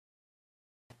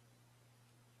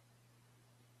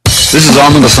This is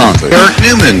Armand Asante. Eric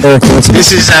Newman.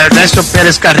 This is Ernesto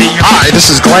Perez Carrillo. Hi, this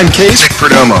is Glenn Case. Nick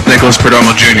Perdomo. Nicholas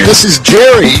Perdomo Jr. This is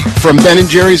Jerry from Ben &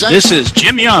 Jerry's. This is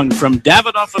Jim Young from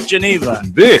Davidoff of Geneva.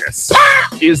 This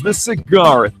is the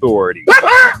Cigar Authority.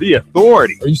 The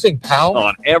authority. Are you saying pal?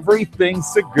 On everything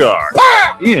cigar.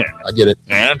 In I get it.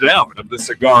 and out of the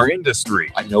cigar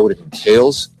industry. I know what it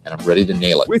entails, and I'm ready to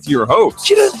nail it. With your host,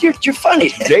 You're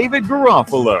funny. David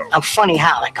Garofalo. I'm funny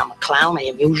how? Like I'm a clown, I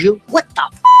amuse you? What the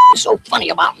is so funny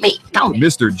about me? Tell me.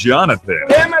 Mr. Jonathan.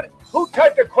 Damn it! Who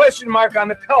typed a question mark on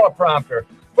the teleprompter?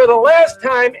 For the last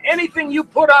time, anything you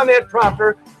put on that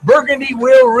prompter, Burgundy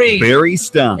will read. Barry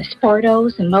Stein. The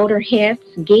Sportos,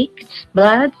 Motorheads, Geeks,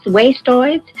 Bloods,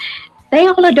 Wastoids, they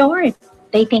all adore him.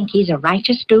 They think he's a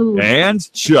righteous dude.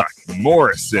 And Chuck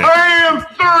Morrison. I am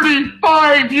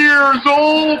 35 years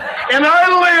old, and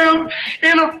I live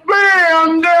in a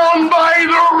van down by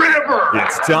the river.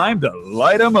 It's time to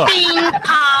light 'em up.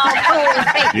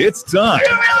 It's time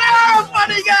You really are a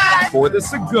funny guy. for the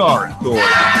Cigar Authority.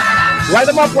 Light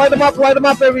them up, light them up, light them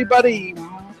up, everybody.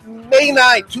 May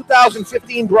 9,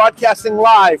 2015, broadcasting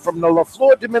live from the La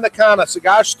Flor Dominicana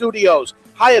Cigar Studios,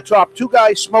 high atop Two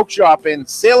Guys Smoke Shop in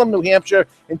Salem, New Hampshire.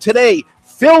 And today,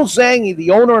 Phil Zanghi,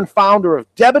 the owner and founder of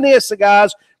Debonair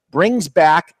Cigars, brings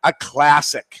back a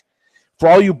classic. For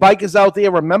all you bikers out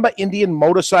there, remember Indian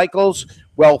motorcycles?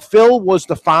 Well, Phil was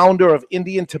the founder of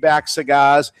Indian Tabac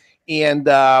Cigars, and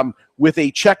with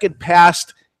a checkered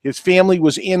past, his family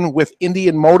was in with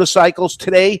Indian motorcycles.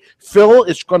 Today, Phil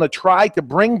is going to try to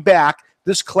bring back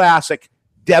this classic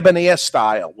Debonair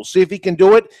style. We'll see if he can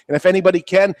do it, and if anybody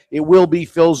can, it will be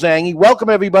Phil Zanghi. Welcome,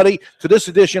 everybody, to this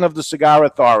edition of the Cigar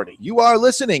Authority. You are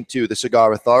listening to the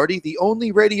Cigar Authority, the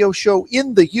only radio show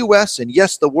in the U.S. and,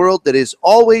 yes, the world that is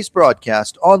always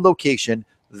broadcast on location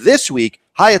this week,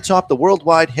 high atop the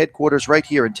worldwide headquarters right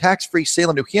here in tax-free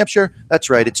Salem, New Hampshire.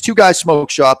 That's right, it's Two Guys Smoke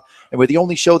Shop, and we're the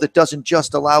only show that doesn't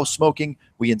just allow smoking.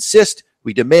 We insist,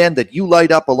 we demand that you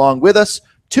light up along with us.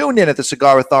 Tune in at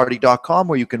thecigarauthority.com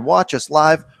where you can watch us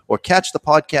live or catch the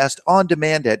podcast on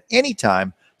demand at any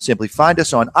time. Simply find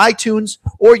us on iTunes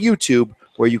or YouTube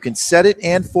where you can set it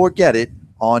and forget it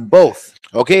on both.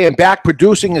 Okay, and back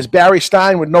producing is Barry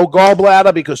Stein with no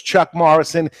gallbladder because Chuck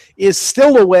Morrison is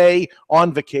still away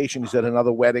on vacation. He's at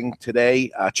another wedding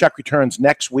today. Chuck returns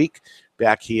next week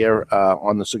back here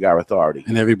on the Cigar Authority.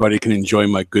 And everybody can enjoy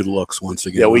my good looks once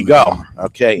again. There we go.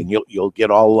 Okay, and you'll get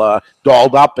all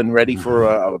dolled up and ready for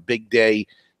a big day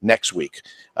next week.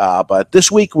 But this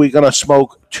week we're going to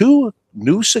smoke two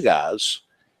new cigars.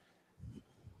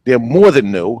 They're more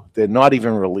than new. They're not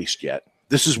even released yet.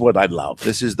 This is what I love.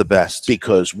 This is the best.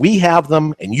 Because we have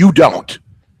them and you don't.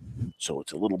 So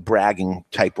it's a little bragging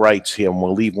type rights here, and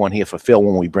we'll leave one here for Phil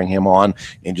when we bring him on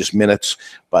in just minutes.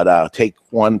 But take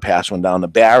one, pass one down to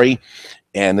Barry.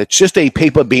 And it's just a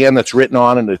paper band that's written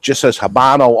on, and it just says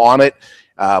Habano on it.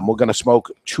 We're going to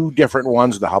smoke two different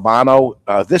ones, the Habano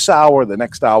this hour. The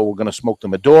next hour, we're going to smoke the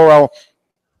Maduro.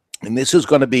 And this is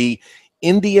going to be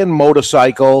Indian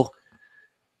Motorcycle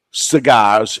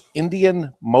Cigars,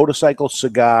 Indian Motorcycle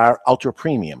Cigar Ultra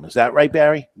Premium. Is that right,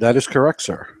 Barry? That is correct,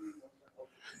 sir.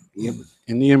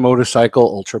 Indian Motorcycle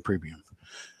Ultra Premium.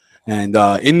 And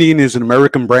Indian is an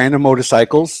American brand of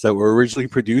motorcycles that were originally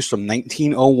produced from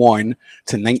 1901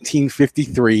 to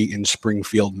 1953 in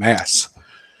Springfield, Mass,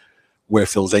 where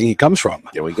Phil Zanghi comes from.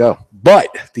 There we go. But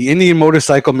the Indian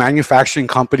Motorcycle Manufacturing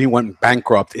Company went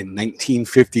bankrupt in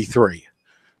 1953.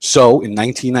 So in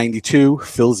 1992,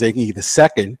 Phil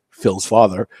Zanghi II, Phil's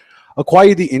father,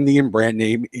 acquired the Indian brand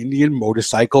name Indian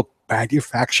Motorcycle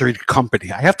Manufacturing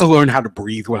Company. I have to learn how to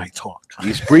breathe when I talk.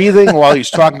 He's breathing while he's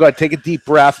talking. Go ahead, take a deep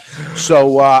breath.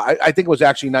 So I think it was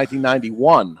actually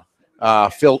 1991.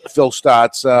 Phil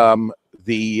starts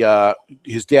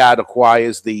his dad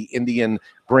acquires the Indian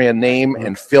brand name,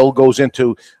 and Phil goes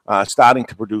into starting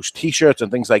to produce T-shirts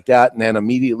and things like that, and then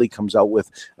immediately comes out with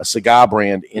a cigar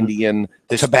brand, Indian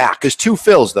Tabac. There's two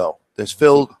Phils, though. There's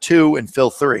Phil 2 and Phil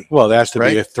 3. Well, there has to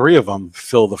be three of them.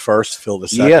 Phil the first, Phil the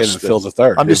second, and Phil the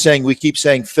third. I'm just saying we keep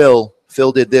saying Phil.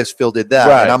 Phil did this, Phil did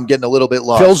that, and I'm getting a little bit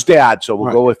lost. Phil's dad, so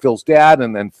we'll go with Phil's dad,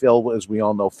 and then Phil, as we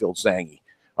all know, Phil Zanghi.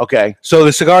 Okay. So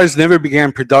the cigars never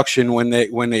began production when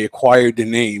they acquired the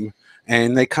name,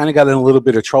 and they kind of got in a little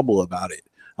bit of trouble about it.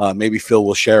 Maybe Phil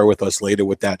will share with us later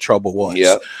what that trouble was.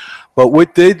 Yeah. But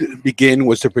what did begin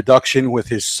was the production with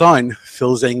his son,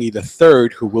 Phil Zanghi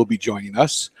III, who will be joining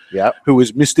us, who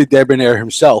is Mr. Debonair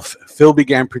himself. Phil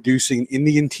began producing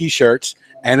Indian T-shirts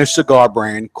and a cigar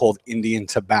brand called Indian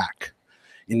Tabac.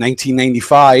 In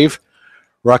 1995,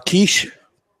 Rakesh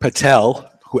Patel,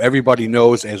 who everybody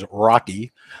knows as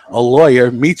Rocky, a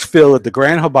lawyer, meets Phil at the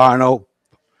Grand Habano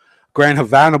Grand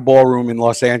Havana Ballroom in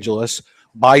Los Angeles,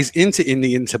 buys into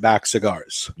Indian Tabac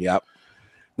cigars. Yep.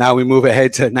 Now we move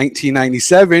ahead to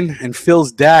 1997, and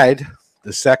Phil's dad,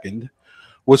 the second,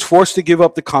 was forced to give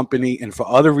up the company, and for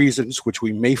other reasons, which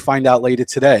we may find out later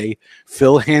today,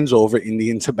 Phil hands over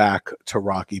Indian Tabac to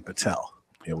Rocky Patel.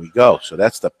 Here we go. So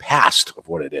that's the past of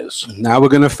what it is. Now we're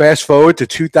going to fast forward to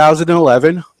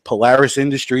 2011. Polaris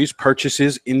Industries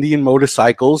purchases Indian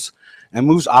Motorcycles and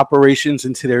moves operations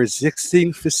into their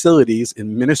existing facilities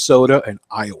in Minnesota and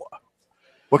Iowa.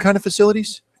 What kind of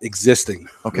facilities? Existing.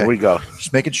 Okay. Here we go.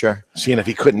 Just making sure. Seeing if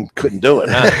he couldn't do it.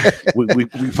 Huh? we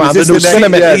found the this new the next-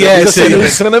 cinnamon. yeah, Is this the see. new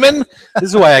cinnamon? This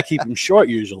is why I keep them short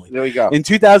usually. There we go. In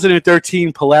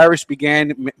 2013, Polaris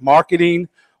began marketing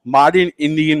modern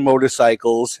Indian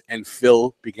motorcycles, and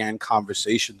Phil began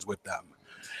conversations with them.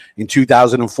 In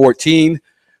 2014,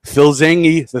 Phil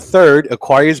Zanghi III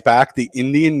acquires back the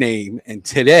Indian name, and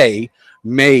today,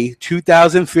 May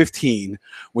 2015,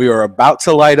 we are about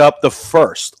to light up the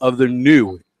first of the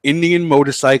new Indian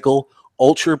Motorcycle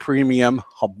Ultra Premium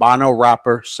Habano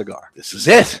Wrapper cigar. This is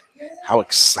it. How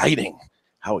exciting.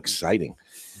 How exciting.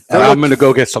 I'm going to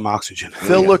go get some oxygen.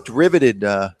 Phil looked riveted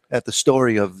at the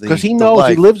story of the Because he the knows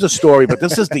life. he lives a story, but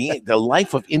this is the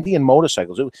life of Indian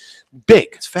motorcycles. Big.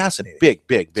 It's fascinating.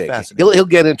 Big. fascinating. He'll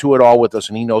get into it all with us,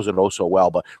 and he knows it oh so well.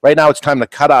 But right now, it's time to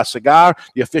cut our cigar.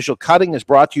 The official cutting is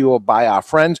brought to you by our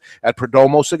friends at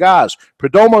Perdomo Cigars.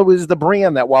 Perdomo is the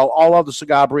brand that, while all other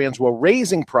cigar brands were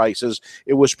raising prices,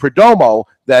 it was Perdomo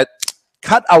that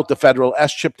cut out the federal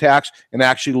S-chip tax and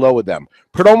actually lowered them.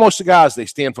 Perdomo Cigars, they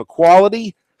stand for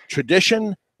quality,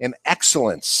 tradition, and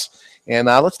excellence. And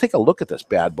let's take a look at this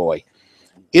bad boy.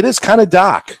 It is kind of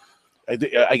dark.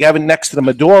 I have it next to the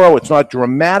Maduro. It's not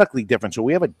dramatically different. So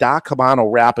we have a dark Habano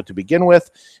wrapper to begin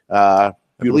with. I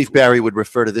believe Barry would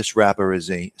refer to this wrapper as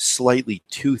a slightly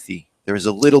toothy. There is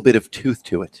a little bit of tooth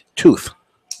to it. Tooth.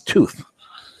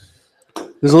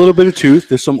 There's a little bit of tooth.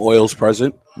 There's some oils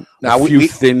present. Now a few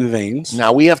thin veins.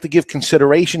 Now we have to give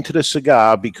consideration to the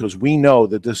cigar because we know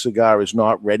that this cigar is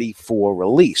not ready for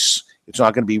release. It's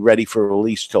not going to be ready for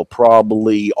release till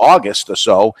probably August or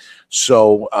so.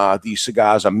 So these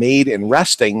cigars are made and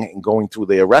resting and going through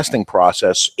their resting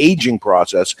process, aging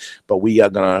process. But we are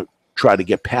going to try to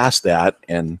get past that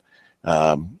and,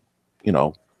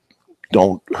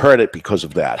 don't hurt it because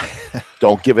of that.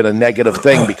 Don't give it a negative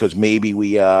thing because maybe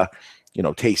we,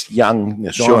 taste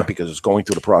youngness on it because it's going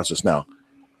through the process now.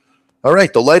 All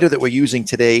right. The lighter that we're using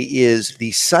today is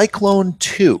the Cyclone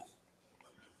 2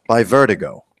 by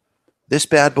Vertigo. This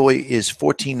bad boy is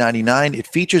 $14.99. It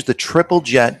features the triple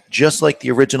jet, just like the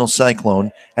original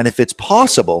Cyclone. And if it's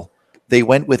possible, they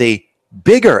went with a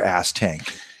bigger ass tank.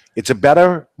 It's a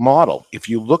better model. If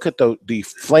you look at the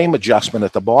flame adjustment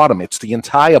at the bottom, it's the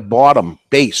entire bottom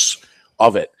base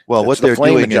of it. Well, It's what the they're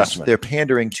flame doing is adjustment. they're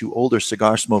pandering to older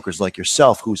cigar smokers like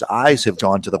yourself, whose eyes have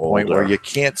gone to the point where you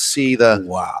can't see the.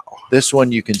 Wow. This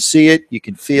one, you can see it, you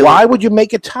can feel Why it. would you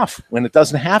make it tough when it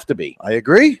doesn't have to be? I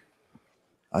agree.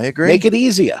 Make it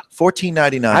easier.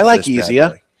 $14.99. I like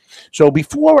easier. So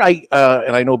before and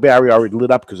I know Barry already lit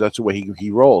up because that's the way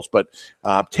he rolls, but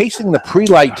tasting the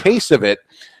pre-light taste of it,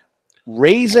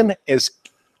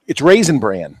 it's Raisin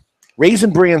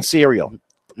Bran cereal.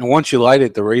 And once you light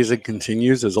it, the raisin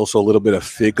continues. There's also a little bit of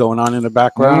fig going on in the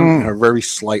background and a very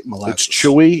slight molasses. It's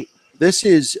chewy. This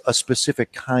is a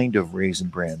specific kind of Raisin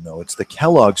Bran, though. It's the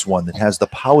Kellogg's one that has the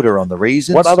powder on the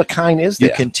raisins. What other kind is there?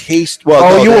 You can taste. You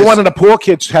were one of the poor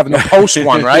kids having the Post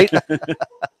one, right?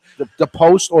 the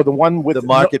Post or the one with the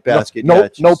market basket.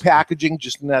 No packaging,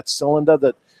 just in that cylinder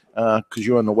that because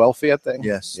you're on the welfare thing.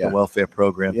 Yes, the welfare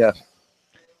program. Yeah,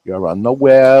 you're on the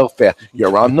welfare.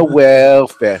 You're on the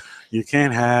welfare. You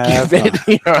can't have.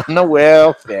 You're on the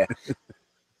welfare.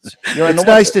 It's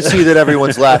nice to see that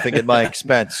everyone's laughing at my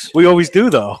expense. We always do,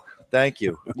 though. Thank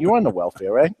you. You're on the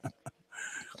welfare, right?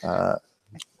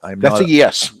 That's a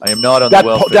yes. I am not on the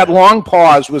welfare. That long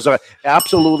pause was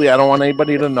absolutely. I don't want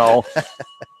anybody to know.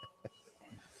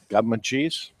 Government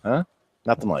cheese, huh?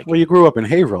 Nothing like. Well, you grew up in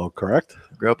Haverhill, correct?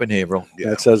 Grew up in Haverhill.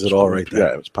 Yeah, that says it all right there.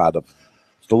 Yeah, it was part of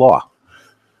the law.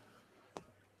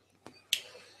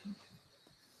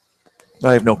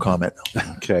 I have no comment.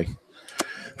 Okay.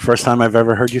 First time I've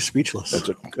ever heard you speechless.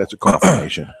 That's a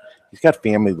confirmation. He's got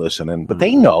family listening, but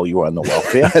they know you were on the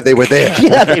welfare. They were there.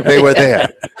 Yeah, they were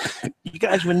there. You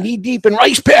guys were knee deep in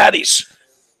rice patties.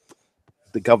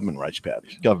 The government rice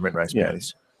patties. Government rice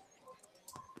patties.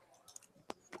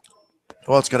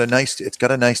 Well, it's got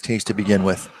a nice taste to begin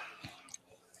with.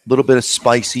 A little bit of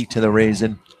spicy to the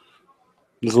raisin.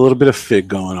 There's a little bit of fig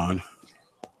going on.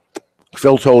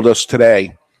 Phil told us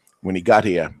today when he got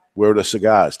here, where are the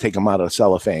cigars? Take them out of the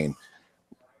cellophane.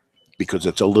 because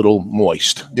it's a little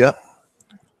moist. Yep.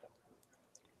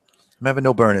 I'm having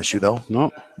no burn issue, though.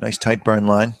 No. Nice tight burn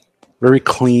line. Very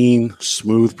clean,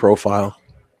 smooth profile.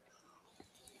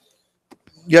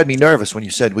 You had me nervous when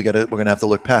you said we're gonna have to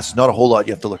look past. There's not a whole lot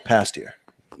you have to look past here.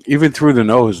 Even through the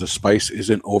nose, the spice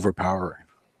isn't overpowering.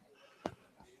 A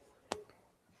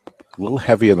little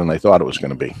heavier than I thought it was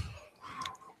going to be.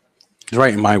 It's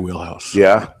right in my wheelhouse.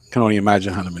 Yeah. Can only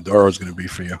imagine how the Maduro is going to be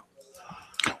for you.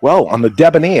 Well, on the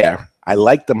Debonair, I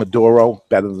like the Maduro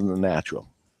better than the natural.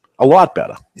 A lot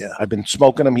better. Yeah. I've been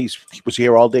smoking them. He was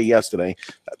here all day yesterday.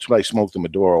 That's why I smoked the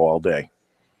Maduro all day.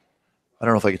 I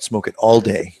don't know if I could smoke it all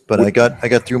day, but I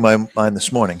got through mine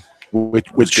this morning.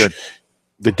 Which good.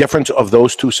 The difference of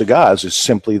those two cigars is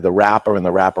simply the wrapper and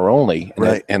the wrapper only. And,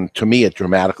 right. And to me, it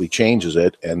dramatically changes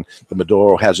it. And the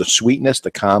Maduro has a sweetness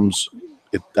that calms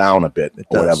it down a bit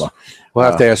or whatever. We'll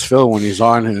have to ask Phil when he's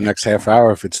on in the next half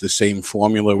hour if it's the same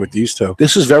formula with these two.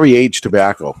 This is very aged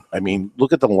tobacco. I mean,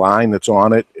 look at the line that's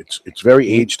on it. It's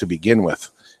very aged to begin with.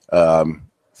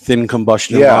 Thin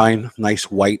combustion line, nice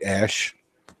white ash.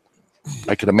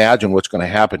 I can imagine what's going to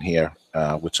happen here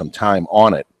with some time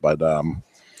on it, but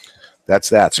that's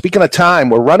that. Speaking of time,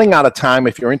 we're running out of time.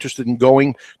 If you're interested in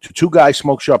going to Two Guys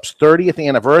Smoke Shop's 30th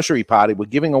anniversary party, we're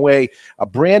giving away a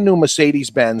brand new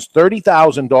Mercedes-Benz,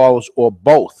 $30,000 or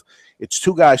both. It's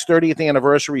Two Guys' 30th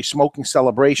anniversary smoking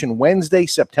celebration, Wednesday,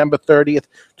 September 30th,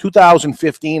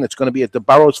 2015. It's going to be at the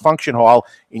Burroughs Function Hall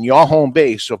in your home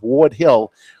base of Ward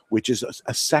Hill, which is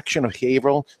a section of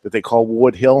Haverhill that they call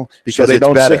Ward Hill because they it's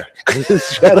don't better.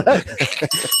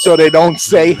 So they don't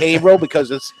say Haverhill because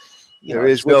it's There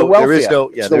is no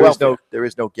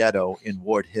ghetto in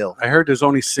Ward Hill. I heard there's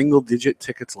only single-digit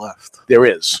tickets left. There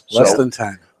is less than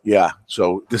 10. Yeah.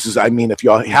 So this is, I mean, if you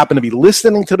happen to be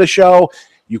listening to the show,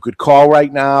 you could call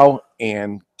right now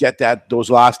and get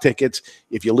those last tickets.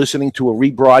 If you're listening to a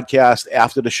rebroadcast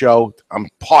after the show, I'm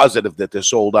positive that they're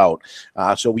sold out.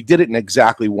 So we did it in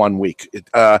exactly 1 week.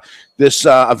 This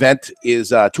event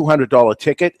is a $200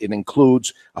 ticket. It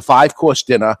includes a 5-course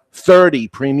dinner, 30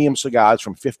 premium cigars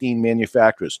from 15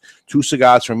 manufacturers, 2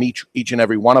 cigars from each and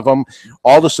every one of them.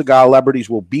 All the cigar celebrities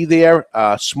will be there.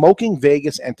 Smoking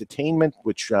Vegas Entertainment,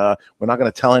 which we're not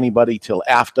going to tell anybody till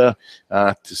after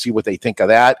to see what they think of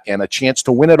that, and a chance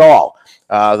to win it all.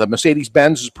 The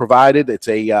Mercedes-Benz is provided. It's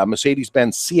a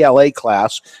Mercedes-Benz CLA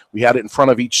class. We had it in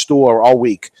front of each store all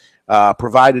week.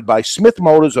 Provided by Smith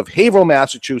Motors of Haverhill,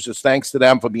 Massachusetts. Thanks to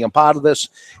them for being part of this.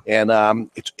 And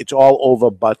it's all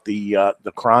over but the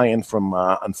crying from,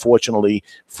 unfortunately,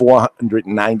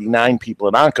 499 people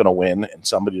that aren't going to win and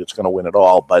somebody that's going to win it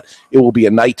all. But it will be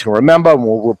a night to remember, and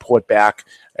we'll report back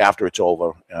after it's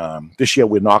over. This year,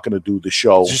 we're not going to do the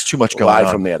show. There's just too much going live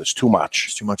on. from there. There's too much.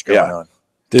 There's too much going on.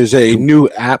 There's a new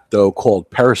app, though, called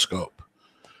Periscope,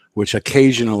 which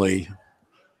occasionally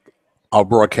I'll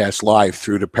broadcast live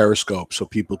through the Periscope so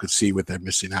people could see what they're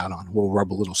missing out on. We'll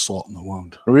rub a little salt in the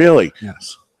wound. Really?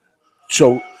 Yes.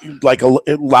 So like a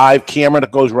live camera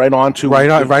that goes right onto... Right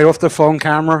off the phone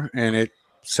camera, and it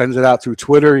sends it out through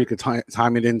Twitter. You could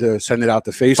time it in to send it out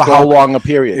to Facebook. For how long a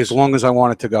period? As long as I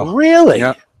want it to go. Really?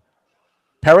 Yeah.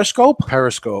 Periscope?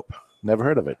 Periscope. Never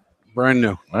heard of it. Brand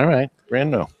new. All right.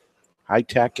 Brand new. High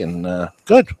tech and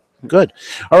good. Good.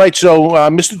 All right. So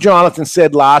Mr. Jonathan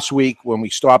said last week when we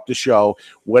stopped the show,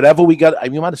 whatever we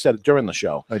got, you might have said it during the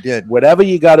show. I did. Whatever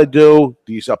you got to do,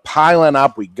 these are piling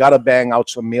up. We got to bang out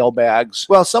some mailbags.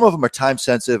 Well, some of them are time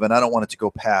sensitive, and I don't want it to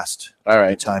go past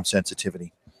time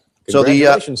sensitivity. So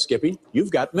Congratulations, Skippy.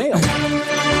 You've got mail. You've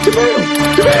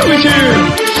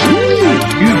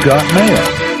got mail.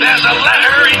 There's a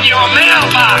letter in your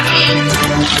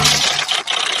mailbox.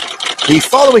 The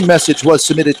following message was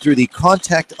submitted through the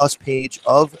Contact Us page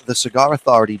of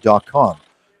thecigarauthority.com.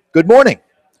 Good morning.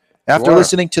 After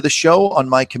listening to the show on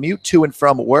my commute to and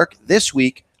from work this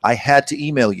week, I had to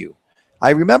email you.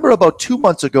 I remember about 2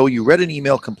 months ago you read an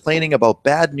email complaining about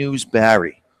Bad News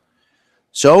Barry.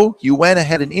 So you went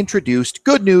ahead and introduced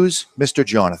Good News Mr.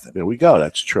 Jonathan. There we go.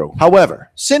 That's true.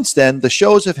 However, since then, the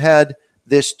shows have had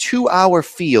this 2-hour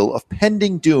feel of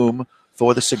pending doom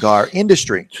for the cigar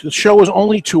industry. The show is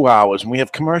only 2 hours, and we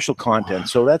have commercial content,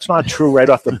 so that's not true right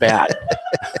off the bat.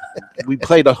 We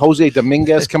played a Jose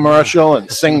Dominguez commercial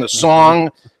and sing the song.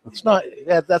 It's not.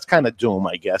 That's kind of doom,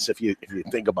 I guess, if you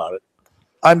think about it.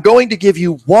 I'm going to give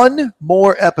you one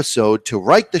more episode to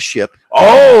right the ship.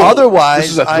 Oh, otherwise,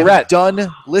 this is a I'm threat.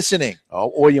 done listening. Oh,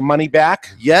 or your money back?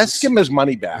 Yes. Let's give him his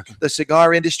money back. The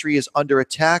cigar industry is under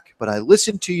attack, but I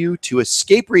listen to you to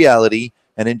escape reality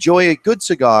and enjoy a good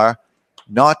cigar,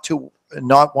 not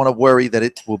want to worry that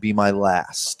it will be my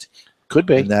last. Could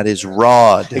be. And that is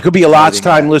Rod. It could be a lot's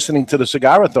time listening to the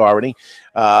Cigar Authority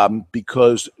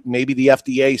because maybe the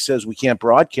FDA says we can't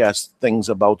broadcast things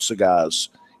about cigars.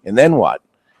 And then what?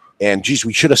 And, geez,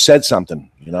 we should have said something,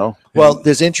 you know? Well,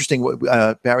 there's interesting.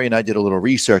 Barry and I did a little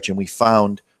research, and we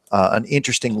found an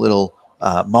interesting little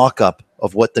mock-up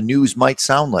of what the news might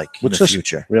sound like in the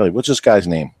future. Really? What's this guy's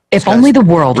name? If only the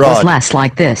world was Rod. less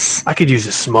like this. I could use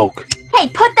a smoke. Hey,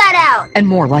 put that out! And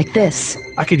more like this.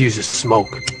 I could use a smoke.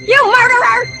 You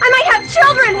murderer! I might have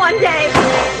children one day!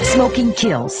 Smoking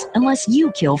kills, unless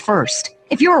you kill first.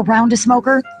 If you're around a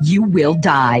smoker, you will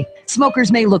die.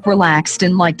 Smokers may look relaxed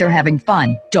and like they're having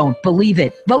fun. Don't believe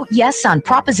it. Vote yes on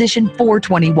Proposition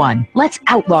 421. Let's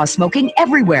outlaw smoking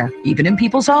everywhere, even in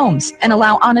people's homes, and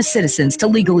allow honest citizens to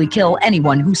legally kill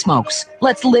anyone who smokes.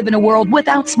 Let's live in a world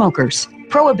without smokers.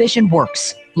 Prohibition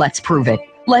works. Let's prove it.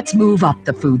 Let's move up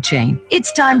the food chain.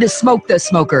 It's time to smoke the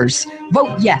smokers.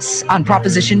 Vote yes on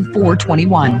Proposition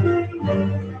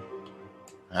 421.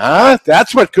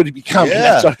 That's what could become.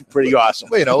 Yeah. That's pretty awesome.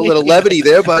 Well, you know, a little levity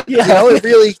there, but you know, it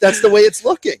really, that's the way it's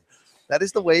looking. That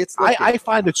is the way it's looking. I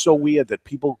find it so weird that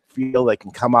people feel they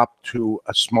can come up to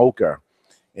a smoker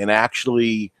and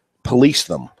actually police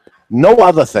them. No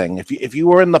other thing. If you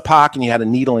were in the park and you had a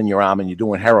needle in your arm and you're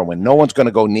doing heroin, no one's going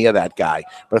to go near that guy.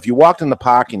 But if you walked in the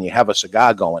park and you have a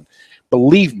cigar going,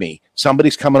 believe me,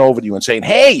 somebody's coming over to you and saying,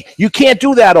 hey, you can't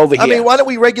do that over here. I mean, why don't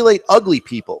we regulate ugly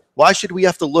people? Why should we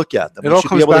have to look at them? It We all should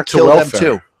comes be able back to to kill them welfare.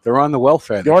 too. They're on the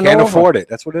welfare. They They're on can't the afford it.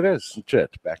 That's what it is.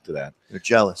 Shit, back to that. They're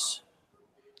jealous.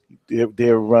 They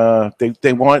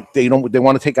want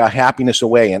to take our happiness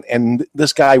away, and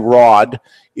this guy Rod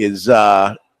is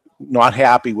not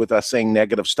happy with us saying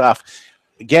negative stuff.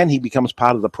 Again, he becomes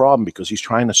part of the problem because he's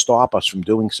trying to stop us from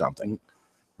doing something,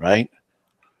 right?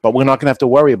 But we're not going to have to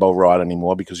worry about Rod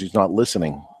anymore because he's not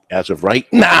listening as of right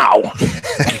now.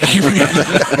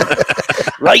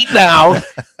 Right now.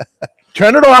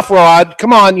 Turn it off, Rod.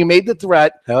 Come on, you made the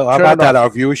threat. How Turn about it that?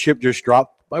 off. Our viewership just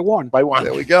dropped by one.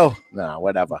 There we go. No,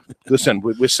 whatever. Listen,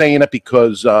 we're saying it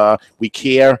because we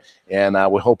care, and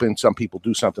we're hoping some people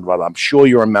do something about it. I'm sure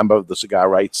you're a member of the Cigar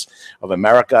Rights of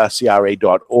America,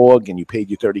 CRA.org, and you paid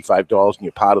your $35, and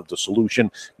you're part of the solution,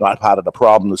 not part of the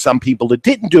problem. There's some people that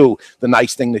didn't do the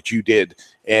nice thing that you did,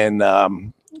 and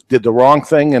did the wrong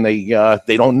thing, and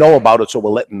they don't know about it, so we're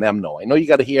letting them know. I know you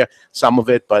got to hear some of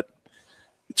it, but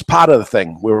it's part of the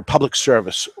thing. We're a public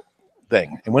service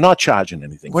thing, and we're not charging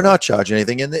anything. We're not charging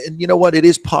anything, and you know what?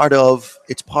 It's part of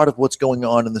what's going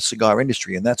on in the cigar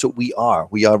industry, and that's what we are.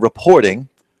 We are reporting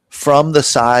from the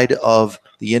side of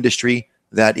the industry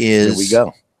that is. There we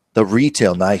go. The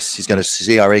retail. Nice. He's got a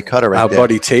CRA cutter right Our there.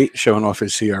 buddy Tate showing off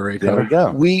his CRA There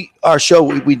cutter. we go. Our show,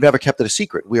 we've never kept it a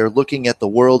secret. We are looking at the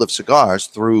world of cigars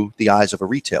through the eyes of a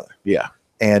retailer. Yeah.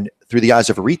 And through the eyes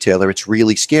of a retailer, it's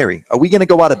really scary. Are we going to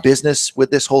go out of business with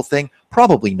this whole thing?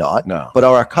 Probably not. No. But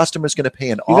are our customers going to pay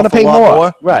You're going to awful pay lot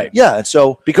more. Right. Yeah. And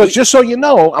so, Because just so you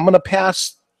know, I'm going to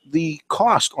pass the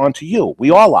cost on to you. We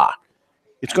all are.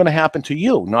 It's going to happen to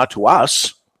you, not to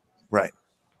us. right.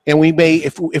 And we may,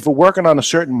 if we're working on a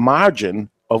certain margin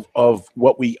of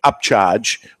what we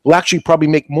upcharge, we'll actually probably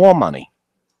make more money.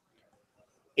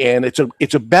 And it's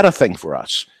a better thing for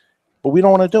us. But we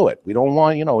don't want to do it. We don't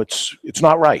want, it's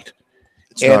not right.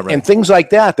 It's not right. And things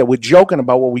like that we're joking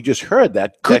about what we just heard,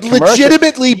 that Could commercial,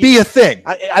 legitimately be a thing.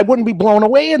 I wouldn't be blown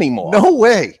away anymore. No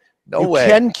way. No you way.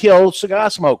 can kill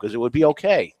cigar smokers. It would be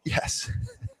okay. Yes.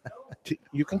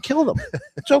 You can kill them.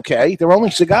 It's okay. They're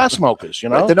only cigar smokers,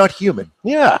 Right, they're not human.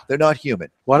 Yeah. They're not human.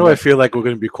 Why do I feel like we're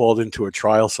going to be called into a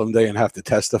trial someday and have to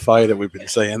testify that we've been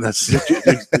saying this?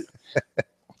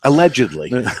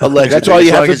 Allegedly. Allegedly. That's all you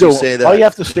As have long to as you do. say that. All you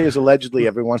have to say is allegedly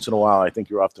every once in a while. I think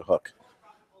you're off the hook.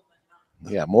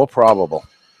 Yeah, more probable,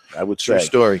 I would True say.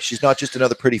 story. She's not just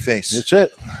another pretty face. That's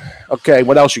it. Okay,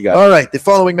 what else you got? All right. The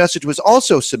following message was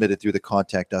also submitted through the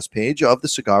Contact Us page of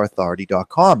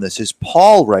thecigarauthority.com. This is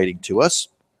Paul writing to us.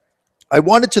 I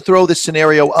wanted to throw this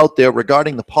scenario out there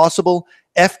regarding the possible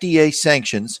FDA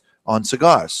sanctions on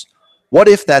cigars. What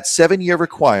if that 7-year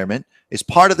requirement is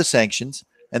part of the sanctions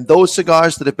and those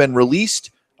cigars that have been released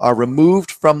are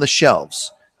removed from the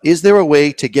shelves? Is there a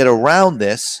way to get around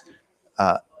this?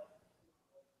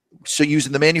 So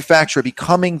using the manufacturer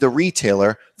becoming the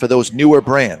retailer for those newer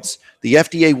brands. The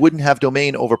FDA wouldn't have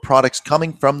domain over products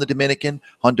coming from the Dominican,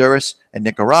 Honduras, and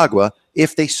Nicaragua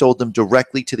if they sold them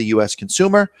directly to the U.S.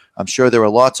 consumer. I'm sure there are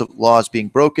lots of laws being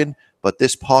broken but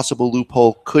this possible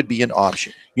loophole could be an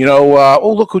option. You know,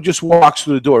 oh, look who just walks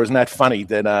through the door. Isn't that funny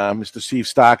that Mr. Steve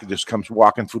Stark just comes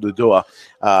walking through the door?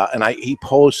 And he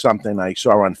posed something I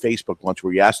saw on Facebook once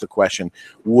where he asked the question,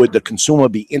 would the consumer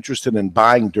be interested in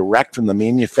buying direct from the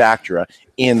manufacturer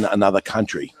in another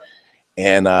country?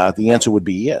 And the answer would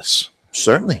be yes.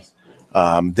 Certainly.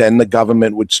 Then the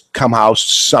government would somehow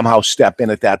step in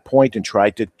at that point and try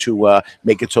to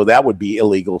make it so that would be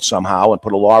illegal somehow and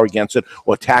put a law against it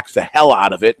or tax the hell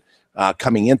out of it.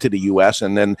 Coming into the U.S.,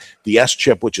 and then the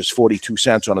S-chip, which is 42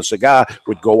 cents on a cigar,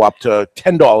 would go up to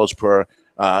 $10 per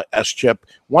S-chip.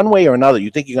 One way or another,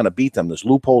 you think you're going to beat them. There's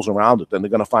loopholes around it. Then they're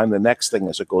going to find the next thing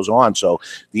as it goes on. So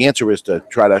the answer is to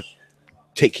try to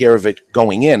take care of it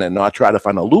going in and not try to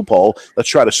find a loophole. Let's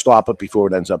try to stop it before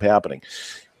it ends up happening.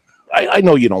 I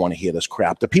know you don't want to hear this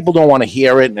crap. The people don't want to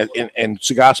hear it, and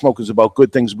cigar smoke is about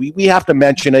good things. We have to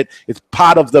mention it. It's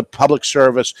part of the public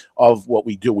service of what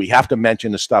we do. We have to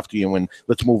mention the stuff to you, and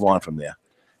let's move on from there.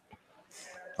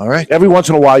 All right. Every once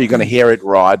in a while, you're going to hear it,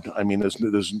 Rod. I mean,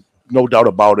 there's no doubt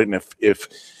about it. And if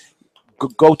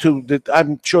go to,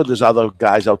 I'm sure there's other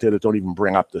guys out there that don't even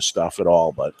bring up this stuff at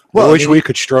all. But I wish we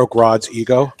could stroke Rod's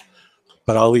ego.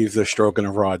 But I'll leave the stroking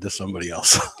of Rod to somebody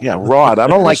else. Yeah, Rod. I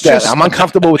don't like that. I'm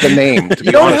uncomfortable with the name.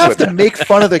 You don't have to make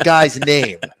fun of the guy's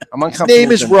name. His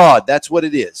name is Rod. That's what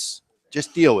it is.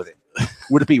 Just deal with it.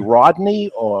 Would it be Rodney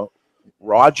or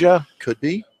Roger? Could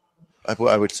be.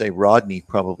 I would say Rodney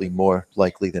probably more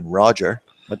likely than Roger.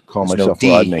 I'd call There's myself no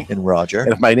D Rodney. in Roger.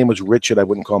 And if my name was Richard, I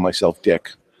wouldn't call myself Dick.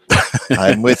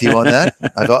 I'm with you on that.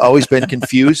 I've always been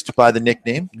confused by the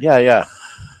nickname. Yeah.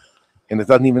 And it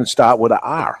doesn't even start with an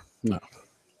R. No.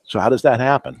 So how does that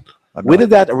happen? Where did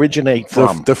that originate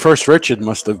from? The first Richard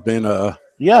must have been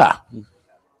Yeah.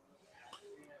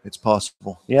 It's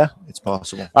possible. Yeah. It's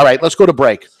possible. All right, let's go to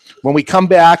break. When we come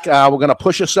back, we're going to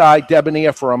push aside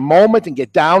Debonair for a moment and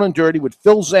get down and dirty with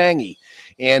Phil Zanghi.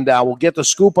 And we'll get the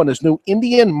scoop on his new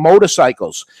Indian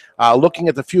motorcycles, looking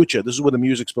at the future. This is where the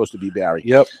music's supposed to be, Barry.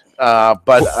 Yep.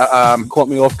 But caught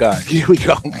me off guard. Here we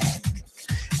go.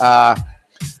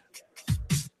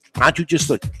 Aren't you just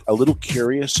a little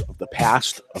curious of the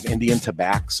past of Indian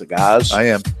Tabac cigars? I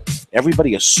am.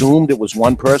 Everybody assumed it was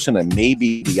one person and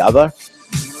maybe the other.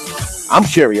 I'm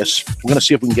curious. We're going to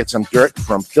see if we can get some dirt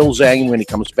from Phil Zanghi when he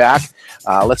comes back.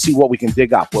 Let's see what we can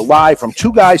dig up. We're live from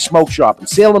Two Guys Smoke Shop in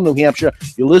Salem, New Hampshire.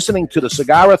 You're listening to the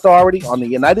Cigar Authority on the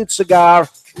United Cigar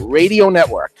Radio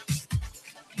Network.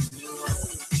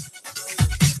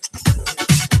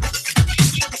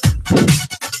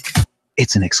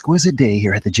 It's an exquisite day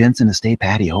here at the Jensen Estate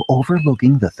patio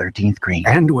overlooking the 13th green.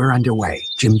 And we're underway.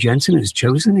 Jim Jensen has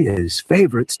chosen his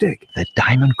favorite stick. The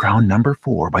Diamond Crown No.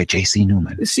 4 by J.C.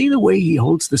 Newman. See the way he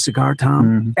holds the cigar,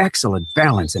 Tom? Excellent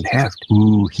balance and heft.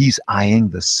 Ooh, he's eyeing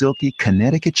the silky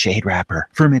Connecticut shade wrapper,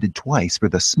 fermented twice for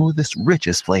the smoothest,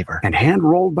 richest flavor. And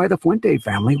hand-rolled by the Fuente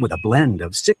family with a blend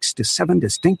of 6 to 7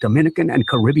 distinct Dominican and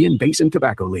Caribbean basin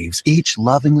tobacco leaves. Each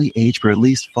lovingly aged for at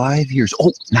least 5 years.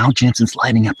 Oh, now Jensen's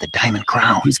lighting up the Diamond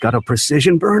Crown. He's got a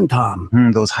precision burn, Tom.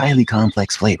 Those highly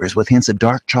complex flavors with hints of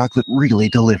dark chocolate really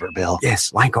deliver, Bill.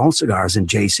 Yes, like all cigars in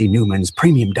J.C. Newman's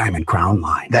premium Diamond Crown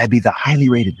line. That'd be the highly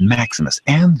rated Maximus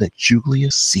and the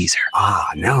Julius Caesar. Ah,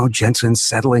 now Jensen's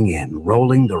settling in,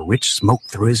 rolling the rich smoke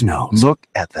through his nose. Look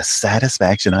at the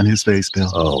satisfaction on his face,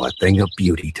 Bill. Oh, a thing of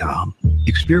beauty, Tom.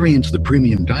 Experience the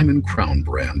premium Diamond Crown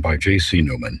brand by J.C.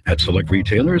 Newman at select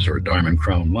retailers or Diamond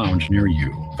Crown Lounge near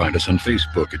you. Find us on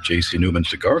Facebook at J.C. Newman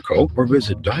Cigar Co. or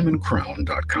visit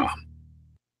diamondcrown.com.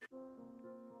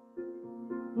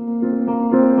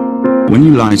 When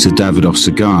you light a Davidoff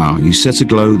cigar, you set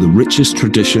aglow the richest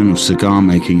tradition of cigar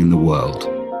making in the world.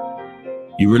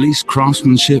 You release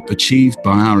craftsmanship achieved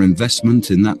by our investment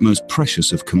in that most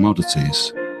precious of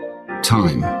commodities,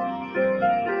 time.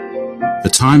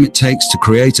 The time it takes to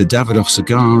create a Davidoff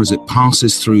cigar as it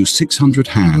passes through 600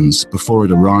 hands before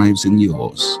it arrives in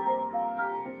yours.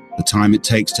 The time it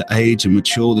takes to age and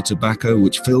mature the tobacco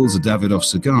which fills a Davidoff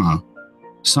cigar,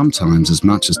 sometimes as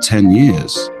much as 10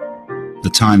 years.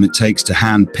 The time it takes to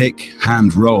hand pick,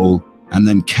 hand roll, and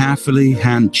then carefully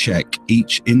hand check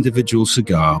each individual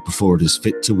cigar before it is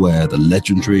fit to wear the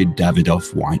legendary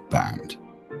Davidoff white band.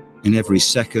 In every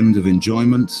second of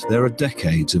enjoyment, there are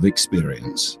decades of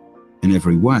experience. In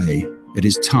every way, it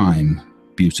is time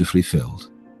beautifully filled.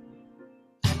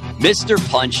 Mr.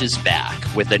 Punch is back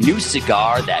with a new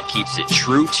cigar that keeps it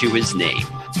true to his name.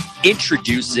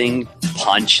 Introducing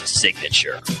Punch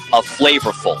Signature, a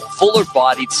flavorful,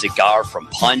 fuller-bodied cigar from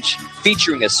Punch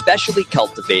featuring a specially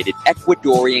cultivated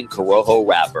Ecuadorian Corojo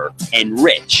wrapper and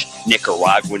rich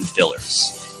Nicaraguan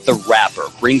fillers. The wrapper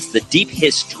brings the deep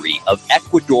history of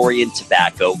Ecuadorian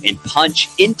tobacco and punch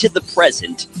into the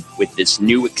present with this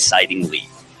new exciting leaf.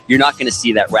 You're not going to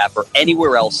see that wrapper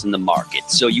anywhere else in the market,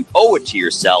 so you owe it to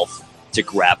yourself to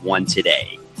grab one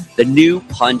today. The new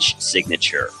Punch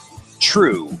Signature,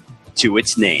 true to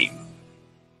its name.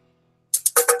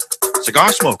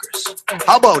 Cigar smokers,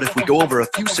 how about if we go over a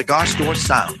few cigar store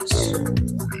sounds?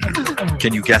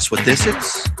 Can you guess what this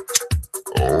is?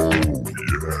 Oh,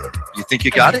 yeah. You think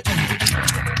you got it?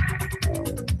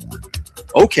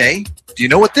 Okay, do you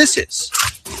know what this is?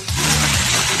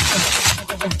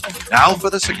 Now for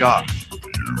the cigar.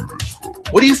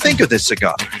 What do you think of this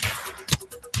cigar?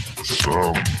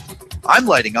 I'm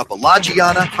lighting up a La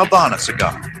Giana Habana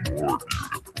cigar.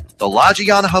 The La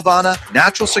Giana Habana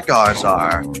natural cigars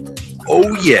are,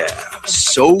 oh yeah,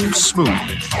 so smooth.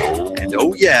 And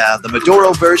oh yeah, the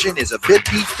Maduro version is a bit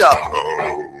beefed up.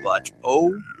 But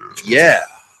oh yeah,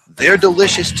 they're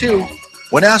delicious too.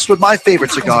 When asked what my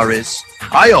favorite cigar is,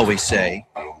 I always say,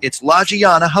 it's La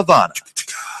Giana Havana.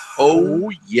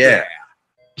 Oh yeah.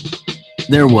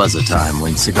 There was a time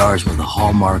when cigars were the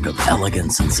hallmark of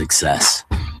elegance and success.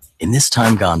 In this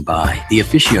time gone by, the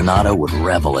aficionado would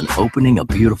revel in opening a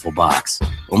beautiful box,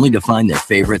 only to find their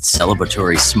favorite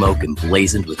celebratory smoke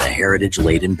emblazoned with a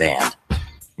heritage-laden band.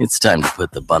 It's time to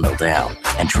put the bundle down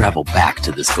and travel back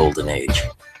to this golden age.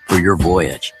 For your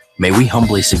voyage, may we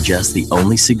humbly suggest the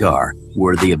only cigar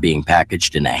worthy of being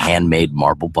packaged in a handmade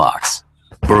marble box.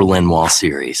 Berlin Wall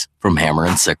Series from Hammer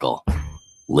and Sickle.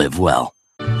 Live well.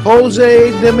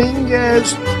 Jose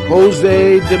Dominguez,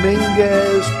 Jose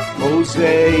Dominguez,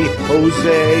 Jose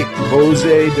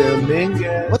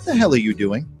Dominguez. What the hell are you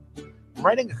doing? I'm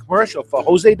writing a commercial for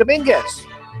Jose Dominguez.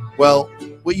 Well,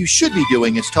 what you should be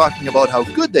doing is talking about how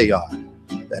good they are.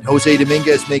 That Jose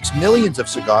Dominguez makes millions of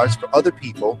cigars for other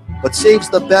people, but saves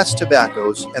the best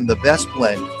tobaccos and the best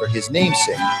blend for his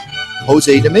namesake,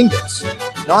 Jose Dominguez.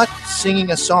 Not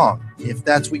singing a song, if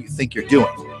that's what you think you're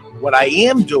doing. What I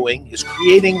am doing is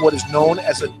creating what is known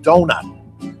as a donut.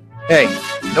 Hey,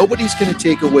 nobody's going to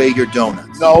take away your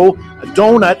donuts. No, a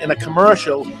donut in a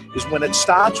commercial is when it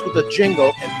starts with a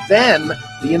jingle and then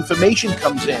the information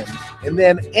comes in and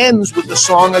then ends with the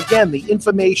song again. The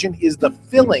information is the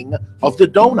filling of the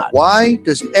donut. Why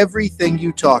does everything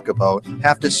you talk about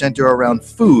have to center around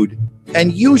food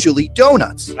and usually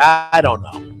donuts? I don't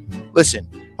know. Listen,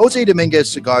 Jose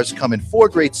Dominguez cigars come in 4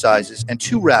 great sizes and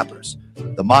 2 wrappers.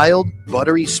 The mild,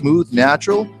 buttery, smooth,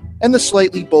 natural, and the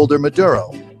slightly bolder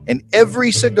Maduro. And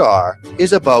every cigar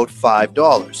is about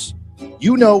 $5.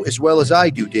 You know as well as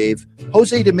I do, Dave,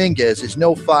 Jose Dominguez is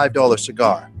no $5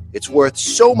 cigar. It's worth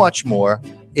so much more.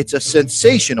 It's a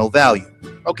sensational value.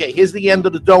 Okay, here's the end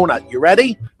of the donut. You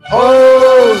ready?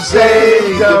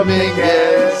 Jose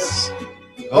Dominguez.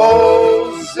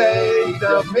 Jose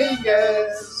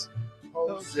Dominguez.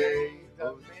 Jose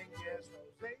Dominguez.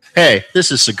 Hey,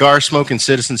 this is cigar smoking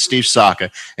citizen Steve Saka,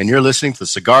 and you're listening to the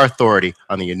Cigar Authority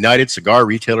on the United Cigar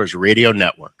Retailers Radio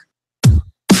Network.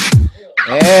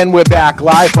 And we're back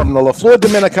live from the La Flor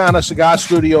Dominicana Cigar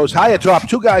Studios, high atop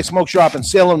Two Guys Smoke Shop in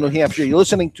Salem, New Hampshire. You're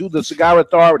listening to the Cigar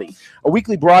Authority, a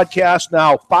weekly broadcast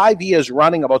now 5 years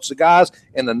running about cigars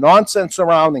and the nonsense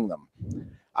surrounding them.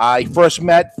 I first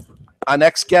met our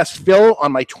next guest, Phil,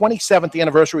 on my 27th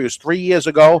anniversary. It was 3 years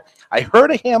ago. I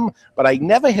heard of him, but I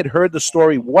never had heard the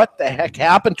story. What the heck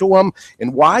happened to him,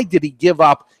 and why did he give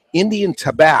up Indian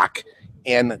tobacco?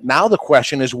 And now the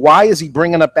question is, why is he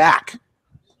bringing it back?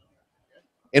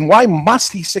 And why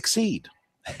must he succeed?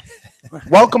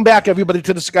 Welcome back, everybody,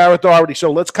 to the Cigar Authority.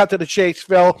 So let's cut to the chase,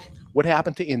 Phil. What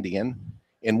happened to Indian,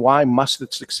 and why must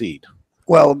it succeed?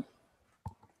 Well,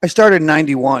 I started in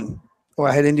 91.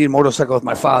 I had Indian motorcycle with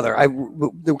my father.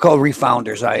 They were called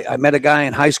refounders. I met a guy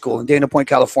in high school in Dana Point,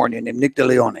 California, named Nick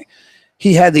DeLeone.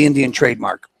 He had the Indian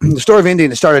trademark. The story of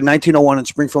Indian, it started in 1901 in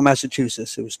Springfield,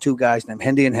 Massachusetts. It was 2 guys named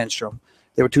Hendy and Henstrom.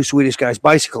 They were 2 Swedish guys,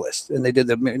 bicyclists, and they did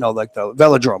the, like the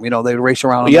velodrome. They would race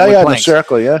around. On the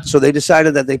circle, yeah. So they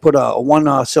decided that they put a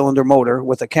 1-cylinder motor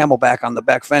with a Camelback on the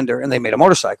back fender, and they made a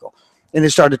motorcycle. And it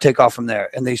started to take off from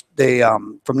there. And they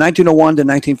from 1901 to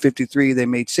 1953, they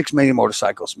made 6 million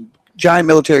motorcycles. Giant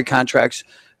military contracts.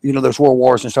 There's world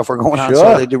wars and stuff were going on,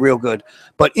 so they did real good.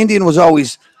 But Indian was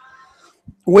always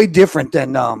way different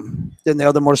than the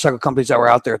other motorcycle companies that were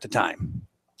out there at the time.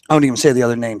 I won't even say the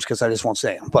other names because I just won't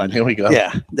say them. But here we go.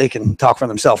 Yeah, they can talk for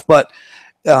themselves. But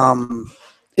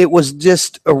it was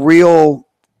just a real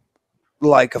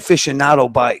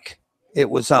aficionado bike. It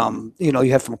was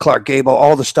you had from Clark Gable,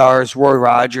 all the stars, Roy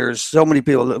Rogers, so many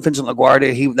people. Vincent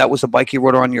LaGuardia, that was a bike he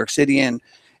rode around New York City in.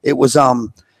 It was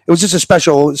just a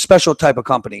special type of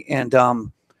company. And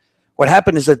what what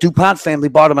happened is the DuPont family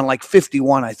bought them in like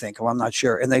 51, I think, or I'm not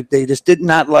sure. And they just did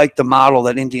not like the model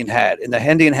that Indian had. And the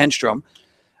Indian Henstrom,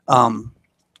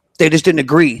 they just didn't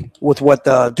agree with what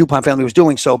the DuPont family was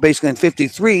doing. So basically in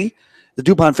 53, the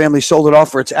DuPont family sold it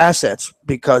off for its assets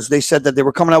because they said that they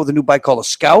were coming out with a new bike called a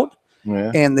Scout.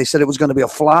 Yeah. And they said it was going to be a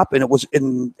flop. And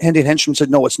Indian Henstrom said,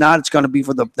 no, it's not. It's going to be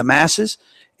for the masses.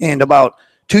 And about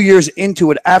 2 years into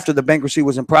it, after the bankruptcy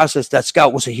was in process, that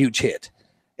Scout was a huge hit.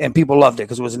 And people loved it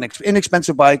because it was an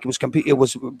inexpensive bike. It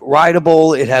was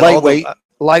rideable. It had lightweight.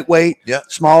 Lightweight, Yeah.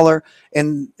 Smaller.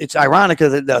 And it's ironic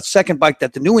that the second bike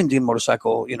that the new Indian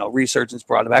motorcycle, resurgence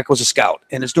brought back was a Scout,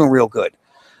 and it's doing real good.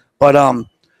 But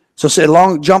so say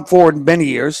long jump forward many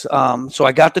years. So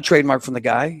I got the trademark from the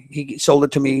guy. He sold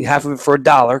it to me, half of it for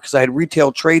 $1, because I had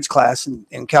retail trades class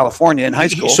in California in high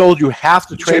school. He sold you half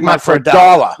the trademark for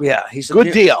 $1. Yeah, he said,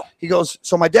 good deal. He goes,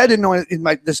 so my dad didn't know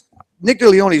this. Nick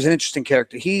DeLeone is an interesting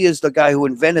character. He is the guy who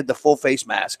invented the full face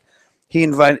mask. He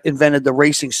invented the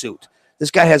racing suit.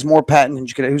 This guy has more patents than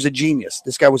you could. He was a genius.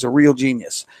 This guy was a real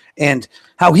genius. And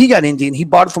how he got Indian, he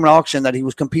bought it from an auction that he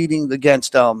was competing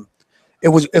against. It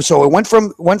went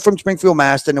from Springfield,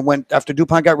 Mass. Then it went after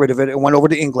DuPont got rid of it. It went over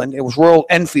to England. It was Royal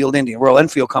Enfield Indian, Royal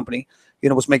Enfield Company.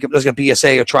 Was making it was a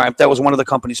BSA or Triumph. That was one of the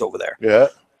companies over there. Yeah.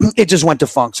 It just went to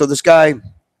funk. So this guy,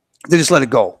 they just let it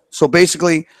go. So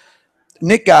basically,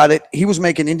 Nick got it. He was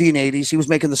making Indian 80s. He was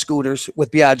making the scooters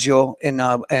with Biagio, and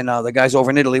the guys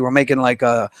over in Italy were making like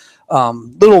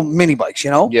little mini bikes,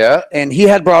 Yeah. And he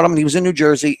had brought them. And he was in New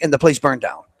Jersey, and the place burned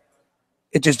down.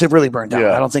 It just really burned down.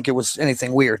 Yeah. I don't think it was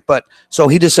anything weird. But so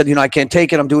he just said, I can't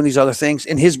take it. I'm doing these other things.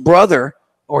 And his brother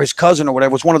or his cousin or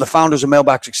whatever was one of the founders of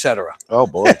Mailbox, etc. Oh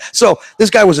boy. So this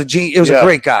guy was a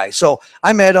great guy. So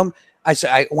I met him.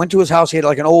 I went to his house. He had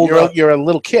like an old. You're a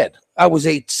little kid. I was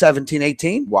 17,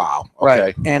 18. Wow. Okay.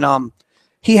 Right. And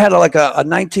he had a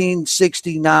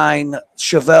 1969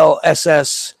 Chevelle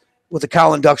SS with a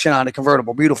cowl induction on a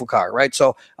convertible, beautiful car, right?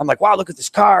 So I'm like, wow, look at this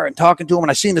car, and talking to him,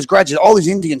 and I seen this garage, all these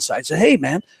Indian sites. I said, hey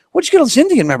man, where'd you get all this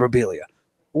Indian memorabilia?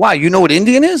 Why? You know what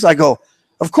Indian is? I go,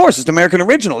 of course, it's the American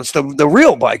original. It's the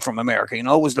real bike from America. It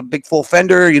was the big full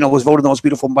fender. Was voted the most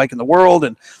beautiful bike in the world,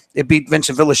 and it beat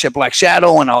Vincent Villa's ship Black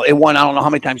Shadow, and it won I don't know how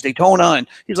many times Daytona. And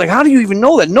he's like, how do you even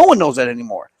know that? No one knows that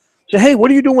anymore. I said, hey, what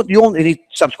are you doing with the own? And he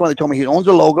subsequently told me he owns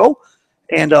the logo.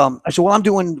 And I said, well, I'm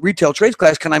doing retail trades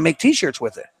class. Can I make T-shirts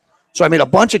with it? So I made a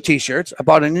bunch of T-shirts. I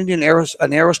bought an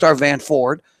Aerostar van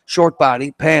Ford, short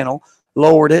body, panel,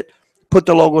 lowered it, put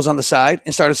the logos on the side,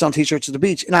 and started selling T-shirts at the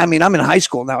beach. And I mean, I'm in high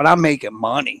school now, and I'm making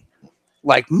money.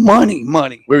 Like money.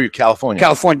 Where are you, California?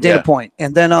 California, Dana Point.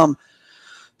 And then,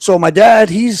 so my dad,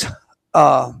 he's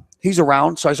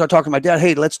around. So I started talking to my dad,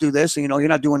 hey, let's do this. And, you're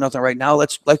not doing nothing right now.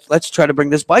 Let's try to bring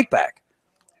this bike back.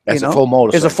 As a full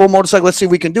motorcycle. As a full motorcycle. Let's see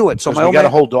if we can do it. So we got a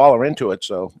whole $1 into it.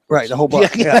 So right, the whole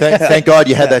buck. Yeah. Thank God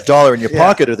you had that $1 in your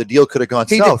pocket, or the deal could have gone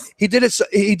south. He did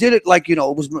it like it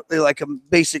was like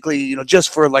basically just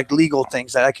for like legal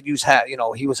things that I could use.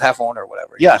 He was half owner or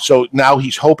whatever. Yeah. So now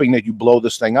he's hoping that you blow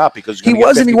this thing up because he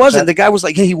wasn't. The guy was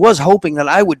like he was hoping that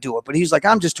I would do it, but he's like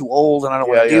I'm just too old and I don't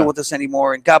want to deal with this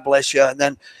anymore. And God bless you. And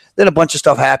then a bunch of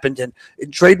stuff happened, and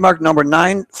trademark number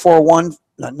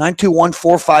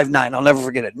 921-459. I'll never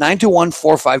forget it.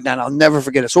 921-459. I'll never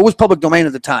forget it. So it was public domain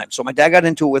at the time. So my dad got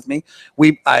into it with me.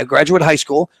 I graduated high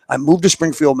school. I moved to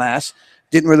Springfield, Mass.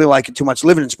 Didn't really like it too much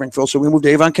living in Springfield. So we moved to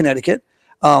Avon, Connecticut.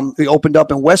 We opened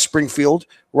up in West Springfield,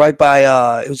 right by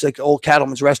it was like old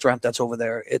Cattleman's restaurant that's over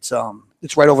there. It's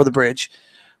right over the bridge.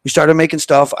 We started making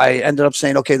stuff. I ended up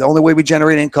saying, okay, the only way we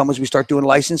generate income is we start doing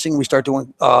licensing. We start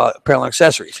doing apparel and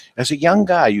accessories. As a young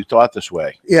guy, you thought this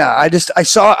way. Yeah, I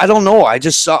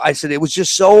said it was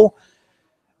just so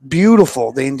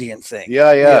beautiful, the Indian thing.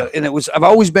 Yeah. And I've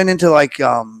always been into like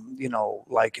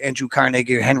Andrew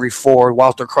Carnegie, Henry Ford,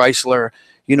 Walter Chrysler,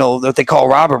 that they call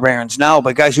robber barons now,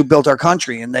 but guys who built our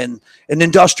country. And then an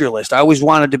industrialist. I always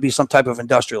wanted to be some type of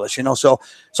industrialist, So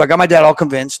I got my dad all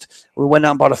convinced. We went out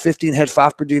and bought a 15-head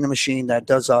Fafberdina machine that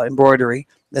does embroidery.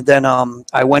 And then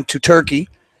I went to Turkey,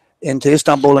 into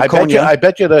Istanbul and Konya. I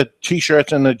bet you the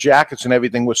T-shirts and the jackets and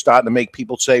everything was starting to make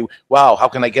people say, wow, how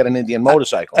can I get an Indian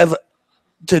motorcycle?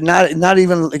 To not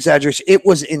even exaggerate, it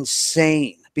was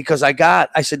insane because I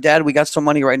said, Dad, we got some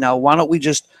money right now. Why don't we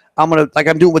just, I'm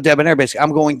doing with Debonair basically.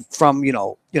 I'm going from,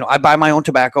 I buy my own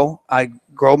tobacco. I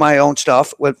grow my own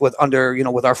stuff with under,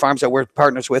 with our farms that we're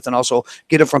partners with, and also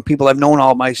get it from people I've known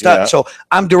all my stuff. Yeah. So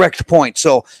I'm direct to point.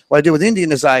 So what I did with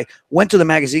Indian is I went to the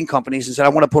magazine companies and said, I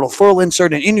want to put a full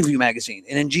insert in Interview magazine.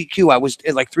 And in GQ, I was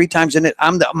like 3 times in it.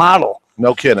 I'm the model.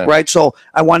 No kidding. Right. So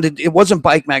I wanted, it wasn't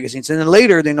bike magazines. And then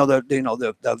later,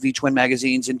 the V-Twin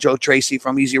magazines and Joe Tracy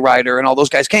from Easy Rider and all those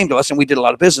guys came to us and we did a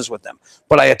lot of business with them.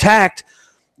 But I attacked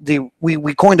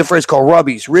we coined a phrase called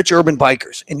Rubbies, rich urban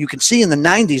bikers. And you can see in the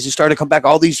 90s, it started to come back.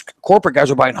 All these corporate guys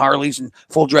were buying Harleys and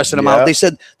full dressing them out. They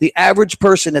said the average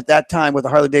person at that time with a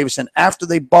Harley Davidson, after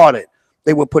they bought it,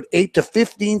 they would put $8,000 to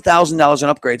 $15,000 in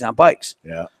upgrades on bikes.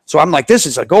 Yeah. So I'm like, this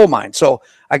is a gold mine. So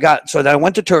then I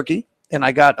went to Turkey and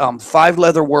I got 5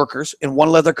 leather workers and 1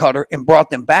 leather cutter and brought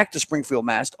them back to Springfield,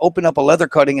 Mass. Opened up a leather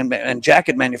cutting and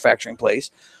jacket manufacturing place.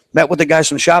 Met with the guys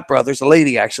from Shop Brothers, a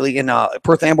lady actually in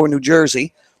Perth Amboy, New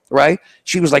Jersey. Right?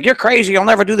 She was like, "You're crazy. You'll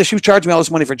never do this." She was charging me all this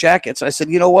money for jackets. I said,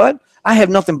 "You know what? I have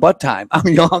nothing but time. I'm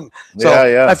young." So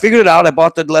I figured it out. I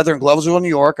bought the leather and gloves in New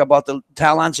York. I bought the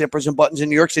Talon zippers and buttons in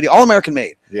New York City, all American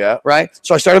made. Yeah. Right?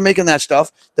 So I started making that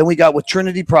stuff. Then we got with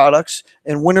Trinity Products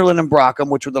and Winterland and Brockham,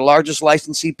 which were the largest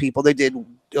licensee people. They did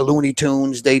Looney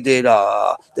Tunes. They did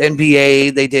the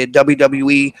NBA. They did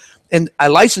WWE. And I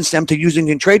licensed them to use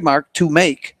Indian trademark to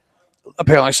make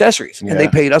apparel and accessories. And they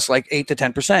paid us like 8 to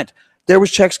 10%. There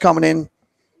was checks coming in,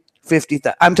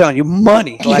 50,000. I'm telling you,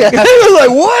 money. Like, I was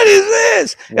like, what is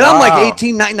this? And I'm like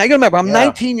 18, 19. I gotta remember, I'm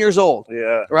 19 years old.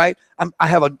 Yeah. Right? I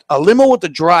have a limo with the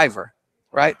driver,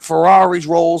 right? Ferraris,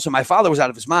 Rolls, and my father was out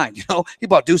of his mind. He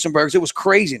bought Duesenbergs. It was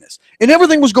craziness. And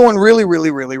everything was going really, really,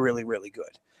 really, really, really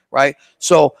good. Right?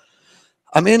 So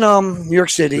I'm in New York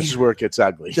City. This is where it gets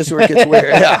ugly. This is where it gets weird.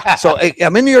 Yeah. So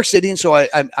I'm in New York City, and so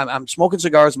I'm smoking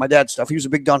cigars. My dad's stuff. He was a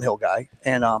big Dunhill guy,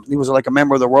 and he was like a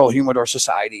member of the Royal Humidor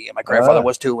Society, and my grandfather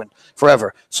was too, and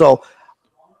forever. So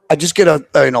I just get a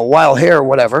wild hair or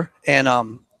whatever, and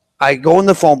I go in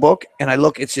the phone book and I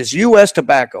look. It says U.S.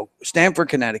 Tobacco, Stamford,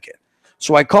 Connecticut.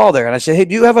 So I call there and I say, "Hey,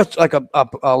 do you have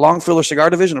a long filler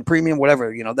cigar division, a premium,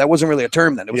 whatever?" That wasn't really a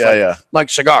term then. It was like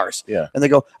cigars. Yeah. And they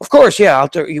go, "Of course, yeah.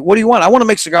 What do you want? I want to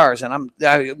make cigars." And I'm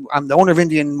the owner of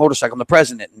Indian Motorcycle. I'm the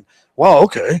president. And well,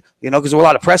 okay, because there were a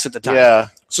lot of press at the time. Yeah.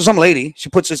 So some lady, she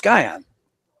puts this guy on.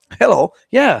 Hello,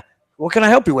 yeah. What can I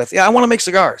help you with? Yeah, I want to make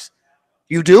cigars.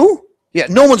 You do? Yeah.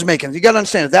 No one's making. You got to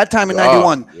understand. At that time in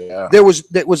 '91, there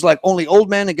was like only old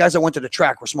men and guys that went to the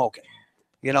track were smoking.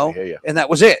 And that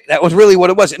was it. That was really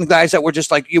what it was. And guys that were just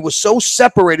like, it was so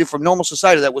separated from normal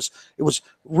society that it was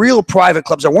real private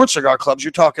clubs that weren't cigar clubs.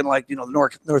 You're talking like, the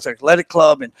North Athletic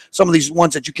Club and some of these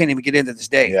ones that you can't even get into this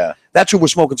day. Yeah. That's who were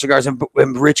smoking cigars and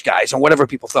rich guys and whatever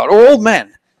people thought, or old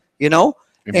men,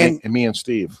 And me and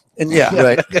Steve. And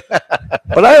right.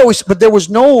 But there was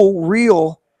no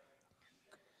real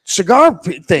cigar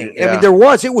thing. I mean,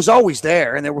 it was always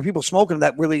there. And there were people smoking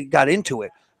that really got into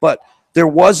it, but there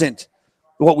wasn't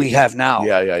what we have now.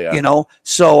 Yeah.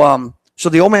 So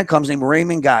the old man comes named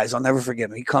Raymond Guys. I'll never forget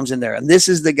him. He comes in there, and this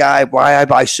is the guy why I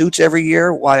buy suits every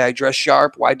year, why I dress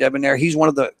sharp, why debonair. He's one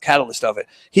of the catalysts of it.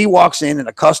 He walks in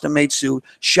a custom-made suit,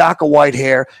 shock of white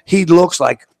hair. He looks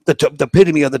like the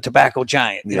epitome of the tobacco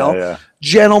giant.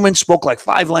 Gentleman, spoke like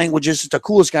 5 languages. It's the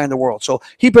coolest guy in the world. So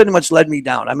he pretty much led me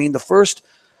down. I mean, the first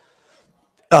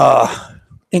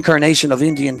incarnation of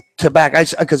Indian tobacco,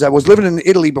 because I was living in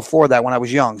Italy before that when I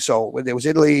was young. So there was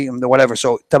Italy and whatever.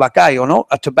 So tabaccaio,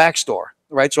 a tobacco store,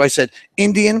 right? So I said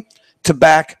Indian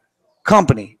Tobacco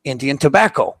Company, Indian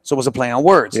Tobacco. So it was a play on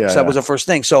words. So that was the first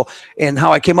thing. So, and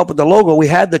how I came up with the logo, we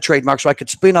had the trademark, so I could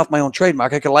spin off my own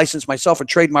trademark. I could license myself a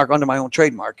trademark under my own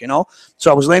trademark,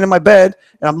 So I was laying in my bed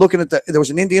and I'm looking at there was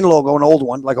an Indian logo, an old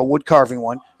one, like a wood carving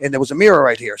one, and there was a mirror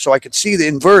right here, so I could see the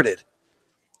inverted.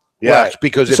 Yeah, right.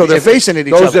 Because they're facing at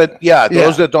each other.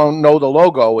 Those that don't know the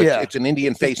logo, it's an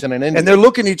Indian face and an Indian. And they're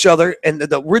looking at each other. And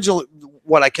the original,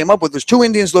 what I came up with was 2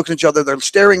 Indians looking at each other. They're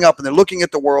staring up and they're looking at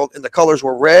the world. And the colors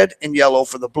were red and yellow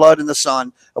for the blood and the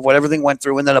sun of what everything went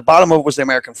through. And then the bottom of it was the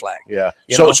American flag. Yeah.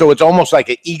 So it's almost like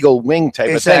an eagle wing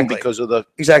type of thing because of the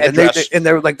headdress. And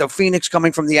they're like the phoenix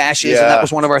coming from the ashes. And that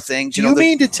was one of our things. Do you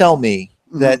mean to tell me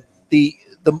that the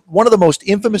one of the most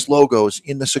infamous logos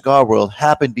in the cigar world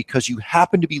happened because you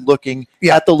happened to be looking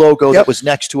at the logo that was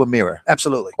next to a mirror?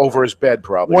 Absolutely. Over his bed,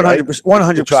 probably. 100%.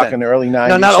 100%. You're talking early 90s.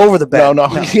 No, not over the bed. No.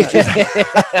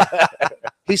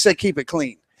 He said, keep it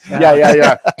clean.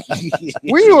 Yeah.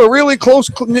 We do a really close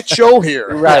knit show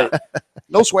here. Right.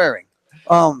 No swearing.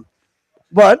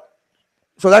 But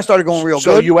so that started going real good.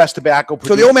 So U.S. Tobacco.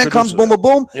 So the old man comes, boom, boom,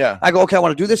 boom. Yeah. I go, okay, I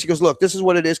want to do this. He goes, look, this is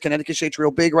what it is. Connecticut shade's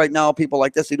real big right now. People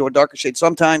like this. They do a darker shade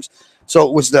sometimes. So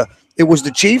it was the It was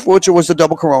the Chief, which was the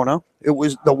double Corona. It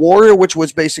was the Warrior, which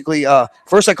was basically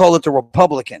first I called it the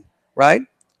Republican, right?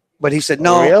 But he said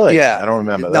no. Really? Yeah, I don't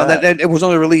remember no, that. it was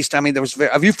only released. I mean, there was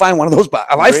if you find one of those, if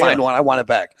I find one, I want it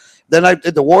back. Then I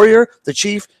did the Warrior, the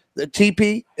Chief, the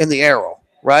TP, and the Arrow,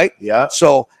 right? Yeah.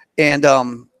 So and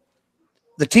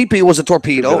the TP was a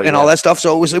torpedo and all that stuff,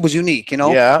 so it was unique, you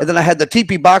know. Yeah. And then I had the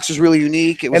TP box was really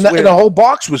unique. It was And weird. the whole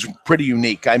box was pretty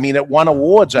unique. I mean, it won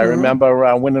awards. I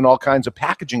remember winning all kinds of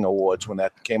packaging awards when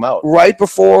that came out. Right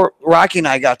before Rocky and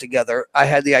I got together, I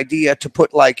had the idea to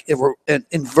put like an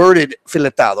inverted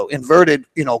filetado, inverted,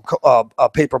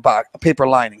 paper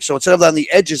lining. So instead of on the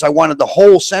edges, I wanted the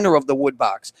whole center of the wood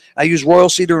box. I used royal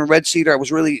cedar and red cedar. I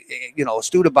was really,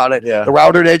 astute about it. Yeah. The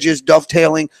routed edges,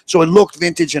 dovetailing, so it looked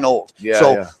vintage and old. Yeah.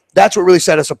 So that's what really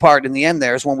set us apart in the end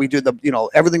there is when we did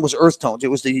everything was earth tones. It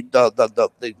was the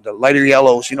lighter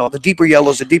yellows, the deeper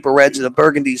yellows, the deeper reds, the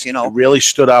burgundies, It really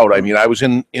stood out. I mean, I was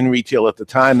in retail at the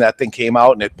time that thing came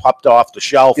out and it popped off the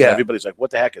shelf and everybody's like,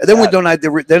 what the heck is And then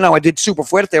that? I did Super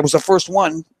Fuerte. It was the first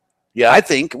one. Yeah. I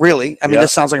think, really. I mean,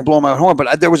 this sounds like I'm blowing my own horn,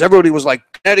 but everybody was like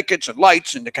Connecticut's and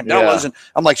Lights and the Candelas. And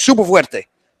I'm like, Super Fuerte.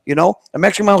 A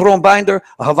Mexican Ron binder,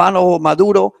 a Havano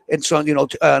Maduro, and so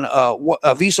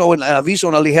a Viso and a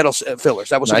Ligero fillers.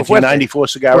 That was 1994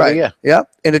 cigar of the year. Yeah,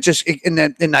 and it just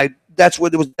that's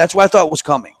what it was. That's what I thought was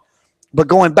coming. But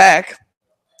going back,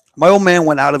 my old man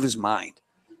went out of his mind.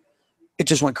 It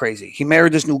just went crazy. He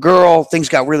married this new girl. Things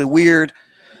got really weird.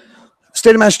 The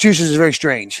state of Massachusetts is very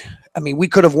strange. I mean, we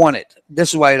could have won it. This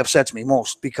is why it upsets me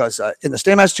most, because in the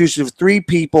state of Massachusetts, if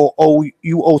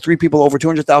you owe three people over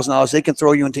 $200,000, they can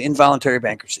throw you into involuntary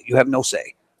bankruptcy. You have no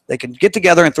say. They can get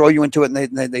together and throw you into it,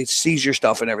 and they seize your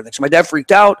stuff and everything. So my dad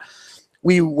freaked out.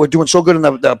 We were doing so good in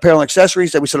the apparel and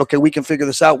accessories that we said, okay, we can figure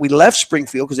this out. We left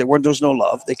Springfield because there was no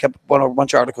love. They kept a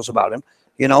bunch of articles about him.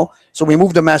 So we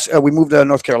moved to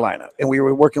North Carolina, and we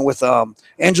were working with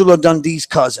Angela Dundee's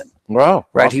cousin. Wow.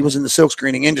 Right. He was in the silk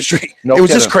screening industry. No it was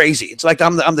just kidding. crazy. It's like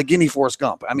I'm the guinea Forrest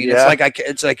Gump. I mean,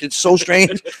 it's so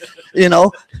strange,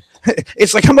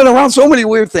 It's like I'm around so many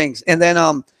weird things. And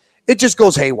then it just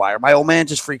goes haywire. My old man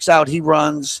just freaks out. He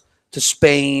runs to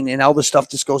Spain and all this stuff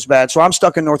just goes bad. So I'm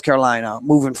stuck in North Carolina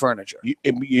moving furniture.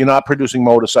 You're not producing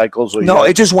motorcycles? No,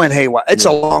 it just went haywire. It's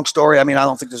a long story. I mean, I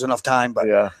don't think there's enough time,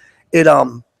 but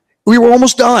we were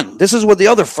almost done. This is what the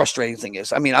other frustrating thing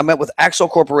is. I mean, I met with Axel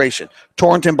Corporation,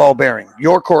 Torrington Ball Bearing,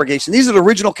 York Corrugation. These are the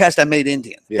original cast I made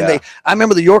Indian. Yeah. And I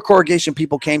remember the York Corrugation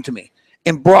people came to me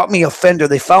and brought me a fender.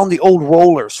 They found the old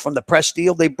rollers from the press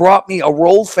steel. They brought me a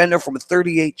rolled fender from a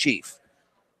 38 Chief.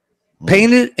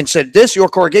 Painted and said, this,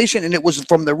 York Corrugation. And it was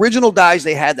from the original dies.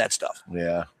 They had that stuff.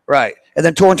 Yeah. Right. And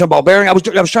then Torrington Ball Bearing. I was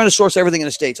trying to source everything in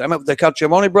the States. I met with the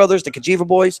Calciamone brothers, the Cajiva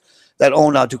boys that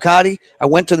own Ducati. I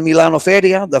went to the Milano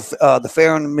Feria, the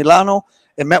fair in Milano,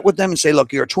 and met with them and say,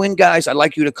 look, you're twin guys. I'd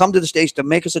like you to come to the States to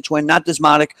make us a twin, not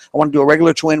desmotic. I want to do a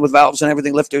regular twin with valves and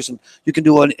everything, lifters, and you can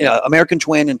do an American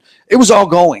twin. And it was all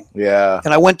going. Yeah.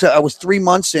 And I was 3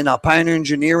 months in Pioneer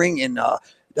Engineering in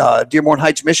Dearborn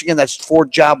Heights, Michigan. That's Ford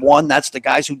Job 1. That's the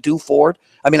guys who do Ford.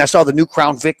 I mean, I saw the new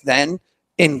Crown Vic then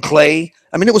in clay.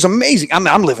 I mean, it was amazing. I'm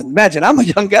living. Imagine, I'm a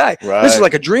young guy. Right. This is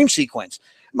like a dream sequence.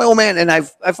 My old man and I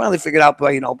finally figured out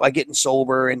by getting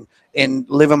sober and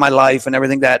living my life and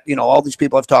everything that all these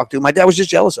people I've talked to. My dad was just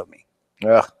jealous of me.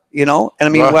 Yeah. And I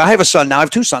mean, well, I have a son now. I have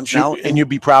two sons now. And you'd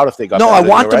be proud if they got. No, that, I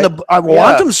want them right? to. I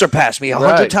want them to surpass me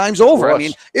 100 times over. I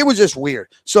mean, it was just weird.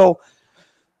 So,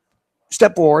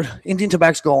 step forward. Indian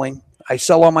Tabac's going. I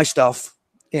sell all my stuff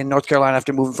in North Carolina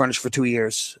after moving furniture for 2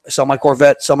 years. I sell my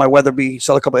Corvette, sell my Weatherby,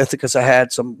 sell a couple of Ithacas I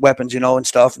had, some weapons, and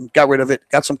stuff, and got rid of it.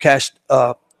 Got some cash,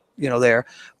 there.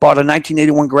 Bought a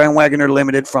 1981 Grand Wagoner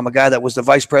Limited from a guy that was the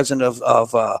vice president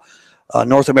of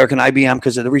North American IBM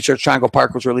because the Research Triangle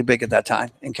Park was really big at that time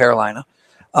in Carolina.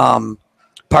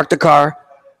 Parked the car,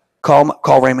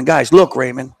 call Raymond. Guys, look,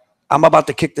 Raymond, I'm about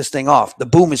to kick this thing off. The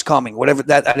boom is coming. Whatever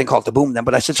that, I didn't call it the boom then,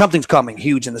 but I said something's coming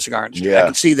huge in the cigar industry. Yeah. I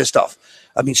can see this stuff.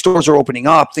 I mean, stores are opening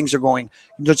up. Things are going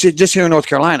just here in North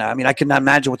Carolina. I mean, I cannot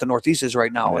imagine what the Northeast is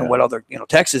right now and what other,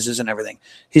 Texas is and everything.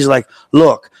 He's like,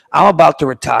 look, I'm about to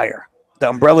retire. The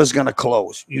umbrella's going to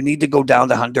close. You need to go down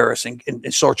to Honduras and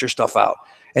sort your stuff out.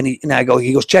 And he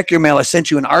goes, check your mail. I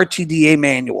sent you an RTDA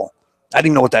manual. I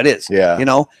didn't know what that is.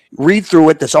 Yeah. Read through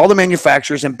it. That's all the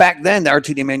manufacturers. And back then, the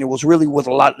RTD manual was really with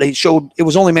a lot. They showed it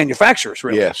was only manufacturers,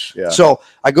 really. Yes. Yeah. So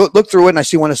I go look through it and I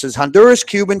see one that says Honduras,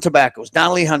 Cuban tobaccos,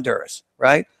 Donnelly, Honduras.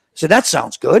 Right. So that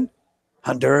sounds good.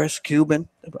 Honduras, Cuban.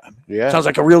 Yeah. Sounds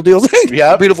like a real deal thing.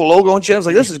 Yeah. Beautiful logo and shit. I was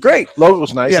like, this is great. Logo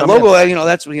was nice. Yeah. Logo.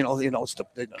 That's it's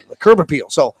the curb appeal.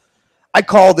 So I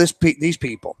call these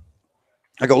people.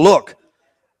 I go, look.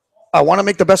 I want to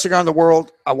make the best cigar in the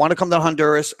world. I want to come to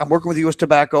Honduras. I'm working with U.S.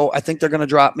 Tobacco. I think they're going to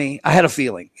drop me. I had a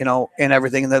feeling, and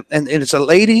everything. And it's a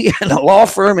lady in a law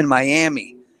firm in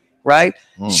Miami, right?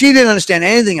 She didn't understand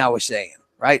anything I was saying,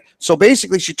 right? So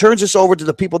basically, she turns this over to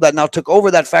the people that now took over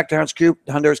that factory,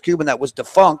 Honduras Cuban, that was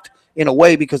defunct in a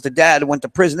way because the dad went to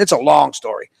prison. It's a long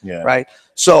story, right?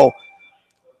 So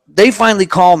they finally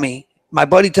call me. My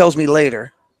buddy tells me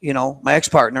later, my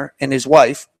ex-partner and his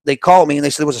wife, they called me and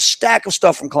they said there was a stack of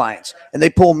stuff from clients, and they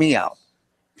pulled me out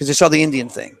because they saw the Indian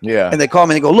thing. Yeah. And they called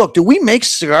me and they go, look, do we make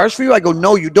cigars for you? I go,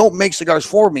 no, you don't make cigars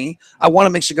for me. I want to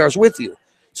make cigars with you.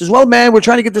 He says, well, man, we're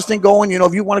trying to get this thing going.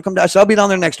 If you want to come down, I said, I'll be down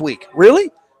there next week.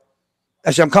 Really?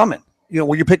 I said, I'm coming.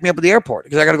 Will you pick me up at the airport?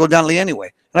 Because I got to go down to Lee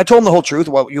anyway. And I told him the whole truth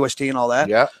about UST and all that.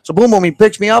 Yeah. So boom, boom, he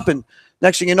picks me up, and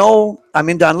next thing you know, I'm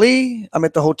in Don Lee. I'm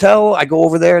at the hotel. I go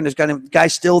over there, and there's a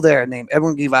guy's still there named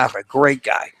Edwin Guevara, great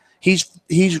guy. He's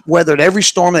weathered every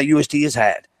storm that UST has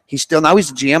had. He's the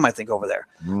GM, I think, over there.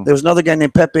 There was another guy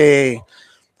named Pepe.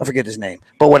 I forget his name,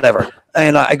 but whatever.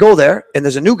 And I go there, and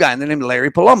there's a new guy named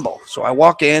Larry Palumbo. So I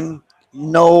walk in,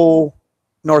 no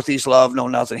Northeast love, no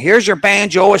nothing. Here's your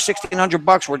banjo, it's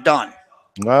 $1,600. We're done.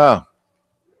 Wow.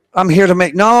 I'm here to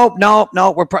make no.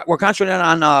 We're concentrating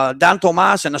on Don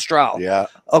Tomas and Astral. Yeah.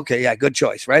 Okay. Yeah. Good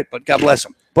choice, right? But God bless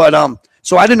him. But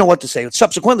so I didn't know what to say.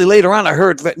 Subsequently, later on, I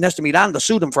heard Nesta Miranda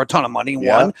sued him for a ton of money and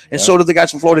won, and so did the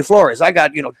guys from Florida Flores. I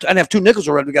got I have two nickels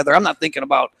already together. I'm not thinking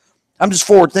about. I'm just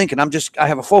forward thinking. I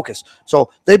have a focus.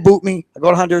 So they boot me. I go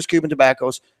to Honduras Cuban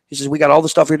Tobaccos. He says, we got all the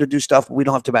stuff here to do stuff, but we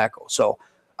don't have tobacco. So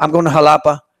I'm going to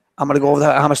Jalapa. I'm going to go over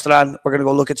to Amistad. We're going to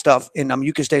go look at stuff. And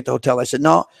you can stay at the hotel. I said,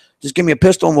 no, just give me a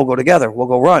pistol and we'll go together. We'll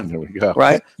go run. There we go.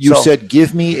 Right? You said,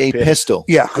 give me a pistol.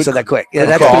 Yeah, I said that quick. Yeah,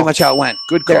 that's pretty much how it went.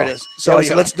 Good There call. it is. So I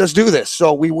said, let's do this.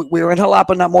 So we were in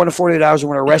Jalapa not more than 48 hours, and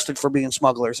we were arrested for being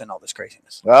smugglers and all this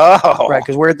craziness. Oh. Right,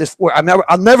 because we're at this.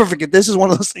 I'll never forget. This is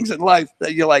one of those things in life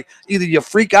that you're like, either you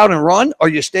freak out and run or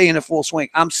you stay in a full swing.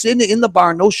 I'm sitting in the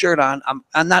bar, no shirt on.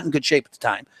 I'm not in good shape at the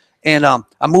time. And I'm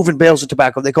moving bales of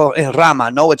tobacco. They call it rama.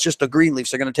 No, it's just the green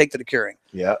leaves they're going to take to the curing.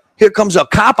 Yeah. Here comes a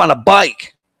cop on a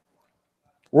bike.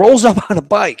 Rolls up on a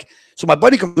bike. So my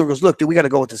buddy comes over and goes, look, dude, we got to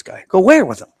go with this guy. Go where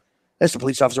with him? That's the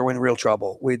police officer. We're in real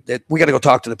trouble. We got to go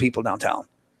talk to the people downtown.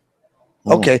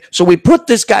 Okay. So we put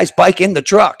this guy's bike in the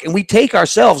truck, and we take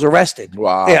ourselves arrested.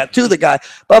 Wow. Yeah, to the guy.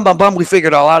 Bum, bum, bum. We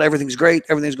figured it all out. Everything's great.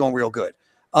 Everything's going real good.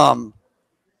 No,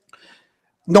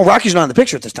 Rocky's not in the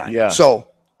picture at this time. Yeah. So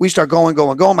we start going.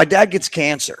 My dad gets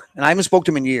cancer, and I haven't spoke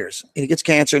to him in years. He gets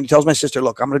cancer, and he tells my sister,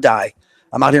 look, I'm going to die.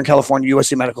 I'm out here in California,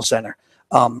 USC Medical Center.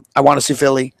 I want to see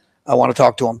Philly. I want to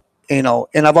talk to him, and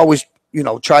I've always,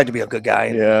 tried to be a good guy.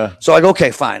 And Yeah. so I go, okay,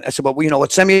 fine. I said, but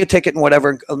what, send me a ticket and whatever,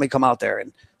 and let me come out there.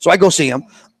 And so I go see him.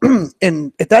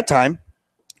 And at that time,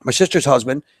 my sister's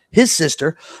husband, his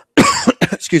sister,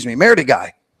 excuse me, married a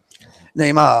guy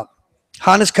named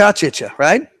Hannes Kacica,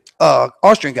 right?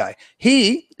 Austrian guy.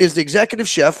 He is the executive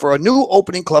chef for a new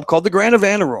opening club called the Grand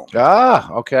Havana Room.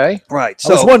 Ah, okay. Right. I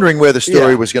was wondering where the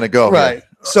story was going to go. Right.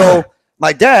 So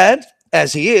my dad,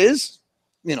 as he is,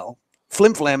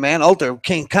 flim flam man, Ultra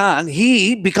King Khan,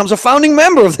 he becomes a founding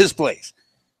member of this place.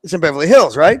 It's in Beverly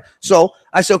Hills, right? So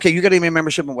I said, okay, you got to give me a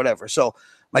membership and whatever. So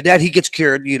my dad, he gets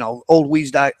cured. Old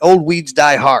weeds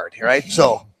die hard, right?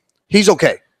 So he's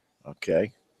okay.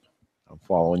 Okay. I'm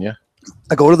following you.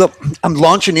 I go to I'm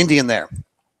launching Indian there.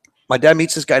 My dad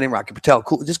meets this guy named Rocky Patel.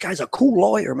 Cool. This guy's a cool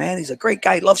lawyer, man. He's a great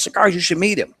guy. He loves cigars. You should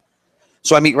meet him.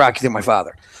 So I meet Rocky through my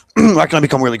father. Rocky and I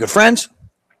become really good friends.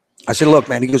 I said, look,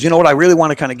 man. He goes, you know what? I really want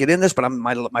to kind of get in this, but I'm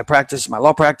my practice, my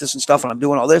law practice and stuff, and I'm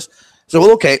doing all this. So,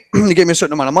 well, okay. He gave me a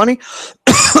certain amount of money.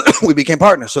 We became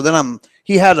partners. So then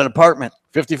he had an apartment.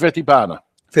 50-50 partner.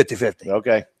 50-50.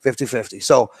 Okay. 50-50.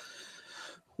 So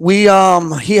he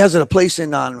has a place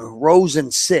on Rose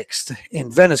and 6th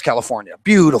in Venice, California.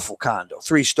 Beautiful condo,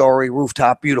 3-story,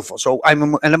 rooftop, beautiful. So I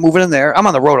end up moving in there. I'm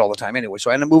on the road all the time anyway. So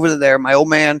I end up moving in there. My old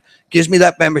man gives me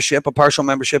that membership, a partial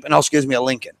membership, and also gives me a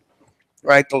Lincoln,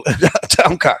 right? The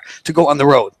town car to go on the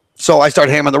road. So I start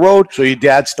hammering the road. So your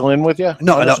dad's still in with you?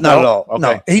 No, not at all. Okay.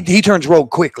 No, he turns rogue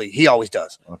quickly. He always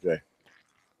does. Okay.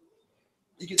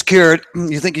 He gets cured.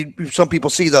 You think some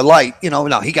people see the light,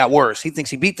 no, he got worse. He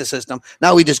thinks he beat the system.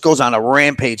 Now he just goes on a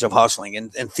rampage of hustling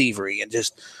and thievery and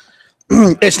just,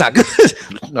 it's not good.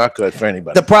 Not good for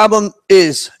anybody. The problem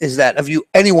is that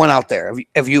anyone out there,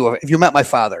 if you met my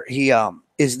father, he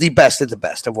is the best at the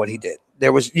best of what he did.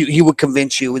 He would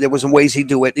convince you. There was some ways he'd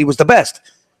do it. He was the best.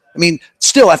 I mean,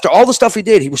 still, after all the stuff he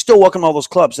did, he was still walking all those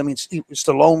clubs. I mean,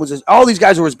 Stallone was all these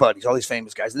guys were his buddies, all these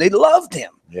famous guys, and they loved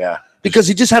him. Yeah. Because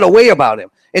he just had a way about him.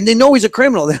 And they know he's a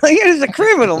criminal. They're like, he's a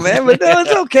criminal, man, but no,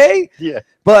 it's okay. Yeah.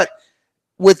 But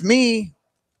with me,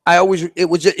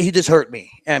 he just hurt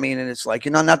me. I mean, and it's like,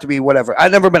 not to be whatever.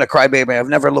 I've never been a crybaby. I've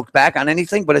never looked back on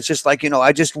anything, but it's just like,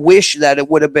 I just wish that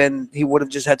he would have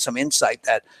just had some insight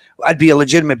that I'd be a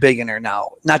legitimate billionaire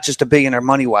now, not just a billionaire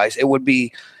money wise. I would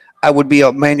be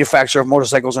a manufacturer of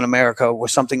motorcycles in America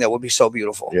with something that would be so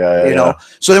beautiful. Yeah.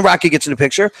 So then Rocky gets in the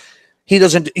picture.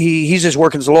 He's just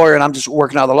working as a lawyer, and I'm just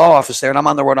working out of the law office there, and I'm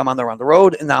on the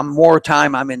road, and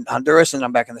I'm in Honduras, and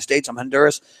I'm back in the States. I'm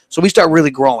Honduras. So we start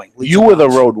really growing. You were the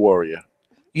road warrior.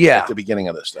 Yeah. At the beginning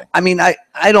of this thing. I mean, I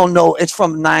don't know. It's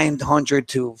from 900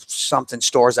 to something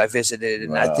stores I visited,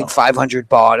 and I think 500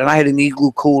 bought. And I had an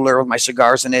igloo cooler with my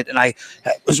cigars in it, and I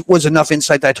was enough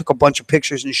insight that I took a bunch of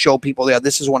pictures and showed people, yeah,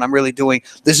 this is what I'm really doing.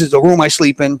 This is the room I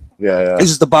sleep in. Yeah. This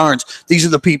is the barns. These are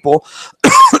the people.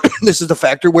 This is the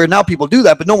factory, where now people do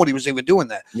that, but nobody was even doing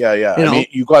that. Yeah. I mean,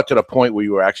 you got to the point where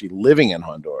you were actually living in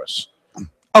Honduras.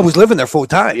 I was living there full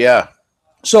time. Yeah.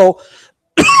 So,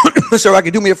 Mr.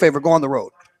 Rocky, do me a favor, go on the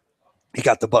road. He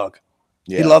got the bug.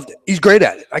 Yeah. He loved it. He's great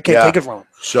at it. I can't take it from him.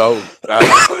 So,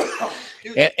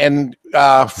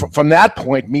 from that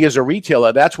point, me as a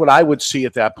retailer, that's what I would see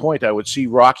at that point. I would see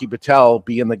Rocky Patel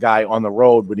being the guy on the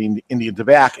road with Indian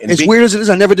Tabac. And as weird as it is,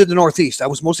 I never did the Northeast. I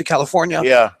was mostly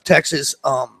California, Texas,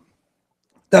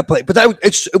 that place. But I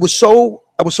was so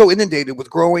inundated with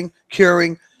growing,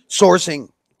 curing, sourcing,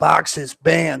 boxes,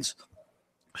 bands.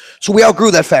 So we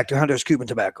outgrew that factory, Honduras Cuban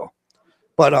Tobacco.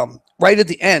 But right at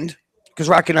the end, because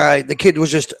Rocky and I, the kid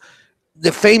was just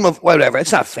the fame of whatever.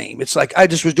 It's not fame. It's like I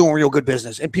just was doing real good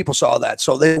business, and people saw that,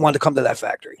 so they wanted to come to that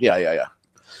factory. Yeah.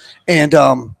 And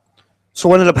so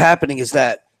what ended up happening is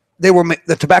that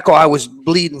the tobacco I was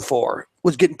bleeding for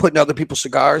was getting put in other people's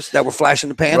cigars that were flash in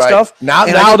the pan stuff.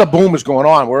 Now the boom is going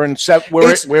on. We're in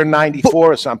 94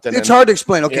 or something. It's hard to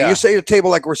explain. Okay, you say a table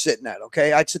like we're sitting at.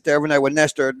 Okay, I'd sit there every night with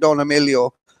Nestor, Don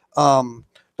Emilio, Don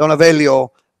Avelio.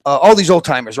 All these old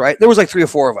timers, right? There was like 3 or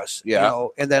 4 of us,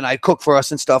 and then I cook for us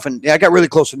and stuff. And I got really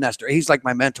close with Nestor. He's like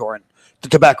my mentor in the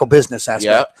tobacco business aspect.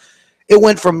 Yeah. It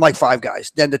went from like 5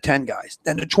 guys, then to 10 guys,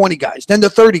 then to 20 guys, then to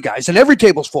 30 guys, and every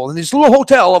table's full. And this little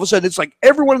hotel, all of a sudden, it's like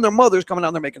everyone and their mother's coming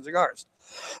down there making cigars.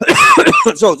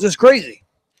 So it's just crazy.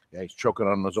 Yeah, he's choking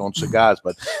on his own cigars,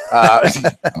 but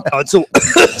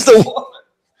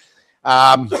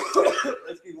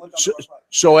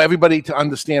so everybody to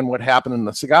understand what happened in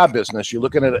the cigar business, you're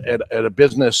looking at a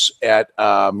business at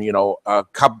a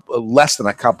couple less than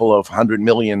a couple of 100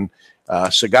 million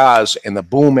cigars, and the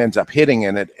boom ends up hitting,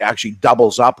 and it actually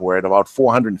doubles up. We're at about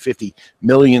 450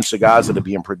 million cigars that are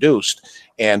being produced,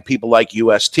 and people like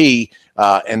UST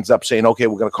ends up saying, okay,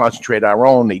 we're going to concentrate our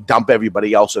own. They dump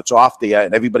everybody else that's off there,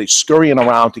 and everybody's scurrying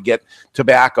around to get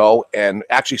tobacco, and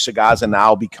actually cigars are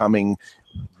now becoming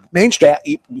mainstream,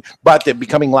 but they're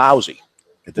becoming lousy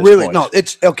at this point. No,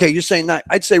 it's okay. You're saying that.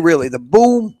 I'd say really the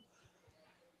boom,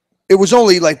 it was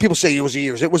only like people say it was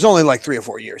years. It was only like 3 or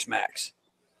 4 years max,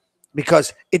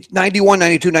 because it's 91,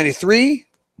 92, 93,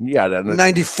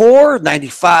 94,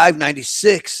 95,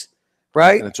 96,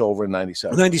 right? And it's over in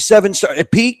 97. 97,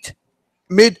 it peaked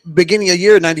beginning of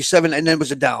year, 97, and then it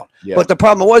was a down. Yeah. But the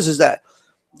problem is that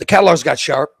the catalogs got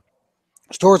sharp.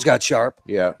 Stores got sharp.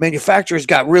 Yeah. Manufacturers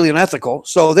got really unethical.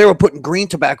 So they were putting green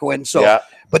tobacco in. So,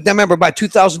 but then remember, by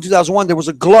 2000, 2001, there was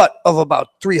a glut of about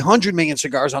 300 million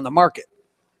cigars on the market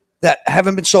that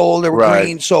haven't been sold. They were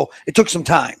green. So it took some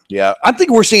time. Yeah. I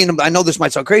think we're seeing them. I know this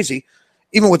might sound crazy,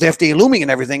 even with the FDA looming and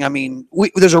everything. I mean,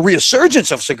 there's a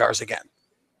resurgence of cigars again.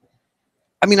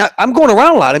 I mean, I'm going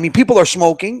around a lot. I mean, people are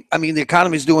smoking. I mean, the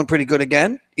economy is doing pretty good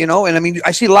again, and I mean,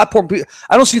 I see a lot more people.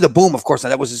 I don't see the boom, of course.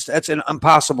 That's an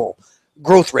impossible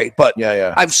growth rate, but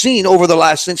I've seen over the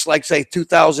last, since like say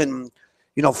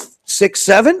 2006,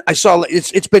 7, I saw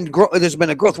it's been there's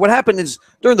been a growth. What happened is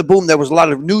during the boom there was a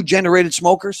lot of new generated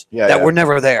smokers that were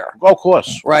never there. Of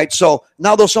course, right? So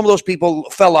now some of those people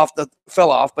fell off, but a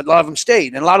lot of them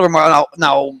stayed, and a lot of them are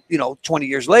now 20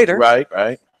 years later,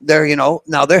 right. They're now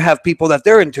they have people that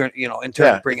they're in turn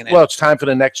bringing in. Well, it's time for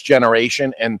the next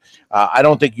generation, and I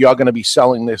don't think you're going to be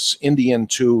selling this Indian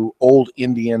to old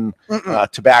Indian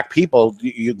tobacco people.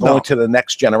 You're going to the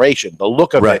next generation. The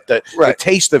look of it, the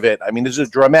taste of it. I mean, this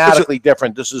is dramatically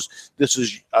different. This is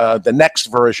the next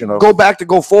version of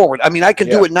go forward. I mean, I can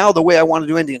do it now the way I want to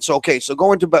do Indian. So so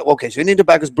Indian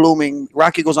tobacco is blooming.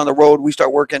 Rocky goes on the road. We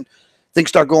start working. Things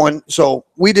start going. So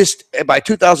we just by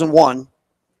 2001.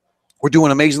 We're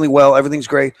doing amazingly well. Everything's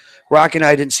great. Rocky and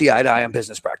I didn't see eye to eye on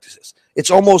business practices.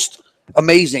 It's almost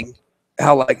amazing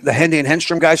how like the Hendy and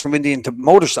Henstrom guys from Indian to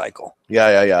motorcycle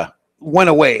went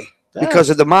away because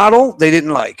of the model they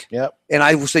didn't like. Yep. And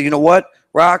I would say, you know what,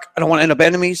 Rock, I don't want to end up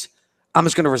enemies. I'm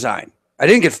just going to resign.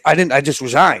 I just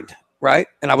resigned. right?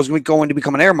 And I was going to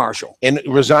become an air marshal. And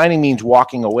resigning means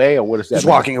walking away, or what does that Just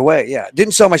mean? walking away, yeah.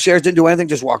 Didn't sell my shares, didn't do anything,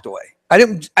 just walked away. I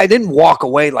didn't walk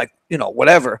away like,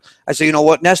 whatever. I said, you know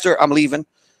what, Nestor, I'm leaving.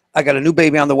 I got a new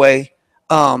baby on the way.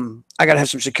 I got to have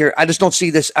some security. I just don't see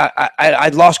this. I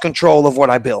lost control of what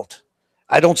I built.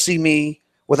 I don't see me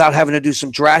without having to do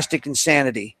some drastic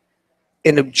insanity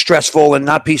in a stressful and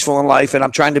not peaceful in life. And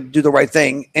I'm trying to do the right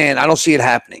thing. And I don't see it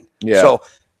happening. Yeah. So,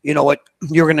 you know what?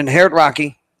 You're going to inherit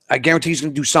Rocky. I guarantee he's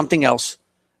going to do something else.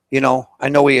 I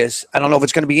know he is. I don't know if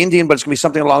it's going to be Indian, but it's going to be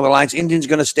something along the lines. Indian's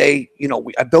going to stay.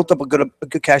 I built up a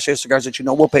good cache of cigars that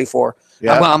we'll pay for.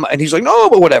 Yeah. And he's like, no,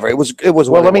 but whatever. It was.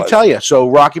 Well, let me tell you. So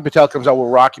Rocky Patel comes out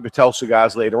with Rocky Patel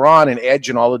cigars later on, and Edge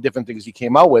and all the different things he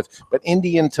came out with. But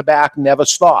Indian Tobacco never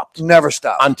stopped. Never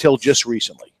stopped until just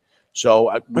recently.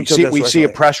 So we see a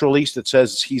press release that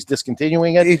says he's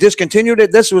discontinuing it. He discontinued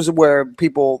it. This was where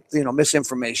people,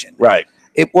 misinformation. Right.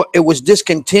 It was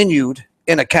discontinued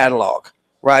in a catalog.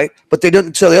 Right. But they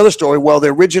didn't tell the other story. Well, the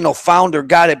original founder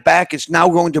got it back. It's now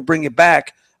going to bring it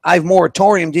back. I've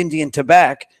moratoriumed Indian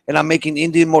Tobacco, and I'm making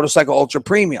Indian Motorcycle Ultra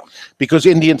Premium. Because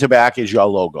Indian Tobacco is your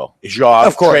logo, is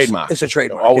your trademark. It's a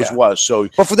trademark. It always was. So,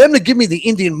 but for them to give me the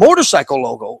Indian Motorcycle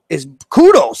logo is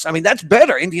kudos. I mean, that's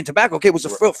better. Indian Tobacco. Okay, it was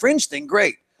a fringe thing.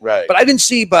 Great. Right. But I didn't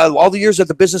see by all the years of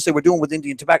the business they were doing with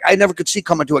Indian Tobacco, I never could see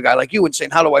coming to a guy like you and saying,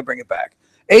 how do I bring it back?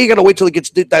 You got to wait till it gets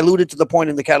diluted to the point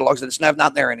in the catalogs that it's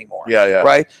not there anymore. Yeah, yeah.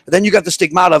 Right. And then you got the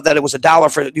stigmata of that it was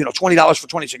 $1 for $20 for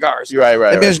 20 cigars. Right.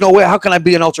 I mean, there's no way. How can I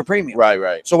be an ultra premium?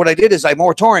 Right. So what I did is I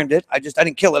moratoriumed it. I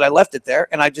didn't kill it. I left it there,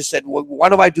 and I just said, well, why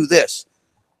do I do this?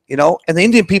 And the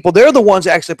Indian people, they're the ones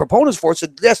actually proponents for it.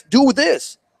 Said, yes, do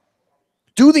this.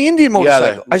 Do the Indian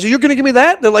motorcycle. I said, you're going to give me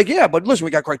that? They're like, yeah, but listen,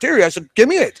 we got criteria. I said, give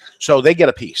me it. So they get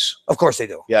a piece. Of course they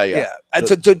do. Yeah.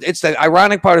 It's the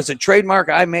ironic part. It's a trademark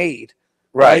I made.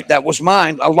 Right. That was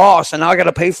mine. I lost, and now I got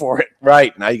to pay for it.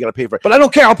 Right. Now you got to pay for it. But I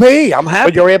don't care. I'll pay. I'm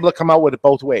happy. But you're able to come out with it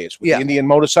both ways. With the Indian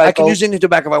motorcycle. I can use Indian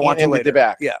Tobacco if I want to later.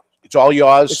 Tobacco. Yeah. It's all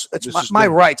yours. It's my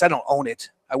rights. I don't own it.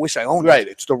 I wish I owned it. Right.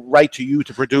 It's the right to you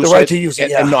to produce the right to use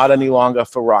it, and not any longer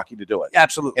for Rocky to do it.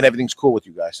 Absolutely. And everything's cool with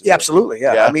you guys. Yeah, absolutely.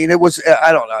 Yeah. I mean, it was,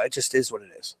 I don't know. It just is what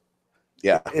it is.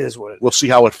 Yeah, it is what it is. We'll see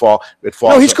how it falls.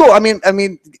 No, he's cool. I mean,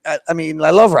 I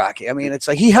love Rocky. I mean, it's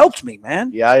like he helped me, man.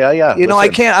 Yeah.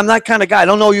 I'm that kind of guy. I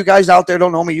don't know you guys out there.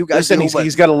 Don't know me. You guys.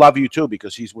 He's got to love you too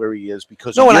because he's where he is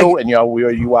because of you, and you're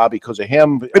where you are because of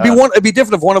him. It'd be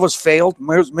different if one of us failed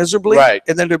miserably, right?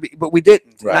 And then but we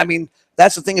didn't. Right. And I mean,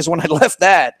 that's the thing is when I left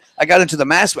that, I got into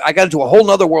I got into a whole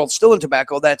nother world still in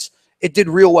tobacco. It did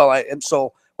real well. And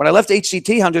so when I left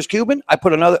HCT, Hunters Cuban, I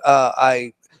put another.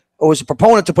 I was a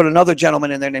proponent to put another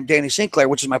gentleman in there named Danny Sinclair,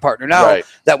 which is my partner now,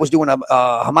 that was doing a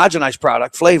homogenized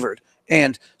product, flavored.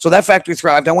 And so that factory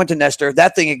thrived. I went to Nestor.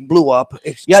 That thing blew up.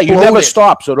 Yeah, you never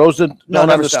stopped. So those that don't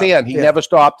never understand, stopped. he never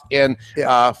stopped. And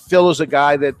Phil is a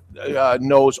guy that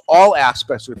knows all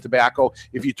aspects of tobacco.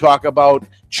 If you talk about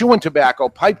chewing tobacco,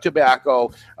 pipe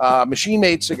tobacco,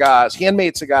 machine-made cigars,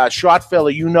 handmade cigars, shot filler,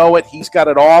 you know it. He's got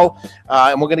it all.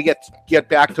 And we're going to get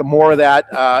back to more of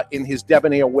that in his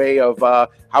debonair way of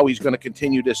how he's going to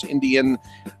continue this Indian.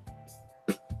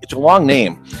 It's a long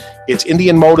name. It's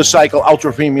Indian Motorcycle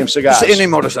Ultra Premium Cigars. It's Indian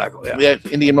Motorcycle, yeah.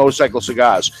 Indian Motorcycle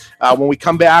Cigars. When we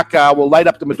come back, we'll light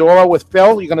up the Maduro with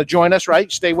Phil. You're going to join us,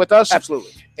 right? Stay with us.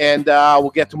 Absolutely. And we'll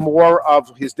get to more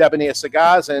of his debonair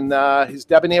cigars and his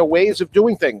debonair ways of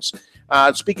doing things.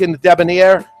 Speaking of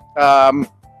debonair,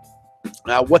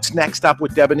 what's next up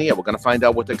with debonair? We're going to find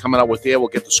out what they're coming out with there. We'll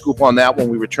get the scoop on that when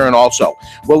we return also.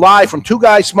 We're live from Two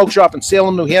Guys Smoke Shop in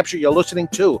Salem, New Hampshire. You're listening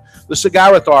to the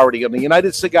Cigar Authority on the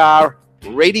United Cigar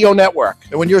Radio Network.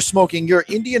 And when you're smoking your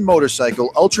Indian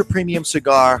Motorcycle Ultra Premium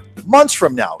cigar months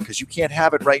from now, because you can't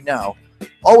have it right now,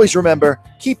 always remember,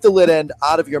 keep the lid end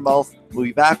out of your mouth. We'll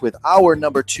be back with hour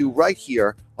number 2 right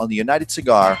here on the United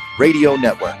Cigar Radio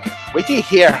Network. Wait till you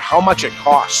hear how much it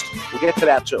costs. We'll get to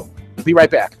that too. We'll be right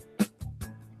back.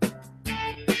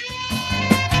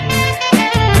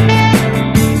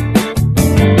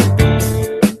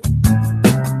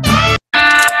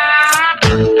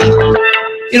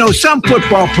 You know, some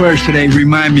football players today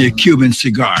remind me of Cuban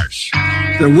cigars.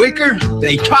 They're weaker,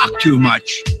 they talk too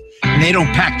much, and they don't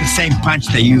pack the same punch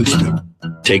they used to.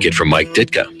 Take it from Mike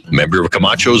Ditka, member of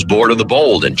Camacho's Board of the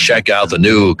Bold, and check out the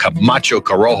new Camacho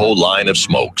Corojo line of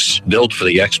smokes, built for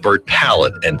the expert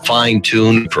palate and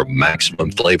fine-tuned for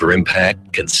maximum flavor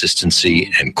impact,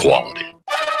 consistency, and quality.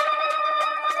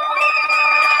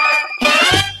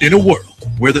 In a world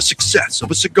where the success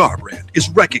of a cigar brand is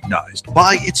recognized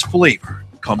by its flavor,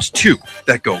 comes two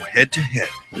that go head to head.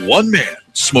 One man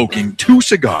smoking two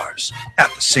cigars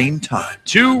at the same time.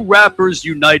 Two rappers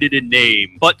united in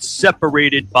name, but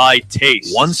separated by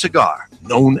taste. One cigar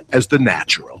known as the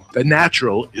Natural. The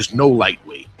Natural is no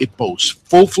lightweight. It boasts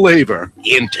full flavor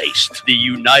and taste. The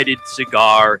United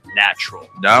Cigar Natural.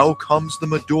 Now comes the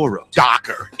Maduro.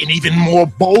 Darker and even more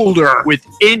bolder. With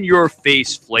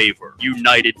in-your-face flavor.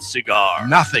 United Cigar.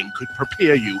 Nothing could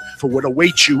prepare you for what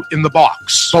awaits you in the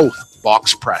box. Both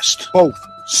box pressed. Both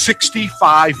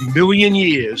 65 million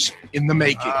years in the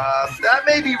making. That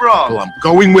may be wrong. Well, I'm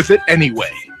going with it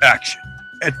anyway. Action,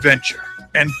 adventure,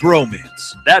 and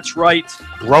bromance. That's right.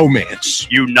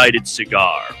 Bromance. United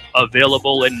Cigar.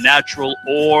 Available in natural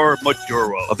or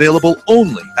Maduro. Available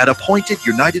only at appointed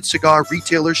United Cigar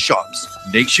retailer shops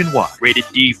nationwide. Rated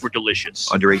D for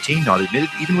delicious. Under 18, not admitted,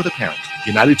 even with a parent.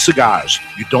 United Cigars.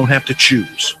 You don't have to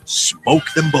choose. Smoke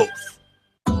them both.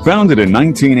 Founded in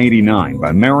 1989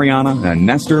 by Mariana and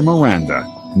Nestor Miranda,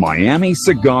 Miami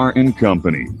Cigar &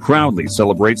 Company proudly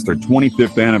celebrates their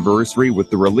 25th anniversary with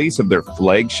the release of their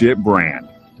flagship brand,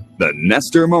 the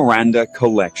Nestor Miranda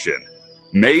Collection.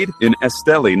 Made in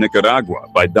Esteli, Nicaragua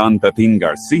by Don Pepin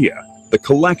Garcia, the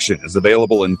collection is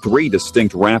available in 3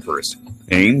 distinct wrappers,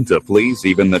 aimed to please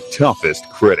even the toughest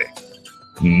critic.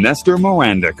 Nestor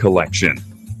Miranda Collection.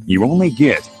 You only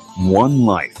get one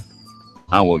life.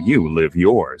 How will you live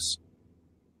yours?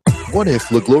 What if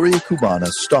La Gloria Cubana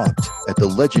stopped at the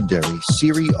legendary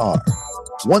Serie R?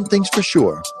 One thing's for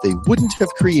sure, they wouldn't have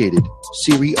created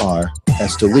Serie R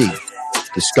Esteli.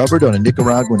 Discovered on a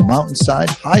Nicaraguan mountainside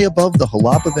high above the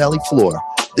Jalapa Valley floor,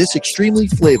 this extremely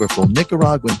flavorful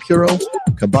Nicaraguan puro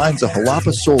combines a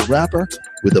Jalapa soul wrapper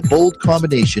with a bold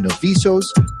combination of visos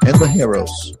and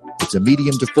ligeros. It's a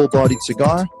medium to full-bodied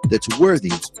cigar that's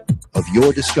worthy of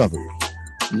your discovery.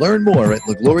 Learn more at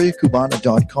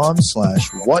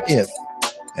lagloriacubana.com/whatif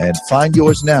and find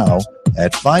yours now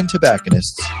at fine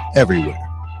tobacconists everywhere.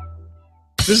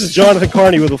 This is Jonathan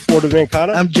Carney with the Florida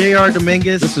Dominicana. I'm J.R.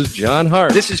 Dominguez. This is John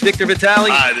Hart. This is Victor Vitale.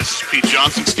 Hi, this is Pete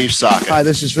Johnson, Steve Saka. Hi,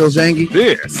 this is Phil Zanghi.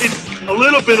 This A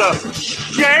little bit of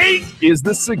gay is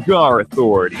the Cigar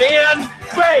Authority. and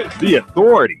faith. The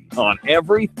authority on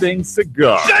everything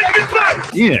cigar. Get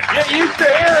used to hearing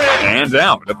it. And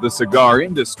out of the cigar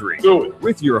industry. Do it.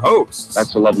 With your hosts.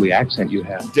 That's a lovely accent you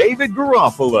have. David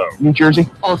Garofalo. New Jersey?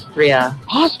 Austria.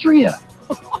 Austria.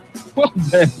 Well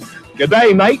then, good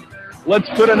day, mate. Let's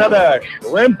put another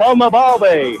shrimp on the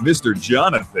barbie. Mr.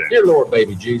 Jonathan. Dear Lord,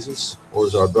 baby Jesus, or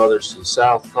as our brothers to the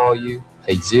south call you,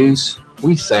 Jesus,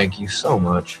 we thank you so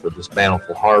much for this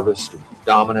bountiful harvest of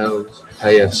Domino's,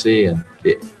 KFC, and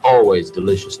the always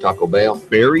delicious Taco Bell.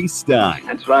 Barry Stein.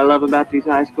 That's what I love about these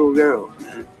high school girls,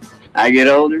 man. I get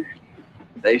older,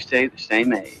 they stay the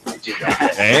same age.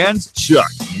 And Chuck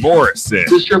Morrison.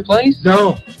 Is this your place?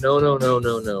 No,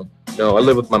 I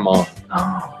live with my mom.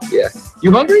 Oh. Yeah.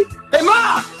 You hungry? Hey,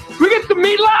 Mom! We get some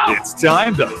meatloaf! It's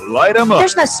time to light them up.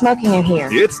 There's no smoking in here.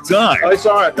 It's time Oh, it's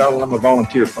all right, darling. I'm a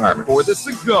volunteer fireman. for the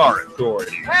Cigar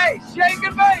Authority. Hey, shake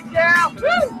and bake, gal.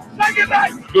 Woo! Shake and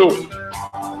bake. Do it.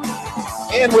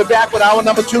 And we're back with hour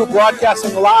number 2,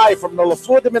 broadcasting live from the La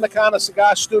Flor Dominicana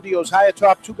Cigar Studios, high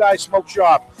atop Two Guys Smoke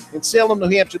Shop in Salem, New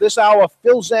Hampshire. This hour,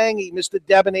 Phil Zanghi, Mr.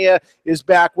 Debonair, is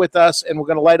back with us, and we're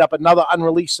going to light up another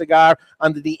unreleased cigar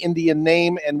under the Indian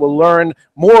name, and we'll learn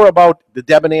more about the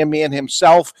Debonair man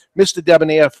himself, Mr.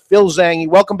 Debonair, Phil Zanghi.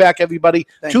 Welcome back, everybody,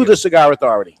 to the Cigar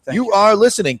Authority. You are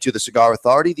listening to the Cigar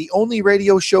Authority, the only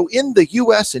radio show in the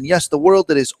U.S. and yes, the world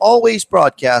that is always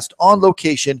broadcast on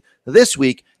location this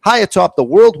week, high atop the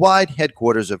worldwide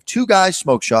headquarters of Two Guys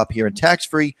Smoke Shop here in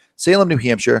tax-free Salem, New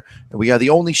Hampshire. And we are the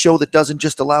only show that doesn't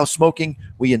just allow smoking.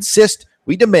 We insist,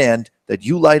 we demand that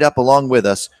you light up along with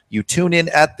us. You tune in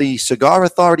at the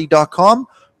cigarauthority.com,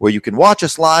 where you can watch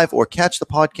us live or catch the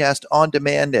podcast on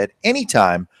demand at any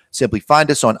time. Simply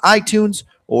find us on iTunes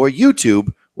or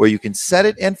YouTube, where you can set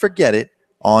it and forget it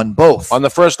on both. On the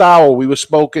first hour, we were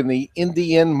smoking the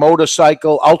Indian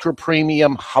Motorcycle Ultra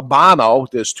Premium Habano.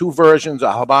 There's 2 versions, a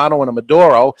Habano and a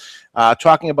Maduro.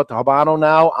 Talking about the Habano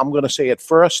now, I'm going to say it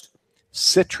first,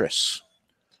 citrus.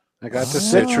 I got the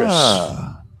citrus.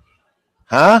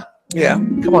 Huh? Yeah.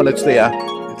 Come on, it's there.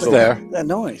 It's there. That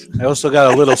noise. I also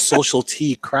got a little social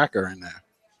tea cracker in there.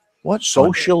 What?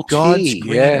 Social tea?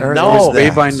 Yeah. No.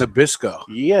 Bayvine Nabisco.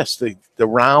 Yes, the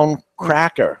round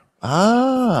cracker.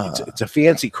 It's a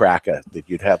fancy cracker that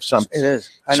you'd have some. It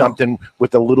is. I know. Something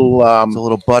with a little It's a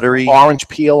little buttery orange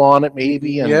peel on it,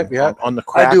 maybe. And on the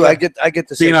cracker. I do. I get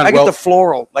the Being on I get well- the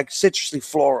floral, like citrusly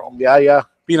floral. Yeah.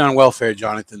 Being on welfare,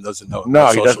 Jonathan doesn't know. No,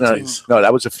 about he social doesn't. taste. No,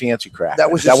 that was a fancy cracker. That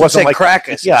was that just wasn't said like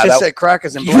crackers. Yeah, It just that, said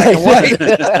crackers in black and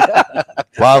white.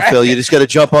 Wow, Phil, you just got to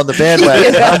jump on the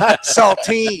bandwagon. Huh?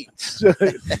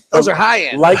 Saltines. Those are high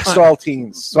end. like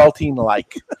saltines, saltine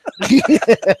like.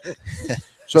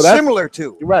 So that's Similar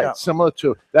to. right, Yeah. similar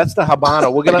to. That's the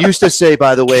Habano. We're gonna Used to say,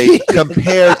 by the way,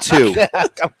 compared to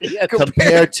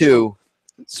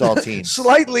saltines.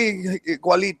 Slightly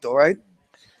igualito, right?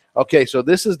 Okay, so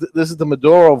this is the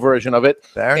Maduro version of it.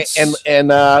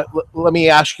 Let me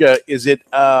ask you: is it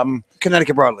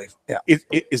Connecticut broadleaf? Yeah,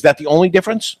 is that the only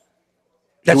difference?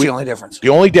 That's the only difference. The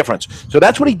only difference. So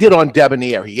that's what he did on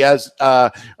Debonair. He has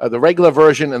the regular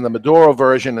version and the Maduro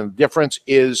version, and the difference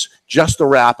is just the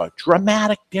wrapper.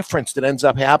 Dramatic difference that ends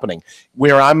up happening.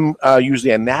 Where I'm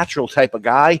usually a natural type of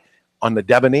guy, on the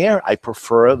Debonair, I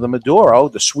prefer the Maduro,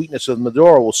 the sweetness of the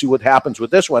Maduro. We'll see what happens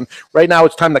with this one. Right now,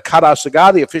 it's time to cut our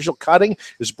cigar. The official cutting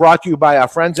is brought to you by our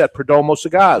friends at Perdomo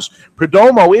Cigars.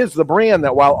 Perdomo is the brand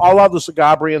that, while all other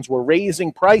cigar brands were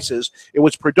raising prices, it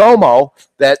was Perdomo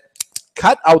that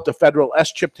cut out the federal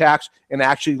S-chip tax and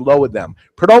actually lowered them.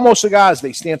 Perdomo Cigars,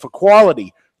 they stand for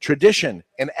quality, tradition,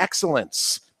 and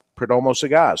excellence. Perdomo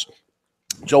Cigars.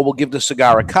 So we'll give the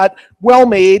cigar a cut. Well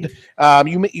made.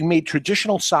 You made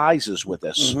traditional sizes with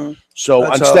this. Mm-hmm. So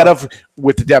That's instead of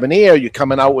with the Debonair, you're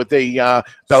coming out with a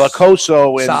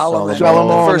Bellicoso and Solomon.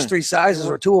 Solomon. The first three sizes,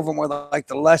 or two of them, were like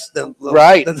the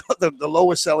Right. the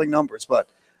lowest selling numbers. But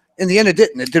in the end, it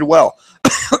didn't. It did well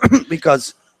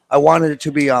because I wanted it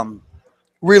to be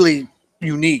really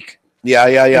unique. Yeah.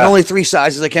 And only three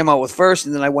sizes I came out with first,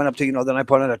 and then I went up to, then I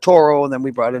put in a Toro, and then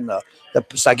we brought in the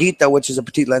Saguita, which is a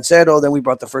Petit Lancero. Then we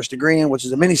brought the First Degree in, which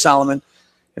is a mini Solomon.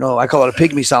 I call it a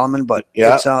pygmy Solomon, but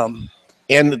Yeah. it's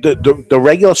And the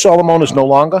regular Solomon is no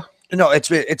longer? no,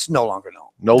 it's no longer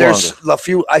no. No There's longer. a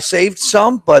few. I saved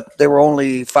some, but there were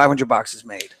only 500 boxes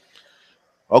made.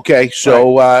 Okay,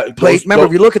 so Plate. Remember,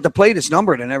 if you look at the plate, it's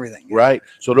numbered and everything. right.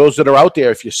 So those that are out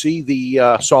there, if you see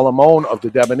the Solomon of the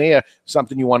Debonair,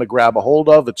 something you want to grab a hold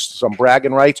of, it's some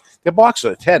bragging rights. They're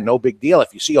boxes of 10, no big deal.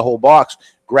 If you see a whole box,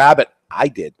 grab it. I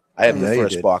did. I had the you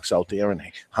first did. box out there and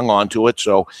hung on to it.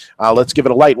 So let's give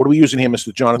it a light. What are we using here,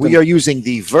 Mr. Jonathan? We are using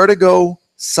the Vertigo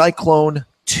Cyclone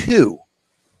 2.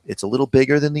 It's a little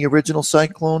bigger than the original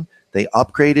Cyclone. They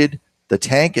upgraded the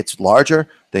tank. It's larger.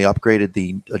 They upgraded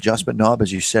the adjustment knob,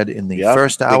 as you said in the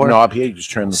first big hour. knob here. You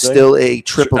just turn the thing. Still a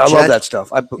triple I jet. love that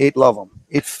stuff. I love them.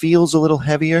 It feels a little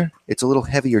heavier. It's a little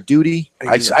heavier duty.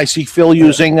 I see Phil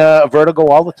using Vertigo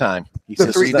all the time. He The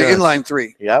says three, the that- inline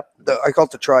three. Yep. I call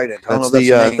it the Trident. I don't know That's if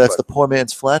that's that's the the poor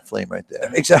man's flat flame right there.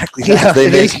 name, exactly. They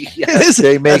It make is.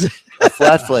 they make a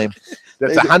flat flame.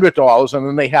 That's $100, and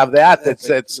then they have that's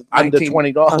under 19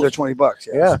 $20. Under $20.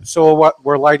 Yeah. So what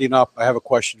we're lighting up, I have a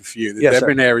question for you. The Yes, sir.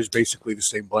 Debonair is basically the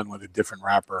same blend with a different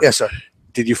wrapper. Yes, sir.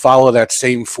 Did you follow that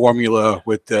same formula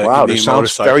with the Wow, Indian this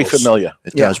sounds very motorcycles? familiar.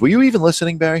 It does. Were you even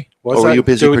listening, Barry? Was or were I? you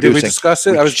busy Did we producing? discuss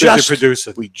it? We I was just- busy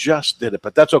producing. We just did it,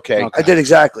 but that's okay. I did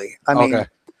exactly. I mean, Okay.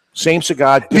 Same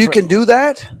cigar. if you different- can do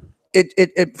that,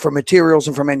 it for materials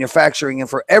and for manufacturing and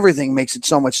for everything makes it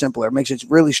so much simpler. It makes it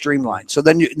really streamlined. So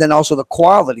then also the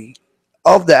quality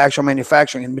of the actual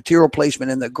manufacturing and material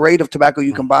placement and the grade of tobacco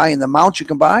you can buy and the amount you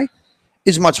can buy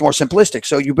is much more simplistic.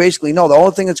 So you basically know the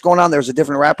only thing that's going on there is a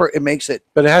different wrapper. It makes it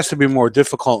But it has to be more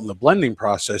difficult in the blending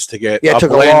process to get Yeah, it a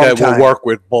took a blend long that time. will work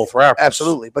with both wrappers.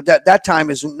 absolutely. But that time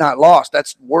is not lost.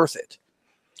 That's worth it.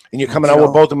 and you're coming you out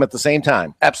with know. both of them at the same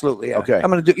time. Absolutely. Yeah. Okay. I'm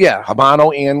gonna do. Yeah.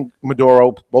 Habano and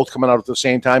Maduro both coming out at the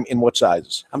same time. In what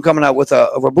sizes? I'm coming out with a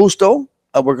Robusto.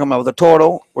 We're coming out with a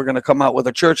Toro. We're going to come out with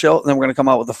a Churchill, and then we're going to come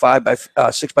out with a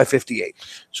 6x58.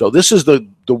 So this is the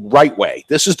right way.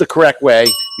 This is the correct way.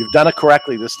 You've done it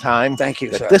correctly this time. Thank you,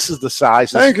 That sir. This is the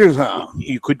size. Thank you, sir.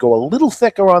 You could go a little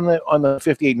thicker on the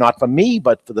 58, not for me,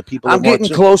 but for the people. I'm that want getting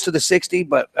to. close to the 60,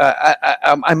 but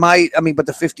I might. I mean, but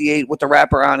the 58 with the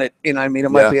wrapper on it, I mean, it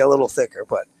might Yeah. be a little thicker,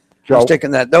 but Joe. I'm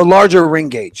sticking that. The larger ring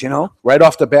gauge, Right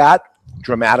off the bat,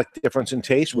 dramatic difference in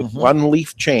taste with Mm-hmm. one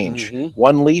leaf change.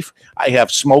 One leaf. I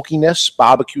have smokiness,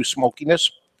 barbecue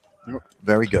smokiness.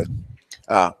 Very good.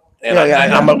 And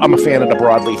Yeah, I'm a fan of the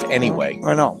broadleaf anyway.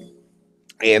 I know.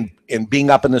 And being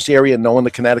up in this area, knowing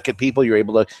the Connecticut people, you're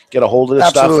able to get a hold of this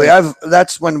Absolutely. stuff.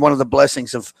 That's one of the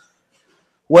blessings of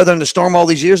weathering the storm all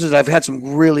these years is I've had some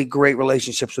really great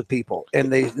relationships with people, and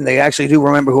they actually do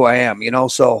remember who I am,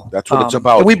 So That's what it's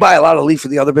about. And we buy a lot of leaf for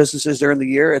the other businesses during the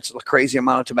year. It's a crazy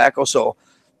amount of tobacco, so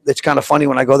it's kind of funny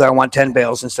when I go there. I want 10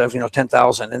 bales instead of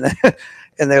 10,000, and then,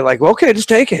 and they're like, well, "Okay, just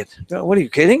take it." What are you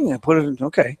kidding? I put it in.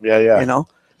 Okay, Yeah.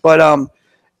 But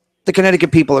the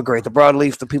Connecticut people are great. The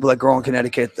broadleaf, the people that grow in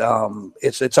Connecticut,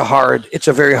 it's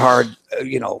a very hard,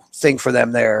 thing for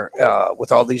them there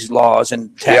with all these laws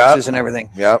and taxes and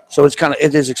everything. Yeah. So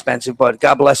it is expensive, but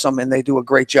God bless them, and they do a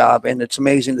great job. And it's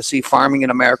amazing to see farming in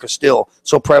America still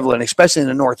so prevalent, especially in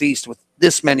the Northeast with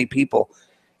this many people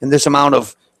and this amount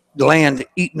of land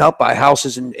eaten up by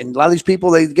houses. And a lot of these people,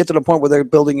 they get to the point where they're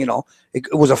building, it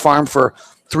was a farm for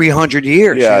 300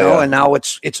 years, and now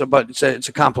it's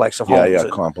a complex of homes. Yeah,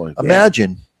 complex.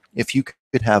 Imagine if you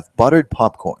could have buttered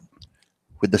popcorn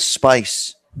with the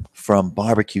spice from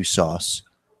barbecue sauce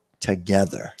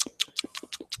together.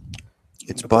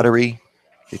 It's buttery,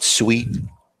 it's sweet,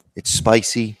 it's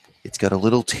spicy, it's got a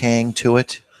little tang to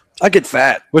it. I get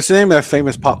fat. What's the name of that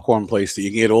famous popcorn place that you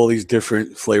can get all these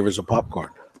different flavors of popcorn?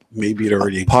 Maybe it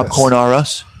already exists. Popcorn R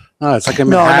Us? No, it's like a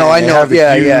No, I know.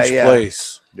 Yeah.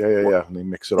 Place. Yeah. And they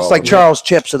mix it all. It's like Charles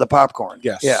Chips of the popcorn.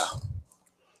 Yes. Yeah.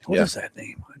 What is that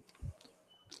name? A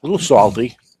little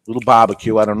salty, a little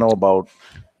barbecue. I don't know about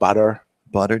buttered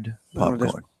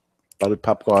popcorn. Buttered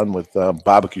popcorn with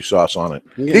barbecue sauce on it.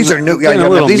 These are new.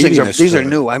 These are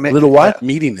new. I mean, little what?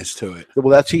 Meatiness to it. Well,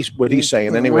 that's what he's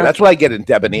saying. Anyway, that's what I get in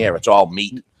debonair. It's all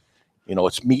meat.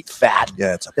 It's meat fat.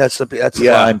 Yeah, that's the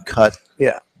prime cut.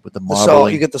 Yeah, with the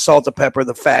salt. You get the salt, the pepper,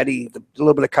 the fatty, a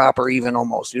little bit of copper, even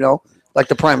almost. Like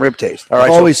the prime rib taste. All right,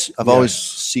 I've always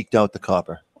seeked out the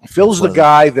copper. Phil's the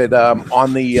guy that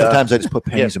on the. Sometimes I just put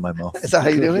pennies in my mouth. Is that how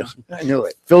you do it? I knew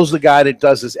it. Phil's the guy that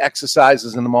does his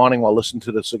exercises in the morning while listening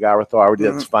to the Cigar Authority.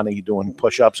 That's funny. Doing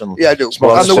push-ups and I do.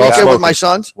 On the weekend with my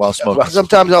sons. While smoking.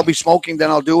 Sometimes I'll be smoking, then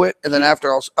I'll do it, and then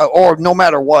after or no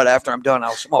matter what, after I'm done,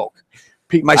 I'll smoke.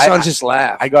 My sons just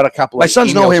laugh. I got a couple. My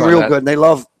sons know him real good, and they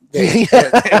love. They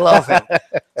love him.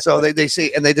 So they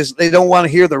see, and they don't want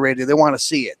to hear the radio. They want to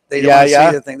see it. They don't want to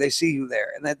see the thing. They see you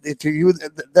there, and to you,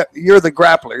 you're the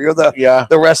grappler. You're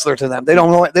the wrestler to them. They don't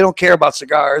know. They don't care about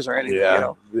cigars or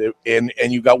anything.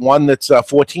 And you got one that's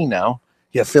 14 now.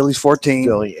 Yeah, Philly's 14.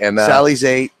 Philly and Sally's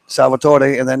 8.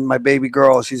 Salvatore, and then my baby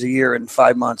girl, she's a year and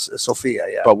 5 months. Sophia.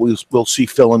 Yeah. But we'll see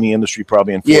Phil in the industry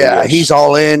probably in 4 years. Yeah, he's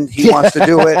all in. He wants to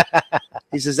do it.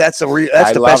 He says that's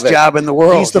the best job in the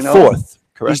world. He's the fourth.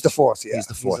 Correct? He's the fourth. Yeah, he's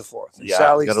the fourth. Yeah,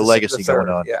 Sally's got a legacy going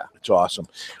on. Yeah, it's awesome.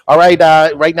 All right,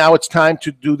 right now it's time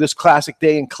to do this classic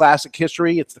day in classic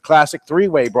history. It's the Classic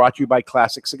Three-Way, brought to you by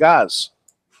Classic Cigars.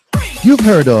 You've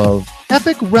heard of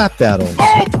epic rap battles.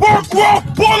 But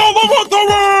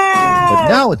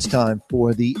now it's time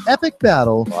for the epic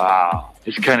battle. Wow.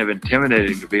 It's kind of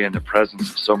intimidating to be in the presence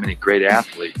of so many great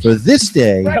athletes. For this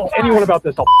day. Tell anyone about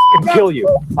this, I'll kill you.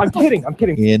 I'm kidding.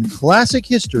 In classic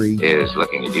history. Is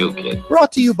looking at you, kid.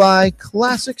 Brought to you by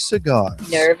Classic Cigars.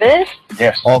 Nervous?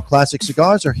 Yes. All Classic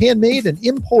Cigars are handmade and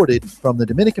imported from the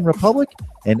Dominican Republic,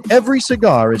 and every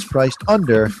cigar is priced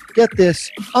under, get this,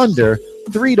 under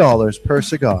 $3 per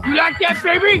cigar. You like that,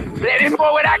 baby? Let him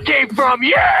know where that came from,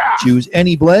 yeah! Choose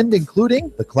any blend,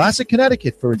 including the Classic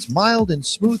Connecticut for its mild and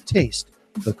smooth taste,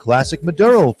 the Classic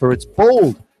Maduro for its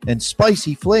bold and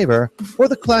spicy flavor, or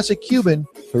the Classic Cuban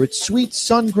for its sweet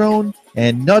sun-grown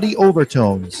and nutty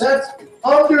overtones. That's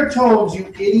undertones,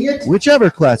 you idiot! Whichever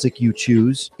classic you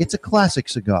choose, it's a classic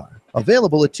cigar.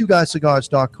 Available at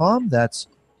twoguyscigars.com. That's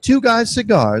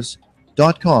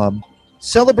twoguyscigars.com.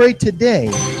 Celebrate today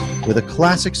with a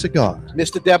classic cigar.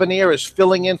 Mr. Debonair is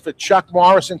filling in for Chuck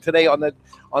Morrison today on the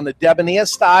Debonair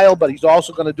style, but he's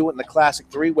also going to do it in the Classic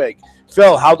Three-Way.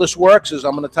 Phil, how this works is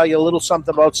I'm going to tell you a little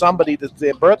something about somebody that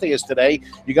their birthday is today.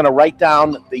 You're going to write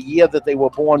down the year that they were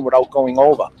born without going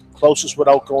over. Closest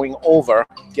without going over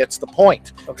gets the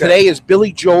point. Okay. Today is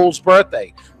Billy Joel's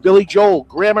birthday. Billy Joel,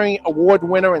 Grammy Award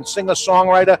winner and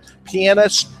singer-songwriter,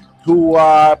 pianist, who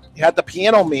had the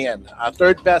Piano Man,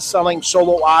 third best-selling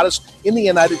solo artist in the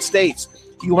United States.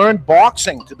 He learned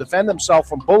boxing to defend himself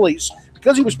from bullies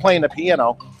because he was playing the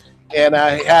piano, and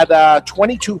had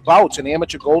 22 bouts in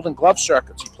amateur Golden Glove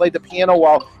circuits. He played the piano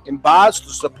while in bars to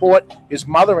support his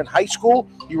mother in high school.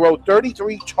 He wrote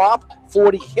 33 top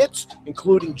 40 hits,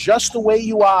 including Just the Way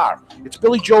You Are. It's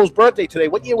Billy Joel's birthday today.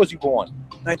 What year was he born?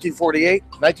 1948.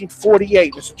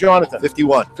 1948. Mr. Jonathan.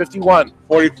 51. 51.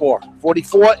 44.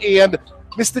 44. And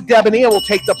Mr. Debonair will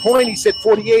take the point. He said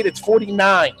 48. It's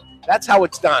 49. That's how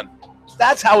it's done.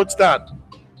 That's how it's done.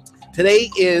 Today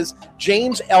is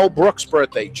James L. Brooks'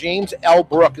 birthday. James L.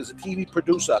 Brooks is a TV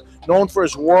producer known for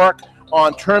his work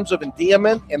on Terms of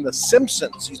Endearment and The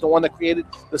Simpsons. He's the one that created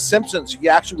The Simpsons. He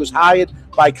actually was hired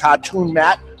by cartoon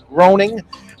Matt Groening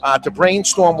to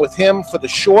brainstorm with him for the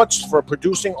shorts for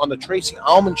producing on the Tracy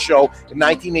Ullman Show in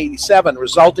 1987,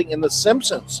 resulting in The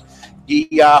Simpsons.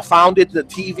 He founded the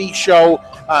TV show,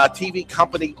 TV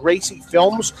company Gracie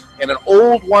Films, and an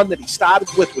old one that he started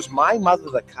with was My Mother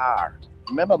the Car.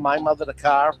 Remember My Mother the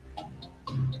Car?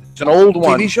 It's an old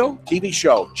one. TV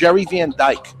show. Jerry Van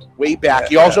Dyke, way back.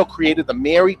 He also created the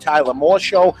Mary Tyler Moore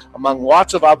Show, among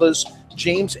lots of others.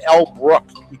 James L. Brooke.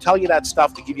 We tell you that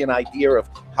stuff to give you an idea of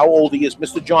how old he is.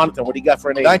 Mr. Jonathan, what do you got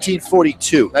for an age?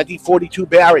 1942. 1942,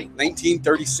 Barry.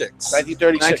 1936.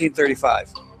 1936.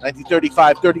 1935.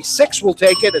 1935. 36 will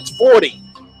take it. It's 40.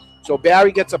 So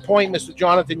Barry gets a point. Mr.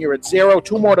 Jonathan, you're at 0.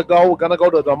 2 more to go. We're going to go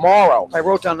to tomorrow. I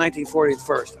wrote down 1940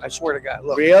 first. I swear to God.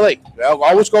 Look. Really? Well,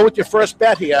 always go with your first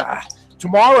bet here.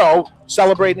 Tomorrow,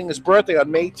 celebrating his birthday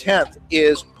on May 10th,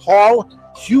 is Paul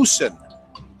Hewson.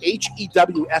 Hewson.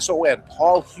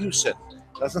 Paul Hewson.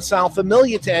 Doesn't sound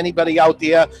familiar to anybody out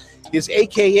there. His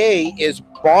AKA is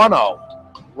Bono,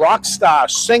 rock star,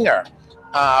 singer,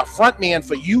 frontman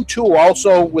for U2,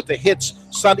 also with the hits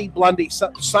Sunday Bloody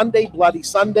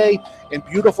Sunday and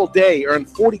Beautiful Day. Earned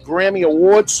 40 Grammy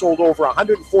Awards, sold over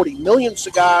 140 million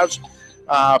cigars.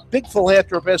 Big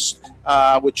philanthropist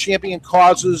with champion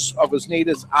causes of his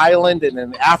native island and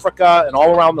in Africa and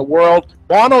all around the world.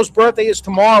 Bono's birthday is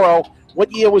tomorrow. What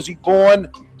year was he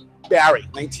born, Barry?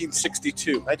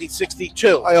 1962.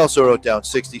 1962. I also wrote down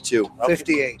 62.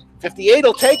 58. 58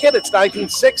 will take it. It's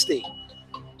 1960.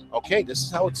 Okay, this is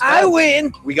how it's done. I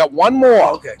win. We got one more.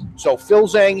 Okay. So Phil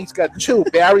Zanghi's got 2.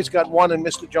 Barry's got 1, and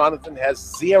Mr. Jonathan has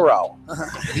 0.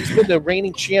 He's been the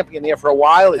reigning champion there for a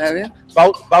while. It's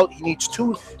about he needs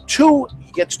 2.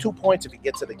 He gets 2 points if he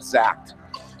gets it exact.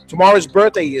 Tomorrow's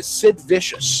birthday is Sid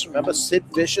Vicious. Remember Sid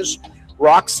Vicious?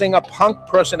 Rock singer, punk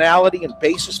personality, and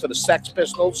bassist for the Sex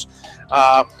Pistols,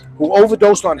 who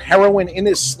overdosed on heroin in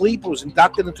his sleep, was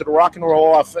inducted into the Rock and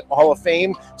Roll Hall of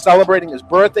Fame, celebrating his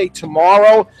birthday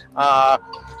tomorrow.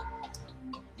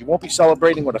 He won't be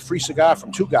celebrating with a free cigar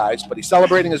from 2 guys, but he's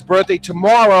celebrating his birthday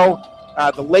tomorrow.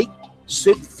 The late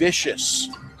Sid Vicious.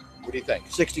 What do you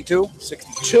think? 62?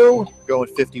 62. Going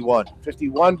 51.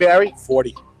 51, Barry?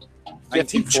 40.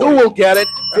 52 will get it.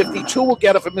 52 will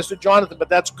get it for Mr. Jonathan, but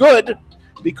that's good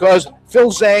because Phil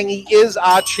Zanghi is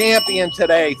our champion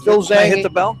today. Phil Zanghi. Can I hit the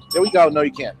bell? There we go. No,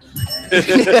 you can't.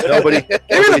 Nobody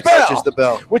touches the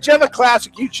bell. Whichever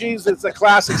classic you choose, it's a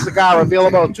classic cigar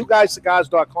available at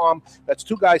 2guyscigars.com. That's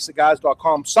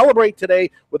 2guyscigars.com. Celebrate today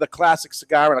with a classic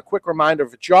cigar. And a quick reminder,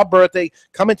 if it's your birthday,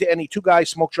 come into any 2 Guys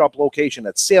Smoke Shop location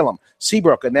at Salem,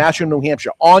 Seabrook, and Nashua, New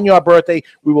Hampshire. On your birthday,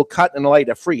 we will cut and light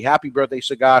a free happy birthday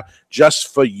cigar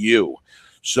just for you.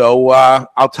 So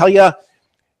I'll tell you,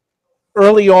 it's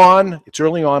early on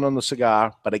the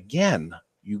cigar, but again,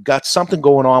 you got something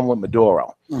going on with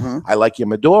Maduro. I like your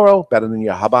Maduro better than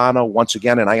your Habano once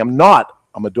again, and I am not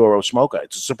a Maduro smoker.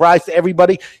 It's a surprise to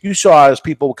everybody. You saw as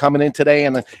people were coming in today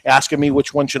and asking me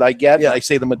which one should I get. Yeah. I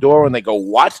say the Maduro, and they go,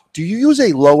 what? Do you use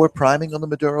a lower priming on the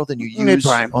Maduro than you use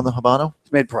Mid-prime. on the Habano?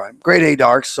 It's mid-prime. Grade A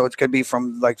darks, so it could be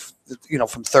from from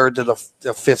 3rd to the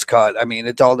 5th cut. I mean,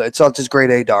 it's all just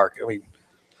grade A dark. I mean,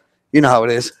 you know how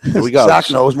it is. Here we go. Zach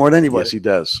knows more than anybody. Yes, he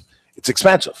does. It's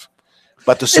expensive.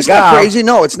 But the cigar... It's not crazy.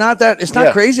 No, it's not that. It's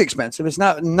not crazy expensive. It's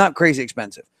not crazy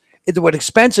expensive. What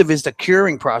expensive is the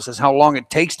curing process, how long it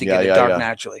takes to get it dark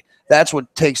naturally. That's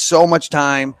what takes so much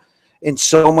time and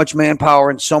so much manpower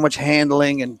and so much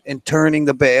handling and turning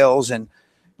the bales and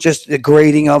just the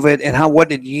grading of it and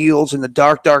what it yields. And the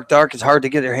dark is hard to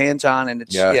get your hands on. And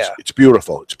it's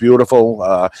beautiful. It's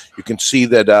beautiful. You can see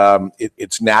that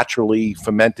it's naturally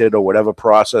fermented or whatever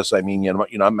process. I mean, you're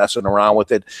not messing around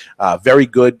with it. Very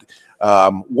good.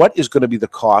 What is going to be the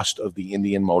cost of the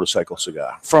Indian motorcycle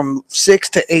cigar? From $6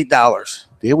 to $8.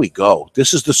 There we go.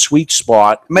 This is the sweet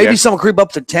spot. Maybe some creep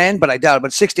up to 10, but I doubt it.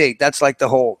 But 6 to 8, that's like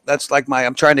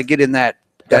I'm trying to get in that.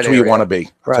 That's where you want to be.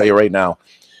 I'll tell you right now.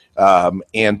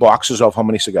 And boxes of how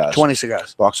many cigars? 20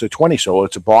 cigars. Boxes of 20. So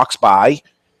it's a box buy.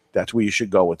 That's where you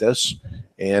should go with this.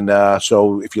 And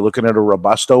so if you're looking at a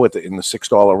Robusto in the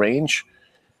 $6 range,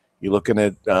 you're looking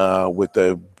at with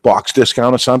the box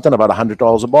discount or something about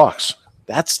 $100 a box.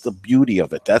 That's the beauty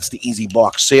of it. That's the easy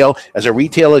box sale. As a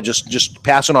retailer, just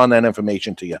passing on that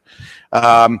information to you.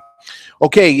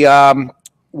 Okay,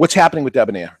 what's happening with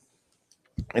Debonair?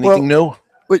 Anything new?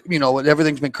 But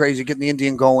everything's been crazy getting the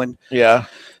Indian going. Yeah.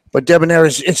 But Debonair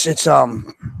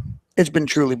it's been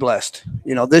truly blessed.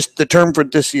 The term for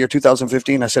this year,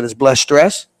 2015, I said is blessed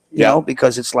stress.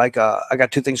 Because it's like I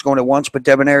got 2 things going at once, but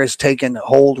Debonair has taken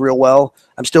hold real well.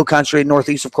 I'm still concentrating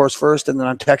Northeast, of course, first, and then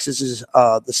on Texas is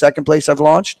the second place I've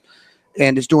launched,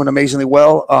 and it's doing amazingly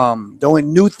well. The only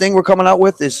new thing we're coming out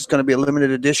with is going to be a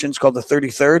limited edition. It's called the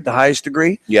 33rd, the highest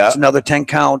degree. Yeah. It's another 10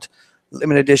 count,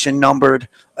 limited edition, numbered,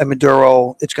 a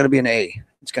Maduro. It's going to be an A.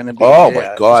 It's going to be. Oh, yeah, my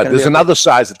it's God. gonna There's be a- another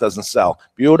size that doesn't sell.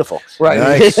 Beautiful. Right.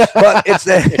 Nice. But it's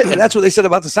that's what they said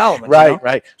about the Solomon. Right,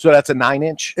 right. So that's a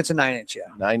 9-inch? It's a 9-inch, yeah.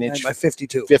 9-inch. By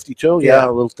 52. 52, yeah, a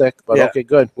little thick, but okay,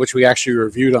 good. Which we actually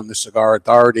reviewed on the Cigar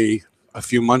Authority a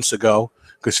few months ago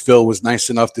because Phil was nice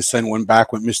enough to send one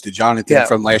back with Mr. Jonathan Yeah.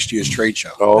 from last year's trade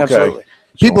show. Absolutely.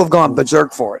 People have gone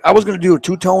berserk for it. I was going to do a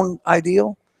two-tone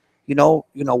ideal, one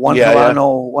Yeah,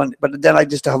 Havano, one, but then the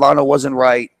Havano wasn't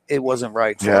right. It wasn't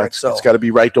right for Yeah, it. So it's got to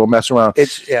be right. Don't mess around.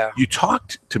 Yeah. You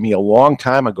talked to me a long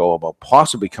time ago about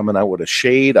possibly coming out with a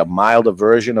shade, a milder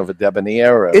version of a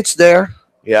Debonair. It's there.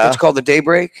 Yeah. It's called the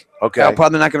Daybreak. Okay. I'm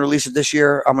probably not going to release it this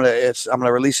year. I'm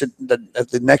gonna release it at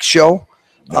the next show.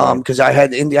 Because I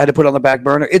had to put it on the back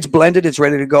burner. It's blended. It's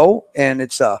ready to go, and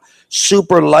it's a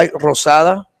super light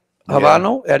rosada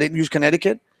Habano. I didn't use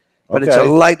Connecticut, but it's a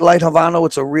light Habano.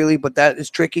 It's a really, but that is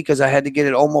tricky because I had to get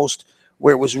it almost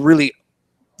where it was really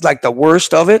like the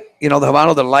worst of it. The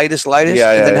Habano, the lightest, and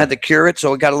then had to cure it,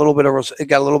 so it got a little bit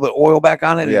of oil back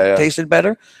on it, and it tasted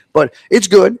better. But it's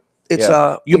good. It's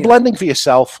you're blending for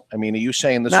yourself. I mean, are you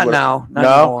saying this? Not now, not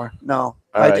anymore. No.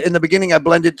 Right. In the beginning, I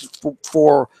blended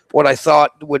for what I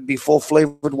thought would be full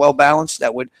flavored, well balanced.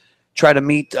 That would try to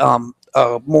meet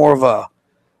more of a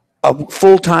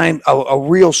full time, a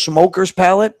real smoker's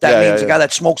palate. That means a guy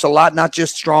that smokes a lot, not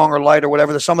just strong or light or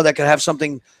whatever. There's someone that could have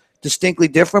something distinctly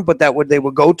different, but they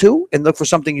would go to and look for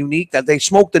something unique. That they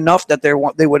smoked enough that they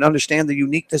would understand the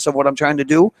uniqueness of what I'm trying to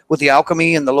do with the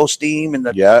alchemy and the low steam and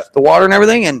the water and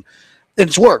everything. And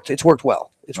it's worked. It's worked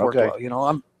well. It's worked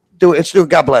well.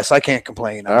 God bless. I can't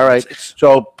complain. All right.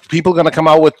 So people are going to come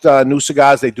out with new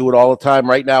cigars. They do it all the time.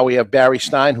 Right now we have Barry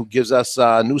Stein, who gives us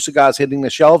new cigars hitting the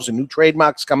shelves and new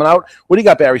trademarks coming out. What do you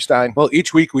got, Barry Stein? Well,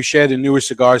 each week we share the newest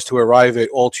cigars to arrive at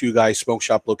all Two Guys Smoke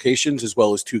Shop locations, as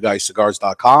well as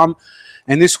twoguyscigars.com.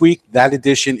 And this week, that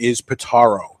edition is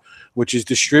Pitaro, which is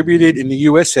distributed in the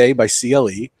USA by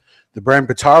CLE. The brand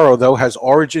Pitaro, though, has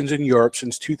origins in Europe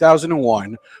since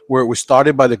 2001, where it was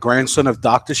started by the grandson of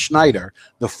Dr. Schneider,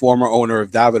 the former owner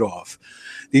of Davidoff.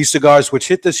 These cigars, which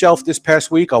hit the shelf this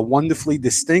past week, are wonderfully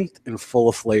distinct and full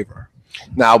of flavor.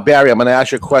 Now, Barry, I'm going to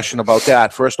ask you a question about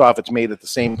that. First off, it's made at the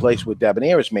same place where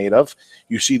Debonair is made of.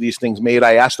 You see these things made.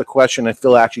 I asked the question, and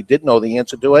Phil actually did know the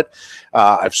answer to it.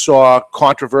 I saw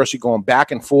controversy going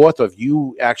back and forth of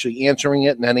you actually answering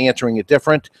it and then answering it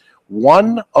different.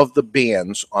 One of the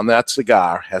bands on that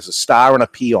cigar has a star and a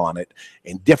P on it,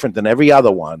 and different than every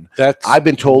other one. I've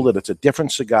been told that it's a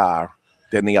different cigar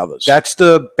than the others. That's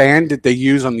the band that they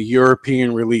use on the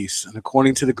European release. And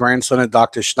according to the grandson of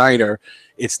Dr. Schneider,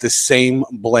 it's the same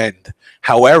blend.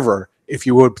 However, if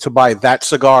you were to buy that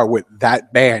cigar with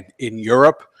that band in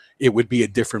Europe, it would be a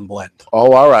different blend.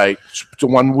 Oh, all right. The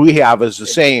one we have is the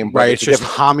same. Right. It's just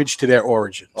homage to their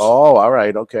origins. Oh, all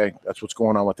right. Okay. That's what's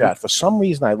going on with that. For some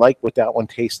reason, I like what that one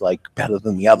tastes like better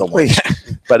than the other one.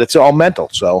 But it's all mental.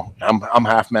 So I'm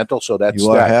half mental. So that's You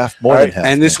are half, more than half.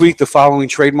 And this week, the following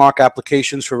trademark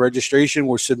applications for registration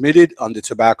were submitted under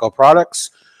tobacco products.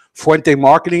 Fuente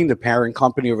Marketing, the parent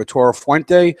company of Arturo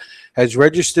Fuente, has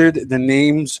registered the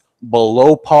names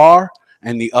Below Par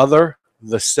and the other,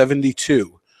 the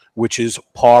 72. Which is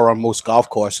par on most golf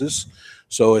courses.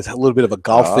 So it's a little bit of a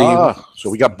golf theme. So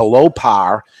we got below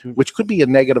par, which could be a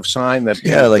negative sign that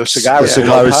like the cigar is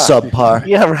subpar.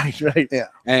 Yeah, right. Yeah.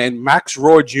 And Max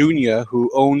Roy Jr., who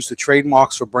owns the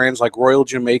trademarks for brands like Royal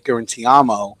Jamaica and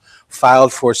Tiamo,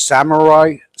 filed for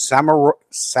Samurai,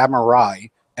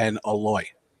 and Alloy.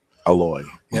 Alloy.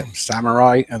 Yeah,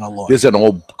 Samurai and Alloy. There's an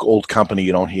old company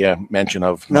you don't hear mention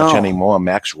of much anymore.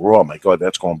 Max Raw. My God,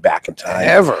 that's going back in time.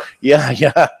 Ever.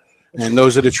 Yeah. And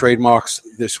those are the trademarks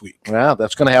this week. Well,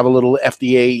 that's going to have a little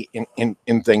FDA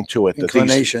in thing to it.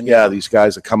 Inclination. These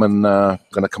guys are going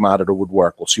to come out of the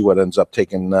woodwork. We'll see what ends up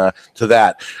taking to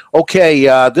that.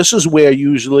 Okay, this is where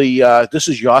usually this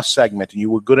is your segment, and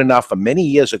you were good enough for many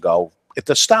years ago. At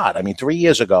the start, 3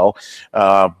 years ago,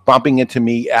 bumping into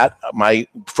me at my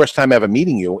first time ever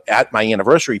meeting you at my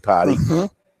anniversary party,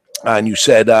 and you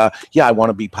said, "Yeah, I want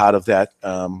to be part of that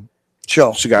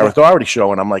show, Cigar Authority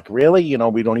show." And I'm like, "Really?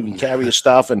 We don't even carry your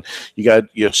stuff, and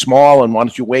you're small, and why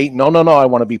don't you wait?" No, I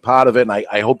want to be part of it, and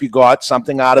I hope you got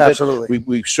something out of Absolutely. it.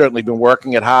 We've certainly been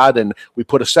working it hard, and we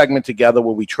put a segment together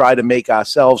where we try to make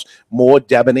ourselves more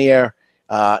debonair.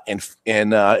 And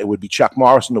it would be Chuck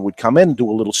Morrison that would come in and do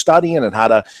a little studying and how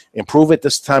to improve it.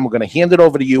 This time we're going to hand it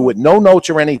over to you with no notes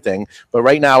or anything. But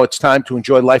right now it's time to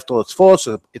enjoy life till its fullest.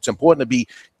 So it's important to be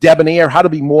debonair. How to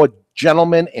be more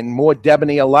gentleman and more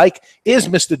debonair-like is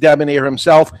Mr. Debonair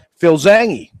himself, Phil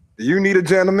Zanghi. Do you need a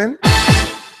gentleman?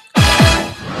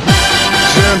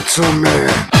 Gentleman.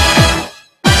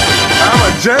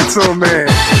 I'm a gentleman.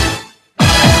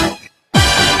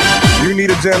 You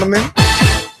need a gentleman? You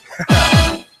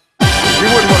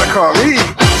wouldn't want to call me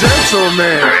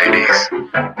gentleman. Ladies,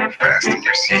 fasten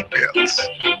your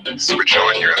seatbelts, switch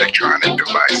on your electronic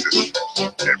devices,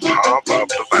 and pump up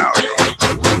the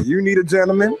volume. You need a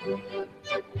gentleman?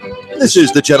 This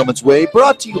is The Gentleman's Way,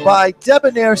 brought to you by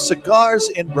Debonair Cigars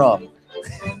and Rum.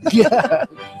 Yeah.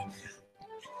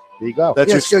 There you go. Good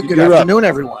afternoon,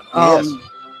 everyone. I'm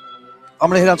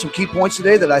going to hit on some key points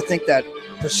today that I think that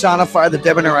personify the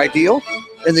debonair ideal,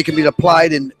 and they can be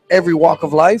applied in every walk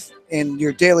of life, in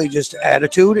your daily just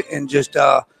attitude, and just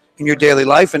in your daily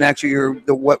life, and actually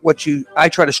I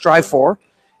try to strive for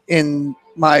in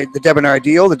the debonair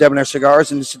ideal, the debonair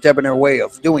cigars, and it's a debonair way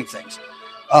of doing things.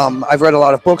 I've read a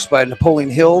lot of books by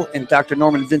Napoleon Hill and Dr.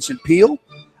 Norman Vincent Peale.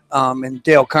 And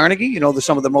Dale Carnegie, they're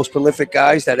some of the most prolific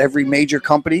guys that every major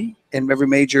company and every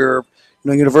major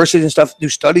universities and stuff do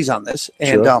studies on this.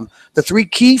 And the three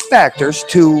key factors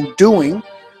to doing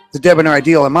the debonair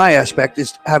ideal in my aspect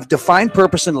is have defined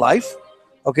purpose in life.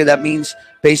 Okay, that means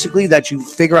basically that you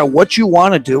figure out what you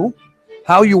want to do,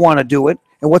 how you want to do it,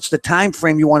 and what's the time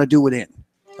frame you want to do it in.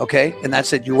 Okay, and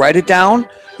that's it. You write it down,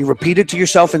 you repeat it to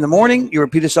yourself in the morning, you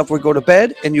repeat it to yourself when you go to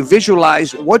bed, and you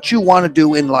visualize what you want to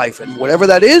do in life. And whatever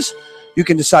that is, you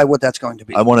can decide what that's going to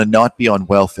be. I want to not be on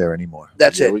welfare anymore.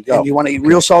 That's it. And you want to eat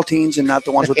real saltines and not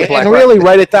the ones with the black. And really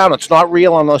write it down. It's not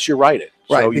real unless you write it.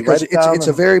 Right, So because it's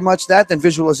a very much that. Then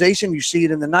visualization, you see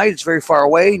it in the night. It's very far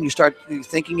away, and you start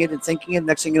thinking it and thinking it.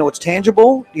 Next thing you know, it's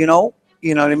tangible. You know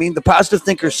what I mean? The positive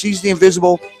thinker sees the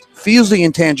invisible, feels the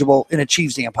intangible, and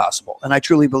achieves the impossible. And I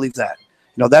truly believe that.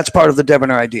 That's part of the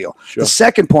debonair ideal. Sure. The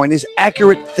second point is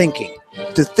accurate thinking.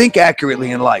 To think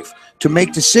accurately in life, to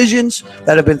make decisions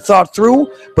that have been thought through,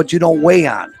 but you don't weigh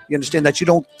on. You understand that you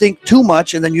don't think too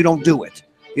much and then you don't do it.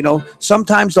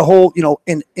 Sometimes the whole,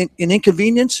 an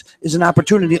inconvenience is an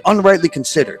opportunity unrightly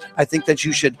considered. I think that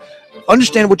you should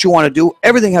understand what you want to do.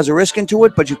 Everything has a risk into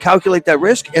it, but you calculate that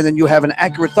risk and then you have an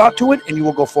accurate thought to it and you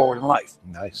will go forward in life.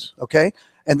 Nice. Okay.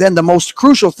 And then the most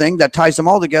crucial thing that ties them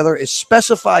all together is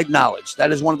specified knowledge.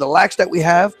 That is one of the lacks that we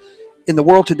have in the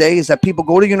world today, is that people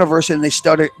go to university and they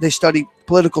study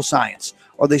political science,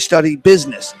 or they study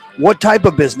business. What type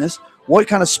of business? What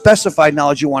kind of specified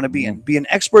knowledge you want to be in? Be an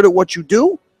expert at what you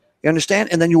do. You understand?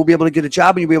 And then you will be able to get a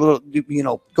job and you'll be able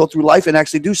to, go through life and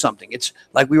actually do something. It's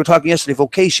like we were talking yesterday,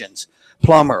 vocations,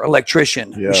 plumber,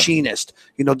 electrician, machinist,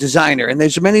 designer. And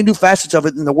there's many new facets of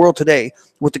it in the world today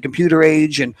with the computer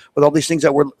age and with all these things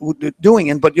that we're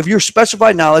doing. But if you're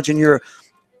specified knowledge and you're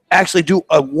actually do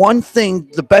one thing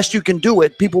the best you can do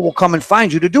it, people will come and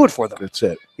find you to do it for them. That's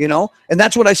it. And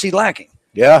that's what I see lacking.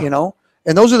 Yeah.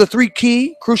 And those are the three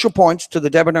key crucial points to the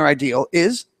debonair ideal: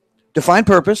 is defined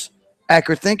purpose,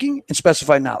 accurate thinking, and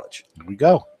specified knowledge. Here we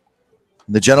go.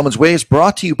 The Gentleman's Way is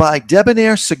brought to you by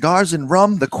Debonair Cigars and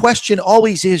Rum. The question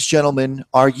always is, gentlemen,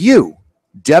 are you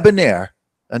debonair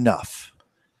enough?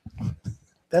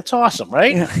 That's awesome,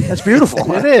 right? Yeah, that's beautiful.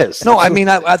 It is. No, I mean,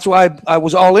 that's why I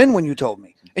was all in when you told me.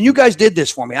 And you guys did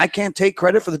this for me. I can't take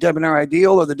credit for the debonair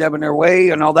ideal or the debonair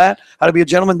way and all that. How to be a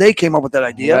gentleman. They came up with that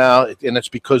idea. Well, and it's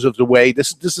because of the way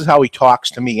this is how he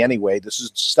talks to me anyway. This is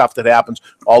stuff that happens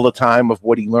all the time of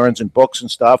what he learns in books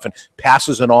and stuff and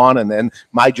passes it on. And then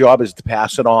my job is to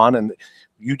pass it on. And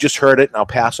you just heard it, and I'll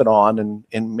pass it on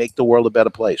and make the world a better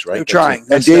place, right? You're trying.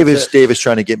 And Dave is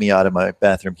trying to get me out of my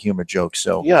bathroom humor joke.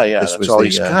 So yeah, that's all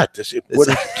he's got.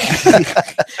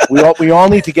 We all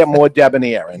need to get more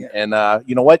debonair, and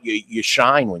you know what? You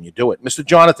shine when you do it. Mr.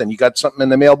 Jonathan, you got something in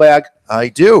the mailbag? I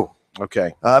do.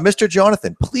 Okay. Mr.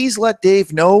 Jonathan, please let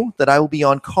Dave know that I will be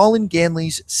on Colin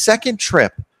Ganley's second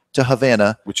trip to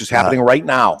Havana, which is happening right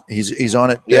now. He's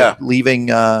on it. Yeah, leaving.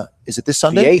 Is it this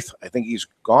Sunday? The 8th. I think he's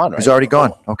gone. Right? He's already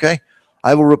gone. Okay.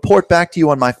 I will report back to you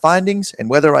on my findings and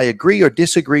whether I agree or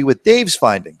disagree with Dave's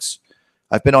findings.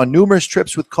 I've been on numerous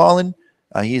trips with Colin.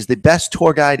 He is the best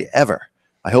tour guide ever.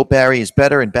 I hope Barry is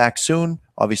better and back soon.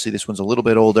 Obviously, this one's a little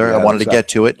bit older. Yeah, I wanted to get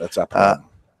to it. That's our problem.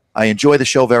 I enjoy the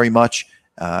show very much.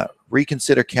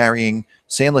 Reconsider carrying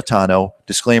San Latano.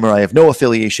 Disclaimer, I have no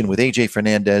affiliation with AJ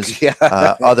Fernandez.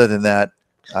 Other than that,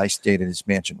 I stayed in his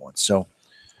mansion once. So,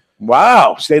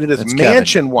 wow, stayed at his That's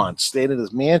mansion Kevin. once. Stayed at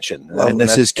his mansion. And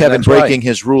this is Kevin breaking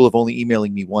his rule of only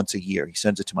emailing me once a year. He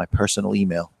sends it to my personal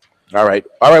email. All right.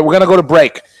 We're going to go to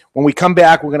break. When we come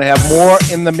back, we're going to have more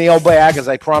in the mailbag. As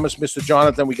I promised Mr.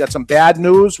 Jonathan, we got some bad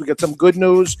news. We got some good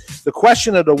news. The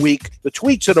question of the week, the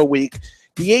tweets of the week,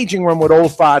 the aging room with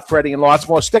Old Fart Freddy, and lots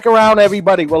more. Stick around,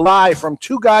 everybody. We're live from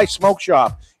Two Guys Smoke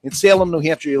Shop in Salem, New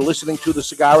Hampshire. You're listening to the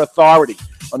Cigar Authority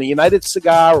on the United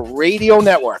Cigar Radio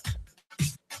Network.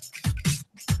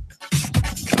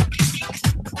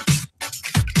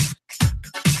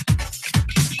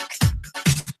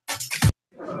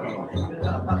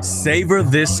 Savor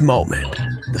this moment,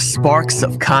 the sparks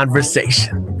of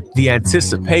conversation, the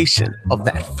anticipation of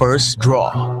that first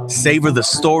draw. Savor the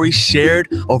story shared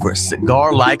over a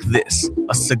cigar like this,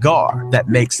 a cigar that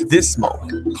makes this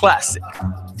moment classic.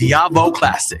 The Avo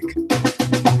Classic.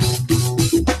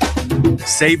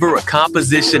 Savor a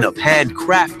composition of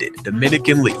handcrafted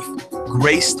Dominican leaf,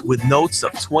 graced with notes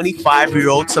of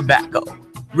 25-year-old tobacco.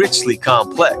 Richly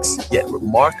complex, yet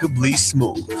remarkably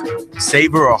smooth.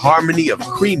 Savor a harmony of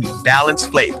creamy, balanced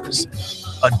flavors.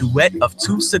 A duet of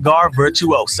two cigar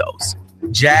virtuosos,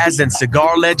 jazz and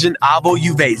cigar legend Avo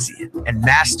Uvazian and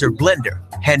master blender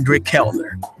Hendrik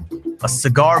Kellner. A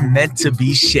cigar meant to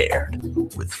be shared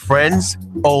with friends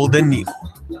old and new.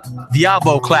 The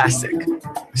Avo Classic.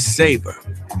 Savor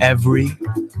every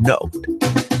note.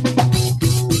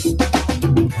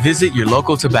 Visit your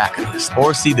local tobacconist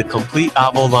or see the complete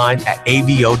Avo line at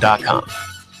avo.com.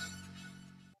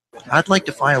 I'd like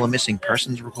to file a missing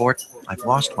persons report. I've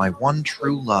lost my one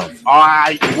true love. All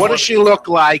right, what does she look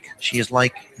like? She is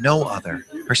like no other.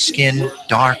 Her skin,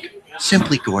 dark,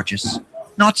 simply gorgeous.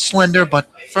 Not slender, but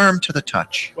firm to the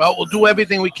touch. Well, we'll do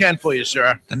everything we can for you,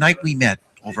 sir. The night we met,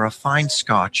 over a fine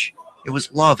scotch, it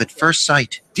was love at first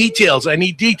sight. Details. I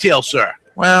need details, sir.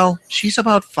 Well, she's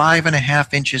about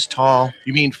 5.5 inches tall.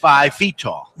 You mean 5 feet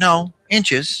tall? No,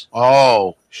 inches.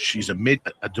 Oh, she's a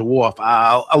dwarf,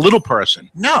 a little person.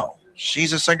 No,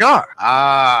 she's a cigar.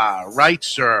 Ah, right,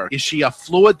 sir. Is she a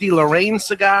Fleur de Lorraine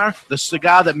cigar? The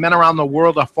cigar that men around the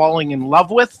world are falling in love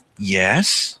with?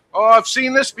 Yes. Oh, I've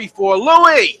seen this before.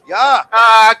 Louis!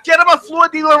 Yeah? Get him a Fleur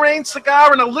de Lorraine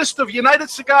cigar and a list of United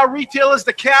Cigar retailers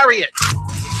to carry it.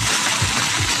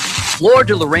 Fleur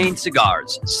de Lorraine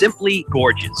cigars, simply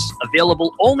gorgeous.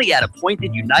 Available only at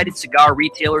appointed United Cigar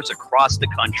retailers across the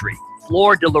country.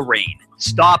 Fleur de Lorraine.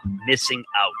 Stop missing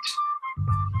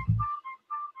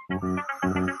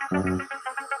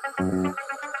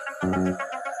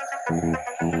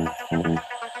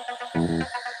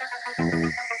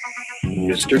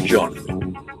Mr.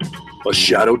 Jonathan, a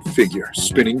shadowed figure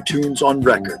spinning tunes on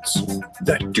records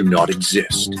that do not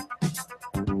exist.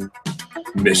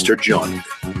 Mr.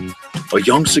 Jonathan, a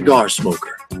young cigar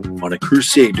smoker on a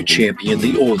crusade to champion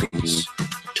the oldies,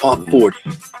 top 40,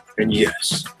 and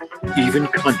yes, even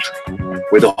country,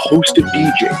 with a host of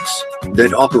DJs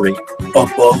that operate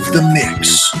above the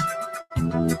mix.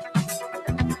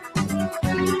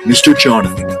 Mr.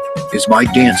 Jonathan is my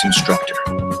dance instructor.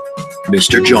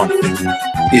 Mr. Jonathan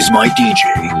is my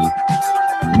DJ.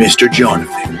 Mr.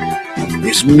 Jonathan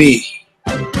is me.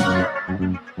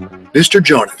 Mr.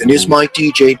 Jonathan is my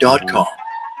DJ.com,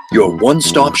 your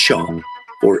one-stop shop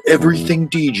for everything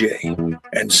DJ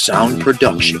and sound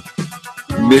production.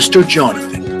 Mr.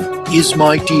 Jonathan is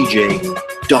my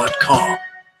DJ.com.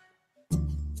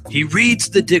 He reads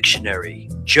the dictionary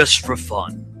just for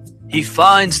fun. He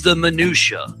finds the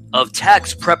minutia of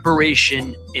tax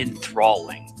preparation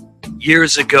enthralling.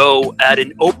 Years ago, at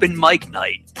an open mic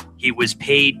night, he was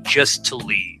paid just to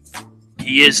leave.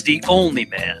 He is the only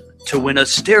man to win a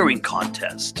staring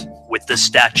contest with the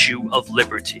Statue of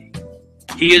Liberty.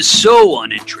 He is so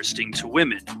uninteresting to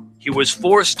women, he was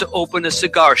forced to open a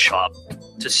cigar shop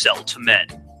to sell to men.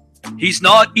 He's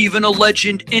not even a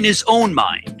legend in his own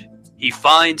mind. He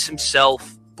finds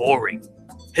himself boring.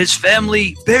 His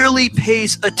family barely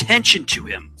pays attention to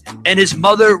him, and his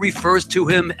mother refers to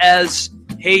him as,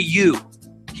 "Hey you."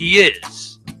 He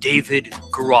is David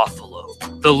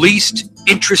Garofalo, the least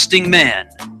interesting man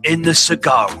in the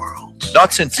cigar world.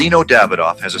 Not since Zeno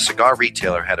Davidoff has a cigar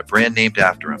retailer had a brand named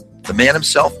after him. The man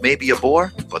himself may be a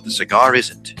bore, but the cigar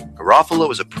isn't.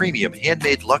 Garofalo is a premium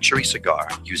handmade luxury cigar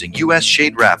using U.S.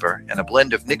 shade wrapper and a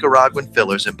blend of Nicaraguan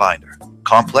fillers and binder.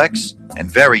 Complex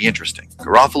and very interesting.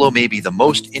 Garofalo may be the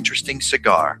most interesting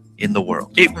cigar in the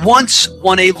world. It once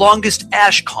won a longest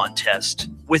ash contest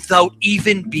without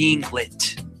even being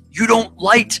lit. You don't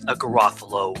light a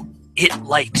Garofalo, it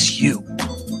lights you.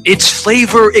 Its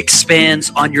flavor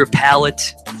expands on your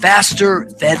palate faster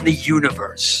than the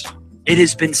universe. It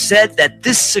has been said that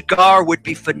this cigar would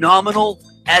be phenomenal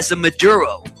as a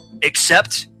Maduro,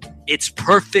 except it's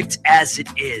perfect as it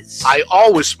is. I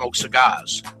always smoke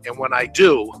cigars, and when I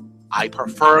do, I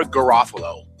prefer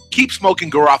Garofalo. Keep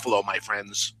smoking Garofalo, my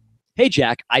friends. Hey,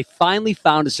 Jack, I finally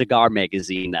found a cigar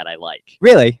magazine that I like.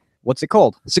 Really? What's it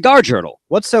called? Cigar Journal.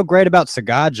 What's so great about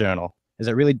Cigar Journal? Is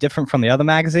it really different from the other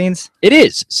magazines? It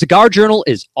is. Cigar Journal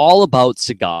is all about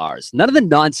cigars. None of the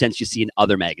nonsense you see in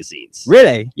other magazines.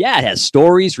 Really? Yeah, it has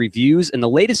stories, reviews, and the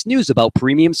latest news about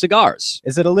premium cigars.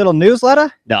 Is it a little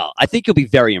newsletter? No, I think you'll be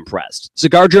very impressed.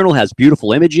 Cigar Journal has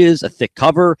beautiful images, a thick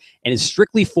cover, and is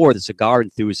strictly for the cigar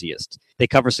enthusiast. They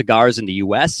cover cigars in the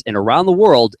U.S. and around the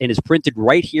world and is printed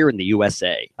right here in the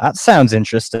USA. That sounds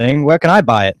interesting. Where can I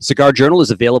buy it? Cigar Journal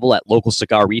is available at local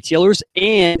cigar retailers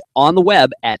and on the web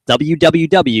at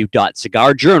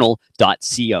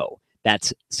www.cigarjournal.co.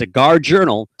 That's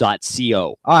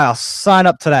cigarjournal.co. I'll sign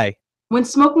up today. When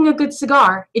smoking a good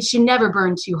cigar, it should never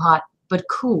burn too hot, but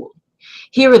cool.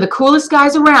 Here are the coolest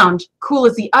guys around, cool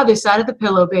as the other side of the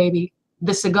pillow, baby.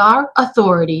 The Cigar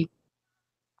Authority.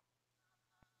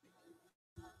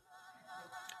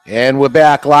 And we're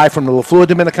back live from the La Flor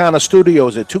Dominicana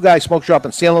studios at Two Guys Smoke Shop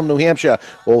in Salem, New Hampshire.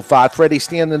 Old Fart Freddy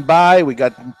standing by. We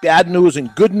got bad news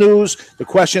and good news. The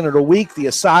question of the week, the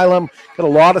asylum. Got a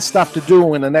lot of stuff to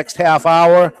do in the next half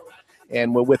hour.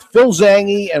 And we're with Phil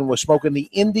Zanghi, and we're smoking the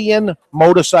Indian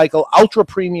Motorcycle Ultra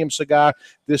Premium cigar.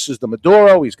 This is the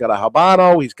Maduro. He's got a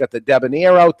Habano. He's got the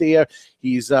Debonair out there.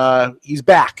 He's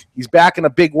back. He's back in a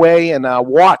big way. And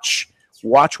watch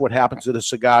what happens to the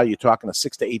cigar. You're talking a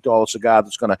 $6 to $8 cigar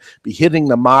that's going to be hitting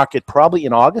the market probably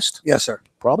in August. Yes, sir.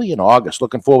 Probably in August.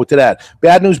 Looking forward to that.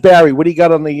 Bad news, Barry. What do you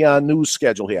got on the news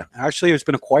schedule here? Actually, it's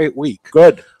been a quiet week.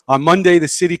 Good. On Monday, the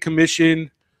City Commission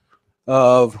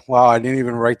I didn't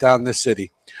even write down this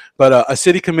city. But a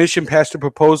city commission passed a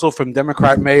proposal from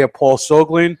Democrat Mayor Paul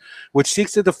Soglin, which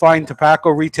seeks to define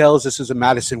tobacco retailers, this is in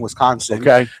Madison, Wisconsin,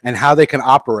 and how they can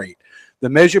operate. The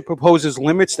measure proposes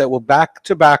limits that will back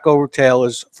tobacco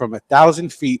retailers from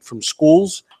 1,000 feet from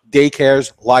schools,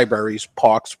 daycares, libraries,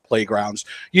 parks, playgrounds,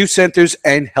 youth centers,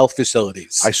 and health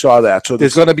facilities. I saw that. So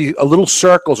there's going to be a little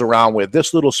circles around where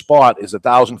this little spot is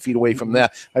 1,000 feet away from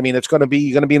that. I mean, you're going to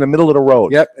be in the middle of the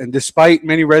road. Yep. And despite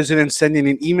many residents sending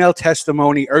an email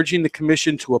testimony urging the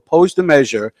commission to oppose the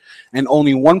measure, and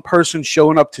only one person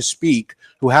showing up to speak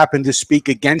who happened to speak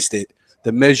against it,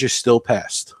 the measure still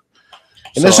passed.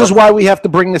 And this is why we have to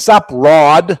bring this up,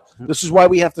 Rod. This is why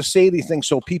we have to say these things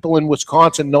so people in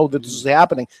Wisconsin know that this is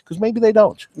happening, because maybe they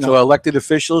don't. So elected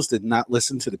officials did not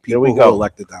listen to the people who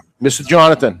elected them. Mr.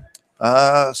 Jonathan.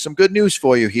 Some good news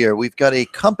for you here. We've got a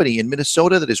company in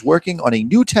Minnesota that is working on a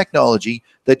new technology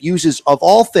that uses, of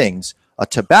all things, a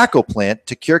tobacco plant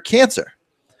to cure cancer.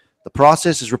 The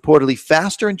process is reportedly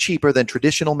faster and cheaper than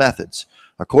traditional methods.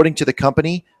 According to the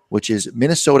company, which is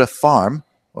Minnesota Farm,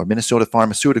 or Minnesota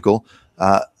Pharmaceutical,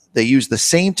 they use the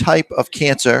same type of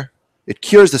cancer. It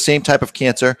cures the same type of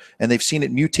cancer, and they've seen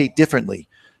it mutate differently.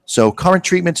 So current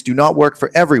treatments do not work for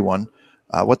everyone.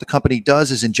 What the company does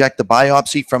is inject the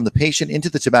biopsy from the patient into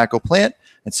the tobacco plant,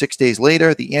 and 6 days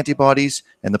later, the antibodies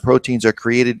and the proteins are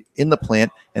created in the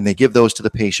plant, and they give those to the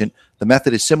patient. The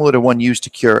method is similar to one used to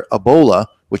cure Ebola,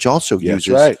 which also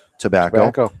uses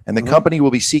tobacco. And the company will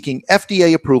be seeking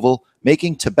FDA approval,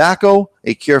 making tobacco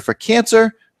a cure for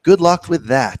cancer. Good luck with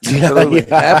that.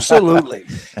 Absolutely.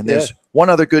 And there's one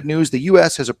other good news. The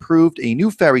U.S. has approved a new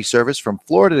ferry service from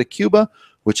Florida to Cuba,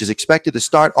 which is expected to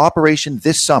start operation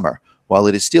this summer. While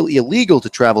it is still illegal to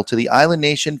travel to the island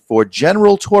nation for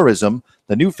general tourism,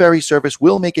 the new ferry service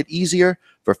will make it easier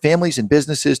for families and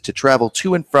businesses to travel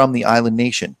to and from the island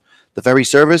nation. The ferry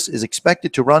service is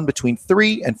expected to run between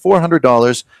 $300 and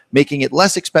 $400, making it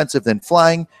less expensive than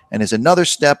flying, and is another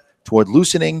step toward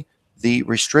loosening the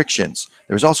restrictions.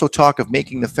 There's also talk of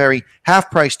making the ferry half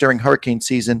price during hurricane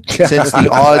season, since the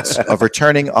odds of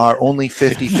returning are only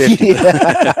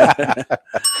 50-50.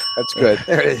 That's good.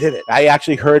 Hit it. I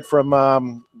actually heard from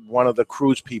one of the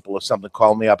cruise people or something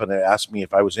called me up and they asked me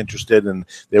if I was interested, and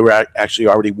they were actually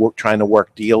already trying to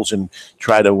work deals and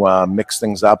try to mix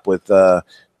things up with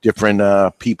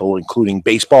different people, including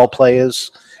baseball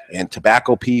players and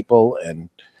tobacco people and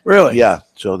really? Yeah.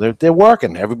 So they're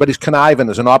working. Everybody's conniving.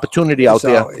 There's an opportunity out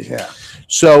there. Always, yeah.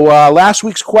 So last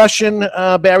week's question,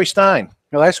 Barry Stein.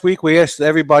 Last week we asked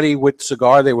everybody what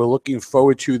cigar they were looking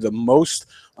forward to the most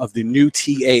of the new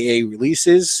TAA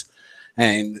releases,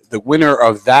 and the winner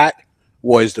of that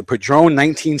was the Padron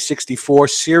 1964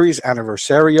 Series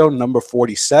Anniversario number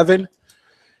 47.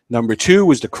 Number 2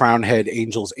 was the Crown Head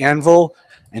Angels Anvil,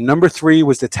 and number 3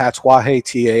 was the Tatuaje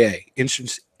TAA.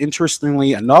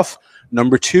 Interestingly enough,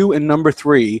 number 2 and number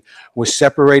 3 was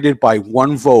separated by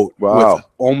 1 vote with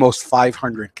almost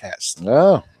 500 casts.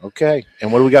 Oh, okay.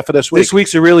 And what do we got for this week? This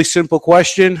week's a really simple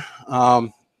question.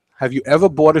 Have you ever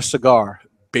bought a cigar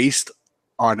based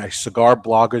on a cigar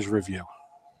blogger's review?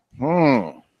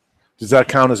 Does that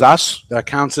count as us? That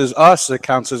counts as us. It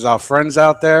counts as our friends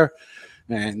out there.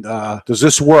 And does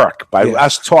this work? By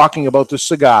us talking about the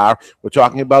cigar, we're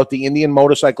talking about the Indian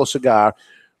Motorcycle cigar.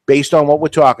 Based on what we're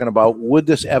talking about, would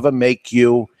this ever make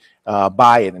you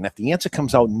buy it? And if the answer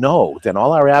comes out no, then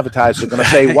all our advertisers are going to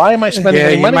say, why am I spending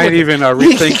any money? You might even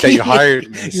rethink that you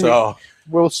hired me. So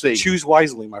We'll see. Choose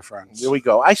wisely, my friends. There we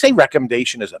go. I say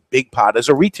recommendation is a big part. As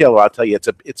a retailer, I'll tell you,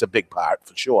 it's a big part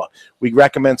for sure. We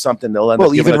recommend something, they'll end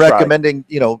up giving even it a try. recommending,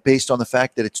 based on the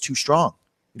fact that it's too strong.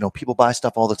 People buy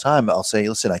stuff all the time. I'll say,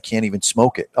 listen, I can't even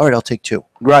smoke it. All right, I'll take 2.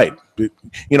 Right.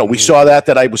 We saw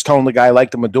that I was telling the guy I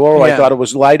liked the Maduro. Yeah. I thought it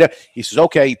was lighter. He says,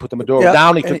 okay. He put the Maduro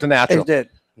down. He took the natural. He did.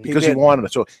 Because he wanted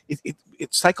it. So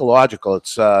it's psychological.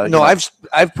 It's no,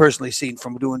 I've personally seen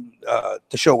from doing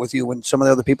the show with you and some of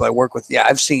the other people I work with. Yeah,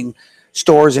 I've seen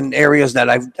stores in areas that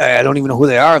I don't even know who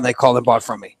they are, and they call them bought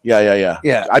from me. Yeah.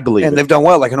 I believe and it. they've done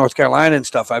well, like in North Carolina and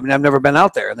stuff. I've never been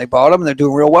out there, and they bought them, and they're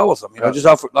doing real well with them. Just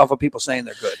off of people saying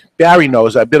they're good. Barry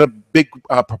knows I've been a big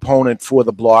proponent for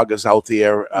the bloggers out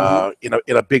there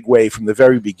in a big way from the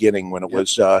very beginning when it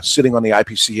was sitting on the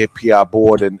IPCPR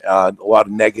board and a lot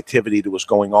of negativity that was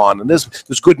going on. And there's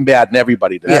good and bad in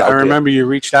everybody. I remember you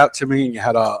reached out to me and you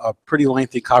had a pretty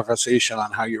lengthy conversation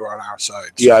on how you were on our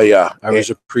side. So I was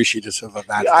appreciative of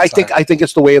that. I think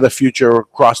it's the way of the future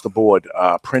across the board.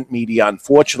 Print media,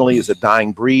 unfortunately, is a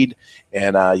dying breed,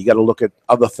 and you got to look at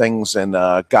other things. And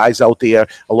guys out there,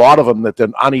 a lot of them that they're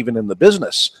not even in the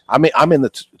business. I'm in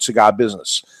the cigar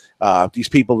business. These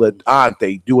people that aren't,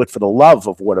 they do it for the love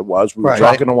of what it was. We were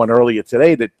talking to one earlier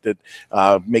today that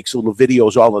makes little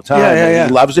videos all the time.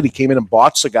 He loves it. He came in and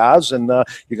bought cigars, and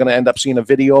you're going to end up seeing a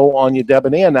video on your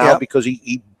Debonair now because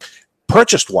he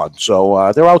purchased one.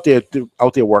 So they're out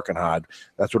there working hard.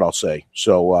 That's what I'll say.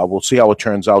 So we'll see how it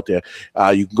turns out there.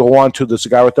 You can go on to the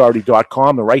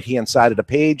cigarauthority.com, the right-hand side of the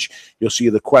page. You'll see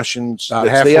the questions.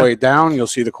 Halfway down, you'll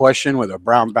see the question with a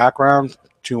brown background.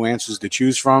 2 answers to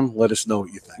choose from. Let us know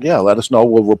what you think. Yeah, let us know.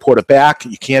 We'll report it back.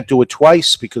 You can't do it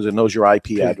twice because it knows your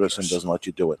IP address and doesn't let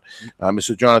you do it.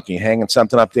 Mr. Jonathan, you hanging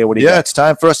something up there? What do you got? It's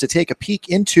time for us to take a peek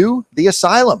into the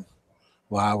asylum.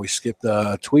 Wow, we skipped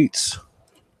the tweets.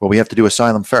 Well, we have to do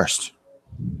asylum first.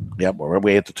 Yep, we're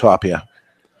way at the top here.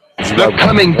 They're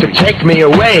coming to take me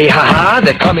away, ha-ha.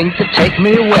 They're coming to take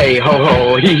me away,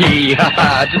 ho-ho, hee-hee,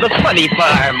 ha-ha. To the funny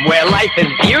farm where life is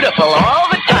beautiful all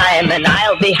the time. And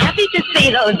I'll be happy to see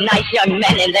those nice young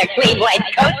men in their clean white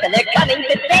coats, and they're coming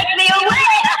to take me away,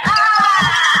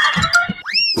 ha-ha.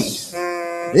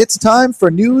 It's time for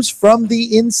news from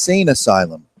the insane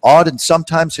asylum. Odd and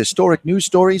sometimes historic news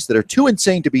stories that are too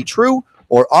insane to be true,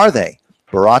 or are they?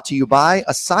 Brought to you by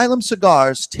Asylum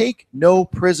Cigars. Take no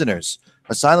prisoners.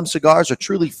 Asylum cigars are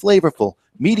truly flavorful,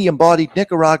 medium-bodied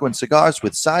Nicaraguan cigars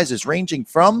with sizes ranging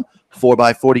from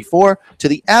 4x44 to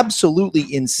the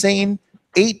absolutely insane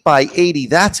 8x80.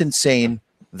 That's insane.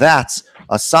 That's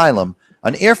Asylum.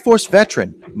 An Air Force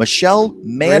veteran, Michelle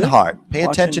Manhart, pay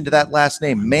attention to that last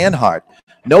name, Manhart,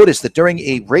 noticed that during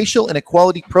a racial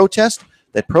inequality protest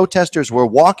that protesters were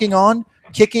walking on,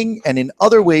 kicking, and in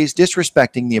other ways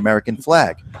disrespecting the American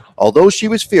flag. Although she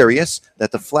was furious that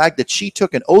the flag that she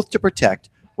took an oath to protect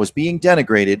was being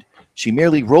denigrated, she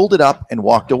merely rolled it up and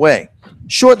walked away.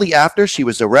 Shortly after, she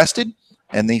was arrested,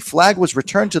 and the flag was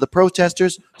returned to the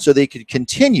protesters so they could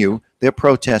continue their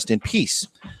protest in peace.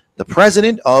 The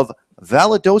president of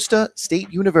Valdosta State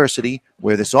University,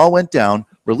 where this all went down,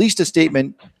 released a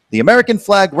statement. The American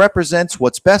flag represents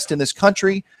what's best in this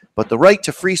country, but the right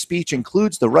to free speech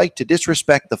includes the right to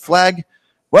disrespect the flag.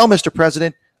 Well, Mr.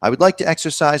 President, I would like to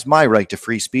exercise my right to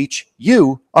free speech.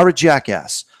 You are a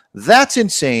jackass. That's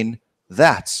insane.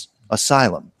 That's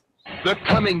asylum. They're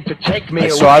coming to take me I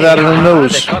away. saw that in the ha-ha.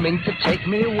 news. They're coming to take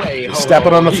me away. They're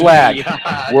stepping on the flag.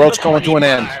 Hee-hee-ha-ha. World's To the coming to an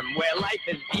funny end. farm where life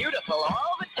is beautiful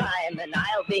all the time, and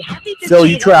I'll be happy to Phil, see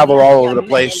you those travel nice all over young the men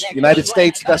place. in their United clean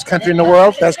States, best country in the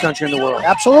world? Best country in the world.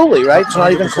 Absolutely, right? It's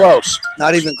not even close.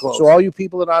 Not even close. So all you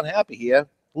people that aren't happy here,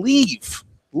 leave.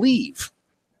 Leave.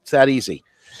 It's that easy.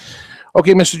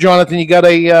 Okay, Mr. Jonathan, you got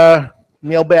a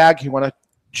mailbag? You want to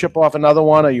chip off another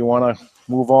one, or you want to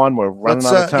move on? We're running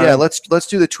out of time. Yeah, let's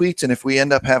do the tweets, and if we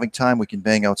end up having time, we can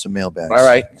bang out some mailbags. All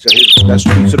right. So here's the best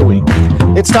tweets of the week.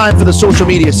 It's time for the social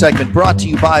media segment brought to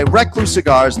you by Recluse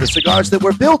Cigars, the cigars that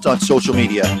were built on social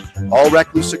media. All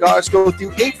Recluse cigars go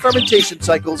through 8 fermentation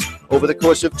cycles over the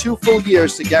course of 2 full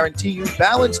years to guarantee you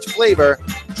balanced flavor.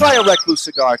 Try a Recluse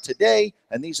cigar today,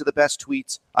 and these are the best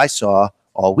tweets I saw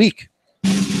all week.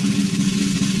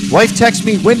 Wife texts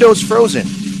me, Windows frozen.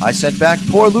 I sent back,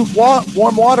 pour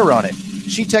lukewarm water on it.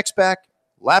 She texts back,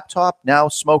 laptop now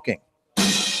smoking.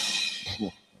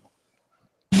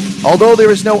 Although there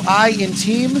is no I in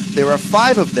team, there are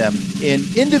 5 of them in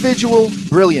individual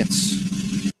brilliance.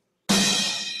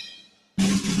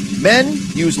 Men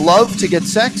use love to get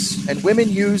sex, and women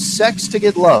use sex to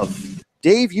get love.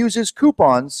 Dave uses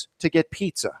coupons to get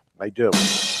pizza. I do.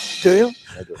 Do you?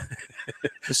 I do.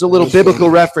 This is a little biblical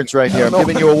reference right here. I'm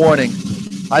giving you a warning.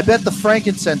 I bet the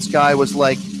frankincense guy was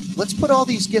like, Let's put all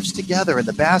these gifts together, and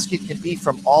the basket can be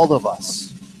from all of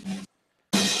us.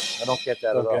 I don't get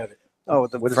that at all. Oh,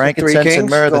 What is it? Frankincense Three and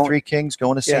myrrh, kings the three kings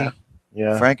going to see.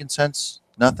 Yeah. Frankincense,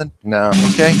 nothing? No.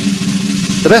 Okay.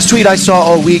 The best tweet I saw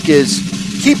all week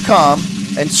is keep calm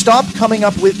and stop coming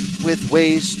up with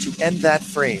ways to end that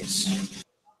phrase.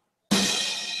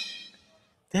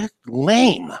 That's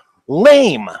lame.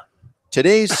 Lame.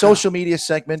 Today's social media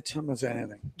segment was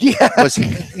anything. Yeah.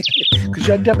 Because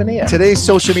you're debonair. Today's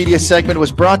social media segment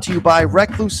was brought to you by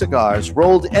Recluse Cigars,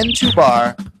 rolled N2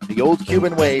 bar, the old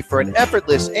Cuban way, for an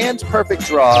effortless and perfect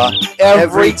draw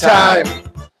every time.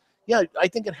 Yeah, I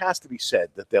think it has to be said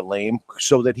that they're lame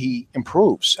so that he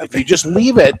improves. If you just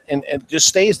leave it and just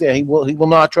stays there, he will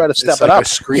not try to step it up.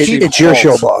 It's your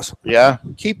show, boss. Yeah.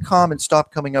 Keep calm and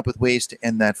stop coming up with ways to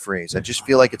end that phrase. I just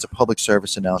feel like it's a public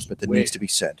service announcement that needs to be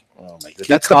said. Oh my Keep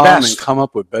That's the calm best. and come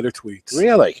up with better tweets.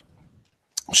 Really?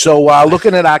 So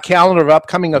looking at our calendar of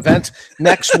upcoming events,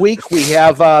 next week we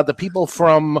have the people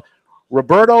from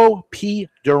Roberto P.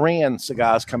 Duran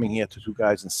Cigars coming here to two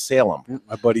guys in Salem.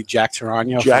 My buddy Jack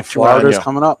Tarano Jack from Florida is Tarano.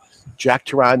 coming up. Jack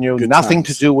Tarano, Good nothing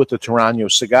times. to do with the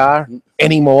Tarano cigar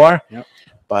anymore. Yep.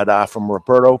 But from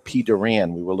Roberto P.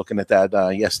 Duran, we were looking at that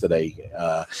yesterday.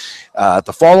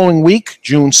 The following week,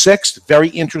 June 6th, very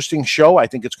interesting show. I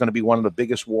think it's going to be one of the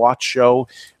biggest watch show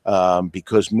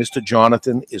because Mr.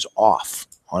 Jonathan is off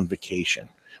on vacation.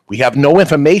 We have no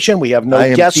information. We have no I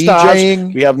am guest DJing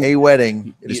stars. We have a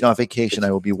wedding. It is not vacation. I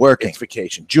will be working. It's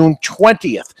vacation. June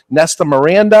 20th, Nesta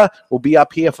Miranda will be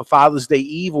up here for Father's Day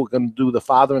Eve. We're going to do the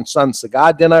father and son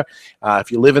cigar dinner.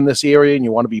 If you live in this area and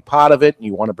you want to be part of it, and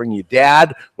you want to bring your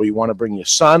dad, or you want to bring your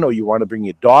son, or you want to bring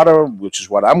your daughter, which is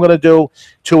what I'm going to do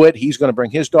to it. He's going to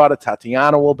bring his daughter.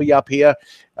 Tatiana will be up here.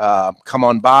 Come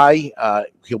on by.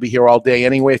 He'll be here all day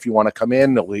anyway. If you want to come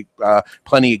in, there'll be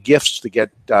plenty of gifts to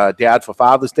get Dad for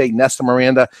Father's Day. Nesta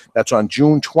Miranda, that's on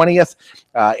June 20th.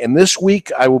 And this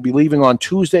week, I will be leaving on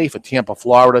Tuesday for Tampa,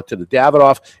 Florida, to the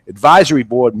Davidoff Advisory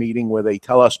Board meeting where they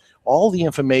tell us all the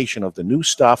information of the new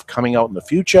stuff coming out in the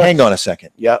future. Hang on a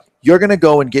second. Yeah. You're going to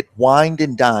go and get wined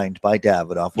and dined by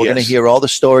Davidoff. We're going to Yes. hear all the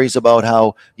stories about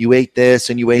how you ate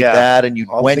this and you ate Yeah. that and you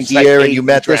All the went things I here and ate you and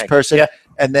met this drank. person. Yeah.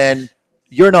 And then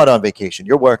you're not on vacation.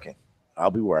 You're working.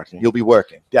 I'll be working. You'll be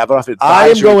working. Davidoff Advisory I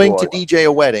am going Board. to DJ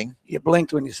a wedding. You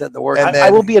blinked when you said the word. And I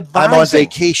then will be advising. I'm on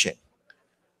vacation.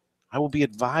 I will be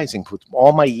advising with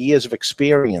all my years of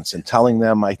experience and telling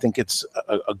them I think it's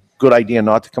a good idea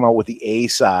not to come out with the A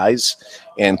size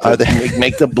and to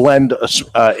make the blend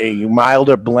a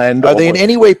milder blend. Are they in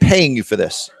any way paying you for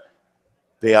this?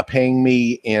 They are paying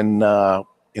me in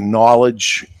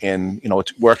knowledge, and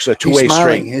it works a He's two-way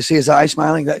smiling. street. You see his eye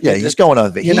smiling? Yeah, he's going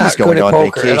on vacation. You're He's not going good at on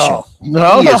poker at vacation. all.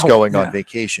 No, he is no. going on Yeah.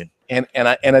 vacation. And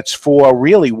it's for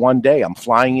really one day. I'm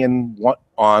flying in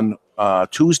on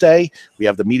Tuesday. We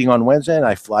have the meeting on Wednesday, and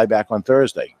I fly back on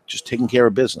Thursday. Just taking care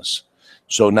of business.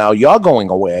 So now you're going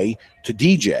away to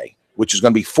DJ, which is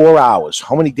going to be 4 hours.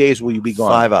 How many days will you be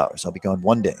gone? 5 hours. I'll be gone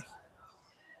one day.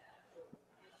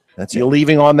 That's You're it.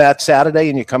 leaving on that Saturday,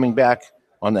 and you're coming back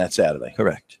on that Saturday.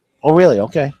 Correct. Oh, really?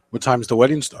 Okay. What time's the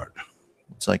wedding start?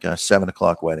 It's like a 7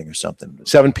 o'clock wedding or something.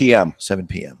 7 p.m. 7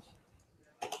 p.m.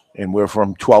 And we're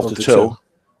from 12 to 2.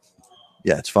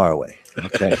 Yeah, it's far away.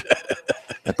 Okay.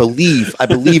 I believe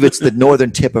it's the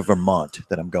northern tip of Vermont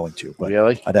that I'm going to. But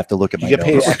Really? I'd have to look at my You get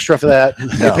paid notes. extra for that? You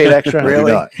No. get paid extra? I do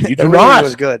Really? not. You The do really not.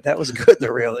 was good. That was good.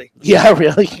 The really. Yeah,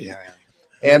 really? Yeah.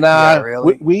 And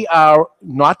really? we are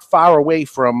not far away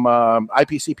from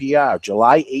IPCPR,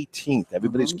 July 18th.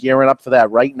 Everybody's gearing up for that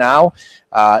right now.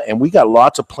 And we got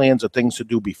lots of plans of things to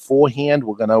do beforehand.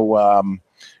 We're going to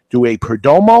do a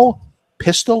Perdomo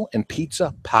pistol and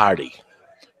pizza party.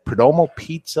 Perdomo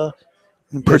pizza.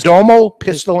 Perdomo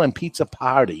pistol and pizza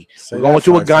party. Say We're going that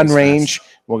to a 5 gun times range.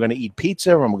 We're going to eat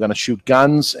pizza and we're going to shoot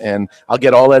guns. And I'll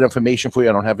get all that information for you.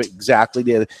 I don't have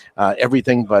exactly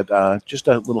everything, but just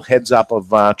a little heads up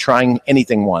of trying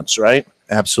anything once, right?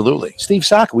 Absolutely. Steve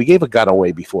Saka, we gave a gun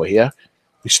away before here.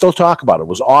 We still talk about it. It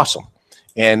was awesome.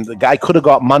 And the guy could have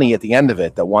got money at the end of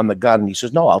it that won the gun. And he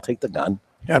says, no, I'll take the gun.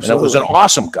 And it was an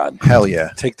awesome gun. Hell yeah.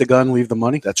 Take the gun, leave the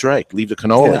money. That's right. Leave the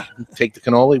cannoli. Yeah. Take the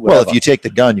cannoli. Well, Whatever. if you take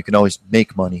the gun, you can always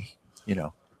make money.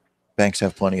 Banks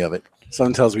have plenty of it.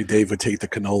 Someone tells me Dave would take the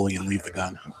cannoli and leave the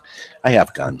gun. I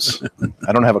have guns.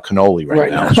 I don't have a cannoli right,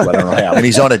 Right now, now. so I don't have. And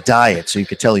he's on a diet, so you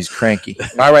can tell he's cranky.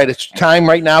 All right, it's time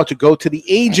right now to go to the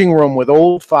aging room with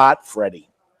old fart Freddy.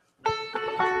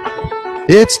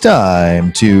 It's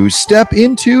time to step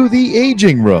into the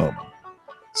aging room.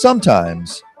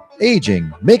 Sometimes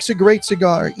aging makes a great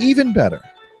cigar even better,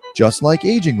 just like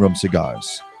aging room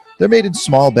cigars. They're made in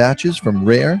small batches from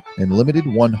rare and limited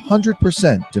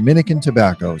 100% Dominican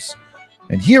tobaccos.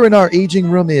 And here in our aging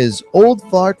room is Old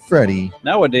Fart Freddy.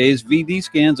 Nowadays, VD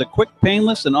scans are quick,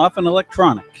 painless, and often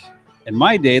electronic. In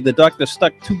my day, the doctor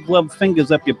stuck 2 gloved fingers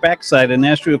up your backside and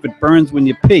asked you if it burns when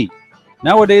you pee.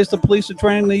 Nowadays, the police are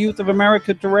training the youth of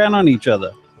America to rat on each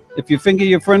other. If you finger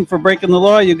your friend for breaking the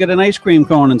law, you get an ice cream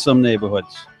cone in some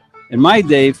neighborhoods. In my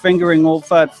day, fingering Old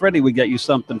Fat Freddy would get you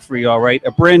something free, all right,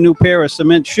 a brand new pair of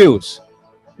cement shoes.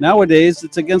 Nowadays,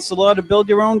 it's against the law to build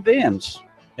your own dams.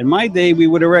 In my day, we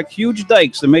would erect huge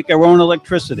dikes and make our own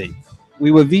electricity.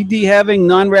 We were VD-having,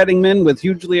 non-ratting men with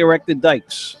hugely erected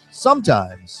dikes.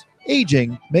 Sometimes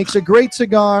aging makes a great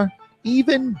cigar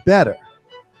even better.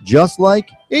 Just like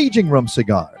aging room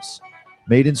cigars.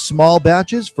 Made in small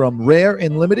batches from rare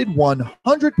and limited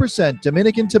 100%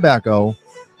 Dominican tobacco.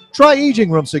 Try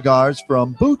aging room cigars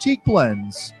from Boutique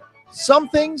Blends. Some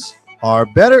things are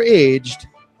better aged,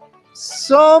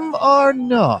 some are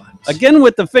not. Again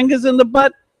with the fingers in the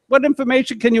butt, what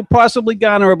information can you possibly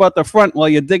garner about the front while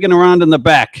you're digging around in the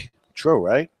back? True,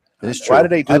 right? It is true. Why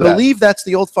did they do I that? believe that's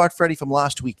the Old Fart Freddy from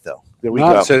last week, though. There we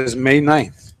No, go. it says May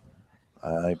 9th.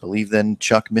 I believe then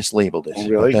Chuck mislabeled it.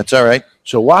 Really? But that's all right.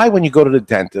 So why, when you go to the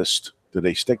dentist, do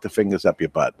they stick the fingers up your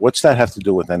butt? What's that have to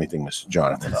do with anything, Mr.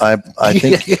 Jonathan? I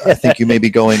think you may be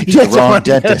going to the wrong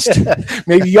dentist.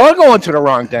 Maybe you're going to the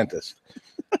wrong dentist.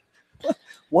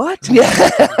 What? Yeah.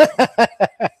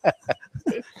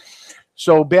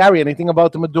 So Barry, anything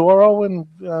about the Maduro? And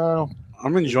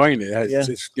I'm enjoying it. It's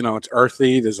it's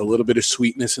earthy. There's a little bit of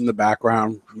sweetness in the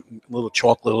background, a little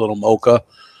chocolate, a little mocha.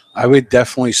 I would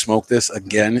definitely smoke this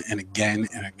again and again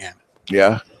and again.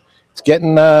 Yeah. It's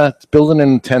getting it's building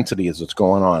in intensity as it's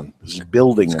going on. It's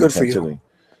building It's good for intensity.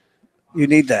 You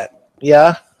need that.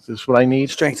 Yeah. This is what I need.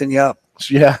 Strengthen you up.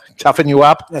 Yeah. Toughen you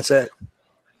up. That's it.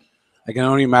 I can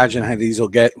only imagine how these will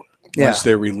get once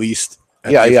they're released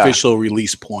at Yeah, the yeah. official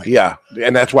release point. Yeah.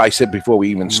 And that's why I said before we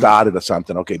even started or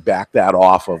something, okay, back that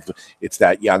off of it's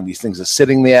that young. These things are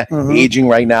sitting there, aging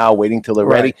right now, waiting till they're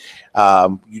ready.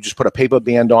 You just put a paper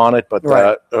band on it. But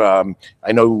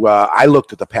I know I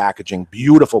looked at the packaging,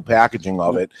 beautiful packaging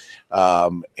of it.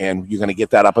 And you're going to get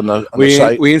that up on the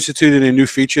site. We instituted a new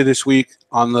feature this week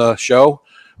on the show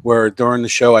where during the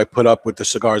show I put up what the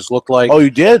cigars look like. Oh,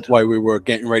 you did? While we were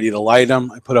getting ready to light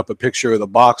them. I put up a picture of the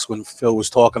box when Phil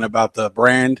was talking about the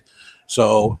brand.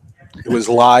 So it was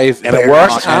live. And it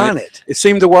worked on it. It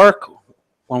seemed to work.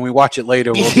 When we watch it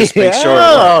later, we'll just make sure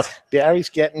it worked. Barry's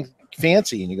getting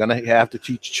fancy, and you're going to have to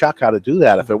teach Chuck how to do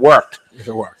that if it worked. If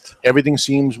it worked. Everything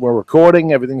seems we're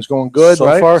recording. Everything's going good, So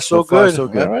right? far, so good.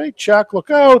 All right, Chuck,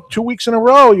 look out. 2 weeks in a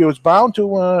row. It was bound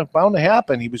to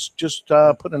happen. He was just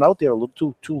putting it out there a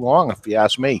little too long, if you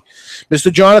ask me.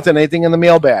 Mr. Jonathan, anything in the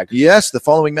mailbag? Yes, the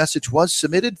following message was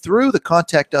submitted through the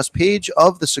Contact Us page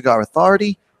of the Cigar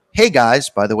Authority. Hey, guys,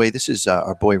 by the way, this is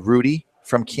our boy Rudy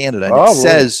from Canada. And it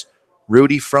says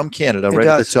Rudy from Canada right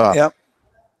at the top. Yep.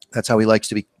 That's how he likes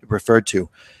to be referred to.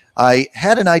 I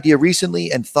had an idea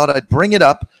recently and thought I'd bring it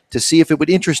up to see if it would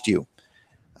interest you.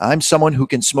 I'm someone who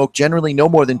can smoke generally no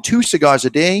more than 2 cigars a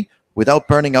day without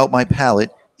burning out my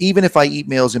palate, even if I eat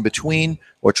meals in between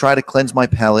or try to cleanse my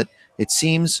palate. It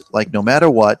seems like no matter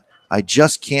what, I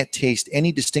just can't taste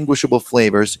any distinguishable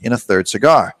flavors in a third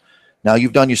cigar. Now,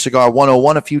 you've done your Cigar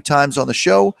 101 a few times on the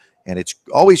show, and it's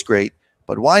always great,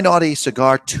 but why not a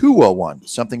Cigar 201,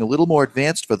 something a little more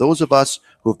advanced for those of us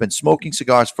who have been smoking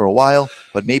cigars for a while,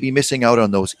 but maybe missing out on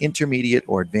those intermediate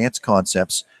or advanced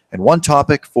concepts. And one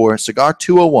topic for Cigar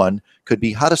 201 could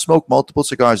be how to smoke multiple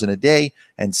cigars in a day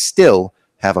and still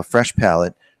have a fresh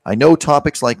palate. I know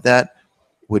topics like that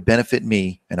would benefit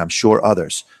me, and I'm sure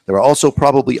others. There are also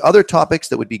probably other topics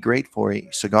that would be great for a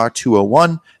Cigar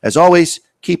 201. As always,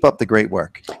 keep up the great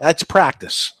work. That's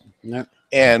practice. Yep.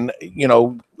 And,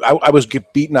 I was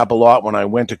beaten up a lot when I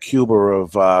went to Cuba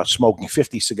of smoking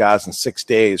 50 cigars in 6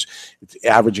 days. It's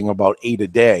averaging about 8 a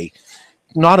day.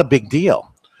 Not a big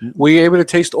deal. Were you able to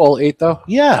taste all 8, though?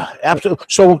 Yeah, absolutely.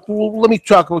 So let me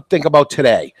think about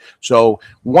today. So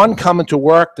 1 coming to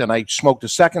work, then I smoked a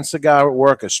second cigar at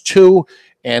work as 2,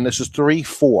 and this is 3,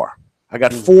 4. I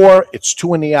got 4. It's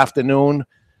 2 in the afternoon.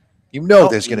 You know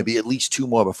there's going to be at least 2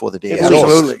 more before the day is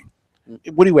Absolutely.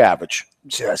 What do you average?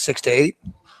 6 to 8.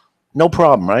 No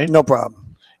problem, right? No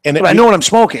problem. And but I know what I'm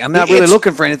smoking. I'm not really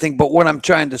looking for anything but what I'm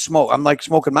trying to smoke. I'm like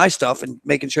smoking my stuff and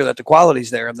making sure that the quality's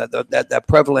there and that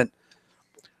prevalent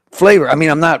flavor. I mean,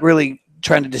 I'm not really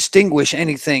trying to distinguish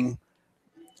anything.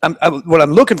 What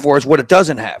I'm looking for is what it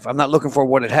doesn't have. I'm not looking for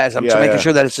what it has. I'm just making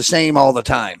sure that it's the same all the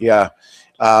time. Yeah.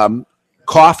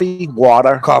 Coffee,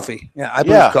 water. Coffee. Yeah, I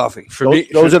believe coffee. For me,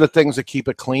 those are the things that keep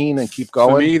it clean and keep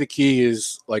going. For me, the key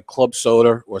is like club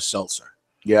soda or seltzer.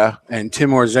 Yeah. And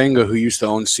Tim Orzenga, who used to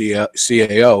own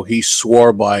CAO, he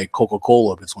swore by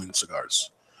Coca-Cola between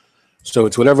cigars. So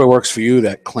it's whatever works for you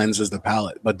that cleanses the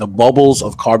palate. But the bubbles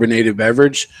of carbonated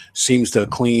beverage seems to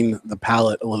clean the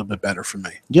palate a little bit better for me.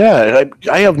 Yeah,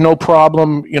 I have no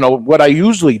problem. You know, what I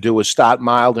usually do is start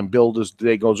mild and build as the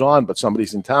day goes on, but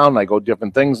somebody's in town, I go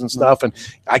different things and stuff. And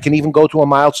I can even go to a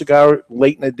mild cigar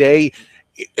late in the day,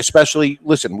 especially,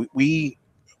 listen,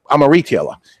 I'm a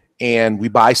retailer. And we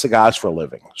buy cigars for a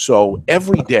living. So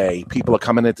every day, people are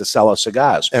coming in to sell us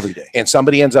cigars. Every day. And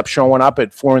somebody ends up showing up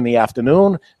at 4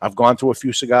 p.m. I've gone through a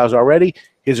few cigars already.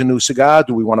 Here's a new cigar.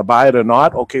 Do we want to buy it or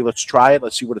not? Okay, let's try it.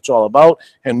 Let's see what it's all about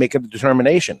and make a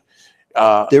determination.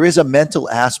 There is a mental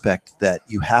aspect that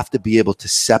you have to be able to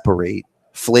separate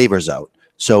flavors out.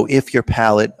 So if your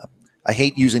palate, I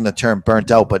hate using the term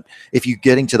burnt out, but if you're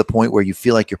getting to the point where you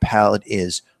feel like your palate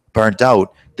is burnt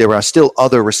out, there are still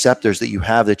other receptors that you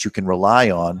have that you can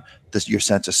rely on. Your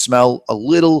sense of smell, a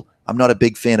little. I'm not a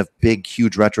big fan of big,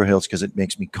 huge retrohales because it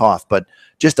makes me cough, but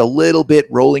just a little bit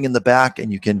rolling in the back,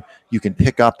 and you can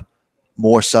pick up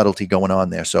more subtlety going on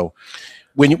there. So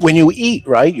when you eat,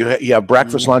 right, you have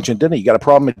breakfast, lunch, and dinner. You got a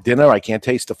problem at dinner? I can't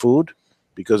taste the food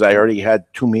because I already had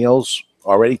 2 meals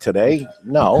already today.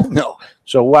 No.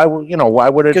 So why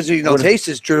would it? Because taste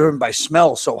is driven by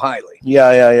smell so highly.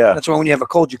 Yeah. That's why when you have a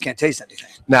cold, you can't taste anything.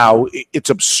 Now it's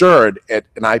absurd at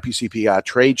an IPCPR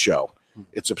trade show.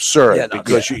 It's absurd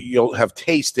because you'll have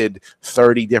tasted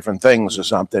 30 different things or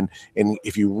something, and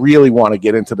if you really want to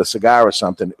get into the cigar or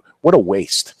something, what a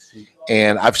waste.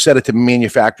 And I've said it to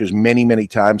manufacturers many, many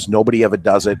times. Nobody ever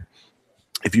does it.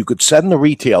 If you could send the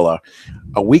retailer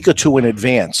a week or two in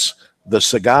advance the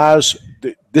cigars,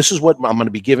 this is what I'm going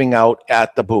to be giving out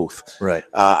at the booth. Right.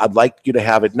 I'd like you to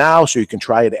have it now so you can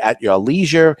try it at your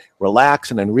leisure,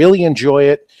 relax, and then really enjoy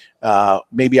it.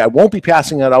 Maybe I won't be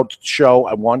passing it out to the show.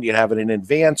 I want you to have it in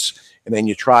advance, and then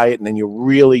you try it, and then you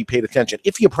really paid attention.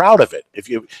 If you're proud of it, if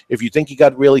you think you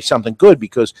got really something good,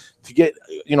 because to get,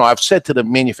 I've said to the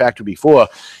manufacturer before,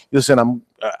 listen,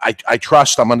 I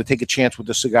trust I'm going to take a chance with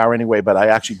the cigar anyway, but I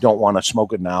actually don't want to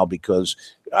smoke it now because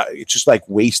it's just like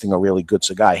wasting a really good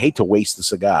cigar. I hate to waste the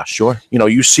cigar. Sure.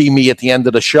 You see me at the end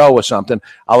of the show or something,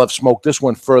 I'll have smoked this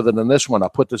one further than this one. I'll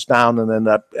put this down and then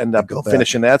end up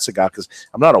finishing that cigar because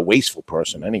I'm not a wasteful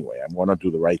person anyway. I want to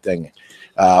do the right thing.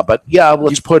 But yeah,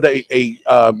 let's put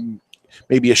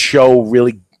maybe a show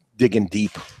really digging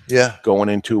deep. Yeah. Going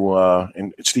into,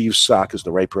 and Steve Sock is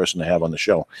the right person to have on the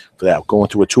show for that. Go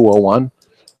into a 201,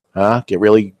 get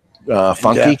really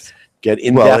funky. Get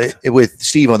in depth. With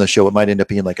Steve on the show, it might end up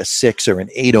being like a 6 or an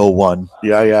 801.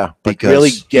 Yeah. Because really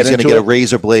he's going to get a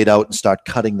razor blade out and start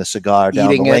cutting the cigar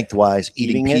down lengthwise,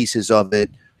 eating pieces of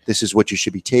it. This is what you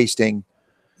should be tasting.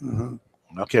 Mm-hmm.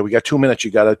 Okay, we got 2 minutes.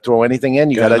 You got to throw anything in.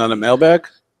 You got another mailbag?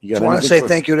 I want to say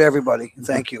thank you to everybody.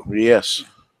 Thank you. Yes.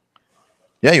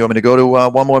 Yeah, you want me to go to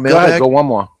one more mailbag? Go ahead, go one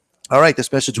more. All right,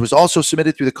 this message was also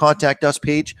submitted through the Contact Us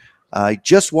page. I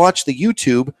just watched the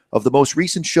YouTube of the most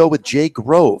recent show with Jay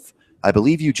Grove. I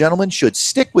believe you gentlemen should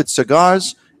stick with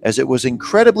cigars, as it was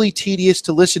incredibly tedious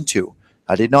to listen to.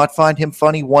 I did not find him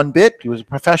funny one bit. He was a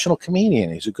professional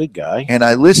comedian. He's a good guy. And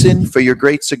I listen for your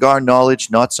great cigar knowledge,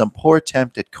 not some poor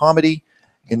attempt at comedy.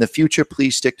 In the future,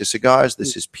 please stick to cigars.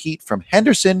 This is Pete from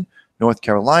Henderson, North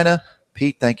Carolina.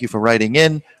 Pete, thank you for writing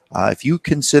in. If you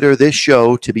consider this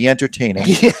show to be entertaining,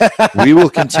 we will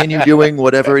continue doing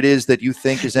whatever it is that you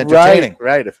think is entertaining.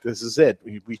 Right. If this is it,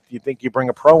 you think you bring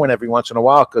a pro in every once in a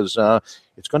while because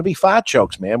it's going to be fart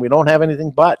jokes, man. We don't have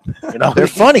anything but. They're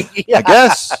funny, I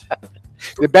guess.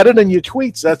 They're better than your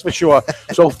tweets, that's for sure.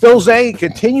 So Phil Zanghi,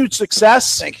 continued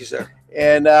success. Thank you, sir.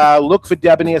 And look for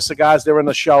Debonair cigars. They're on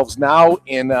the shelves now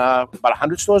in about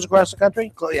 100 stores across the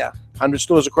country. Yeah. 100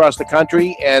 stores across the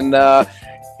country. And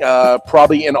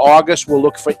probably in August, we'll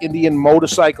look for Indian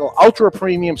Motorcycle ultra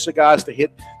premium cigars to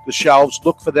hit the shelves.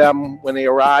 Look for them when they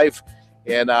arrive.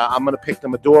 And I'm going to pick the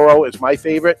Maduro as my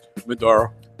favorite.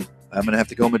 Maduro. I'm going to have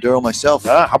to go Maduro myself.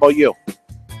 How about you?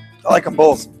 I like them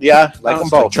both. Yeah, like them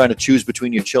both. Trying to choose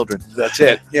between your children. That's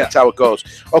it. Yeah. That's how it goes.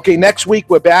 Okay, next week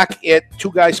we're back at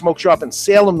Two Guys Smoke Shop in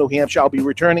Salem, New Hampshire. I'll be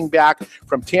returning back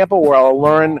from Tampa where I'll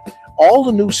learn all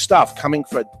the new stuff coming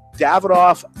for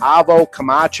Davidoff, Avo,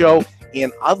 Camacho,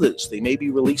 and others. They may be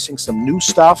releasing some new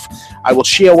stuff. I will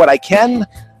share what I can,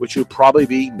 which will probably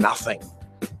be nothing.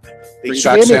 They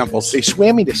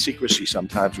swear me to secrecy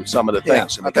sometimes with some of the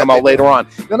things, and they come out later on.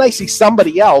 Then I see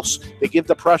somebody else. They give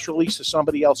the press release to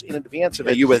somebody else in advance of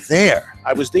it. You were there.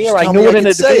 I was there. I knew it in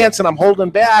advance, and I'm holding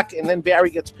back. And then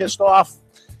Barry gets pissed off.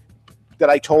 that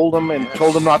I told him and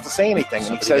told him not to say anything,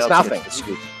 and he says nothing.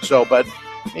 So, but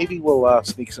maybe we'll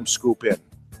sneak some scoop in.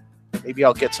 Maybe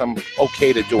I'll get some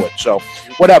okay to do it. So,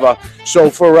 whatever. So,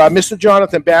 for Mr.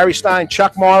 Jonathan Barry Stein,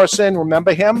 Chuck Morrison,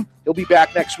 remember him? He'll be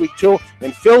back next week, too.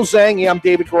 And Phil Zanghi, I'm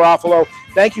David Garofalo.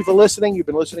 Thank you for listening. You've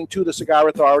been listening to The Cigar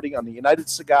Authority on the United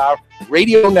Cigar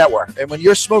Radio Network. And when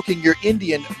you're smoking your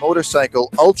Indian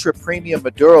motorcycle Ultra Premium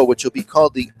Maduro, which will be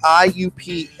called the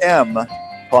IUPM,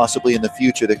 possibly in the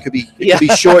future, that could be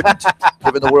shortened,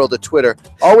 given the world of Twitter.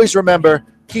 Always remember,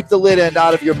 keep the lid end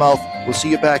out of your mouth. We'll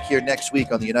see you back here next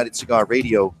week on the United Cigar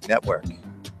Radio Network.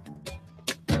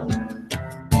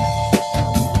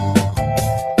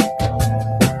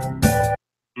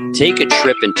 Take a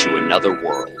trip into another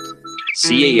world.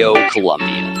 CAO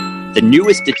Colombia. The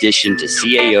newest addition to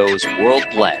CAO's World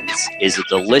Blends is a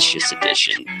delicious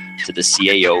addition to the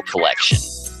CAO collection.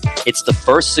 It's the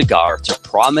first cigar to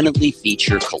prominently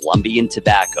feature Colombian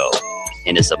tobacco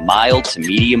and is a mild to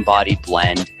medium-bodied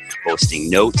blend boasting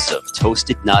notes of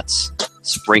toasted nuts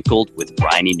sprinkled with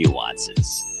briny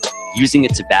nuances. Using a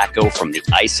tobacco from the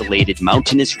isolated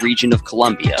mountainous region of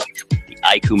Colombia, the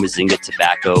Aiku Mazinga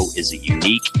tobacco is a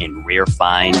unique and rare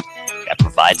find that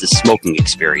provides a smoking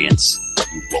experience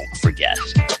you won't forget.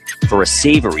 For a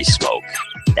savory smoke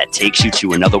that takes you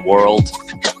to another world,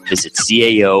 visit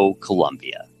CAO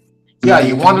Colombia. Yeah,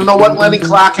 you want to know what Lenny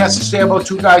Clark has to say about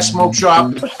Two Guys Smoke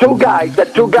Shop?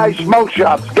 The Two Guys Smoke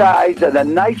Shops guys are the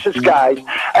nicest guys.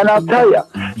 And I'll tell you,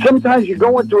 sometimes you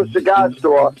go into a cigar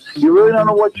store, you really don't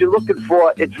know what you're looking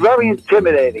for. It's very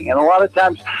intimidating. And a lot of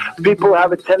times people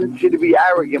have a tendency to be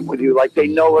arrogant with you, like they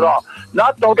know it all.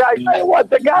 Not the guys. What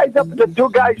the guys up at the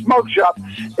Two Guys Smoke Shop,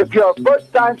 if you're a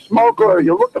first-time smoker or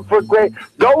you're looking for a great,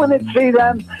 go in and see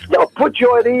them. They'll put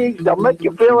you at ease. They'll make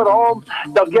you feel at home.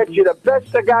 They'll get you the best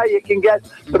cigar you can get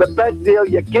for the best deal.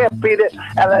 You can't beat it.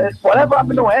 And then whenever I'm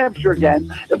in New Hampshire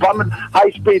again, if I'm in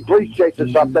high-speed police chase or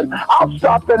something, I'll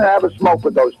stop in and have a smoke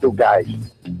with those two guys.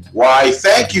 Why,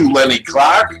 thank you, Lenny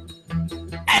Clark.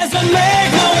 As I make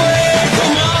my way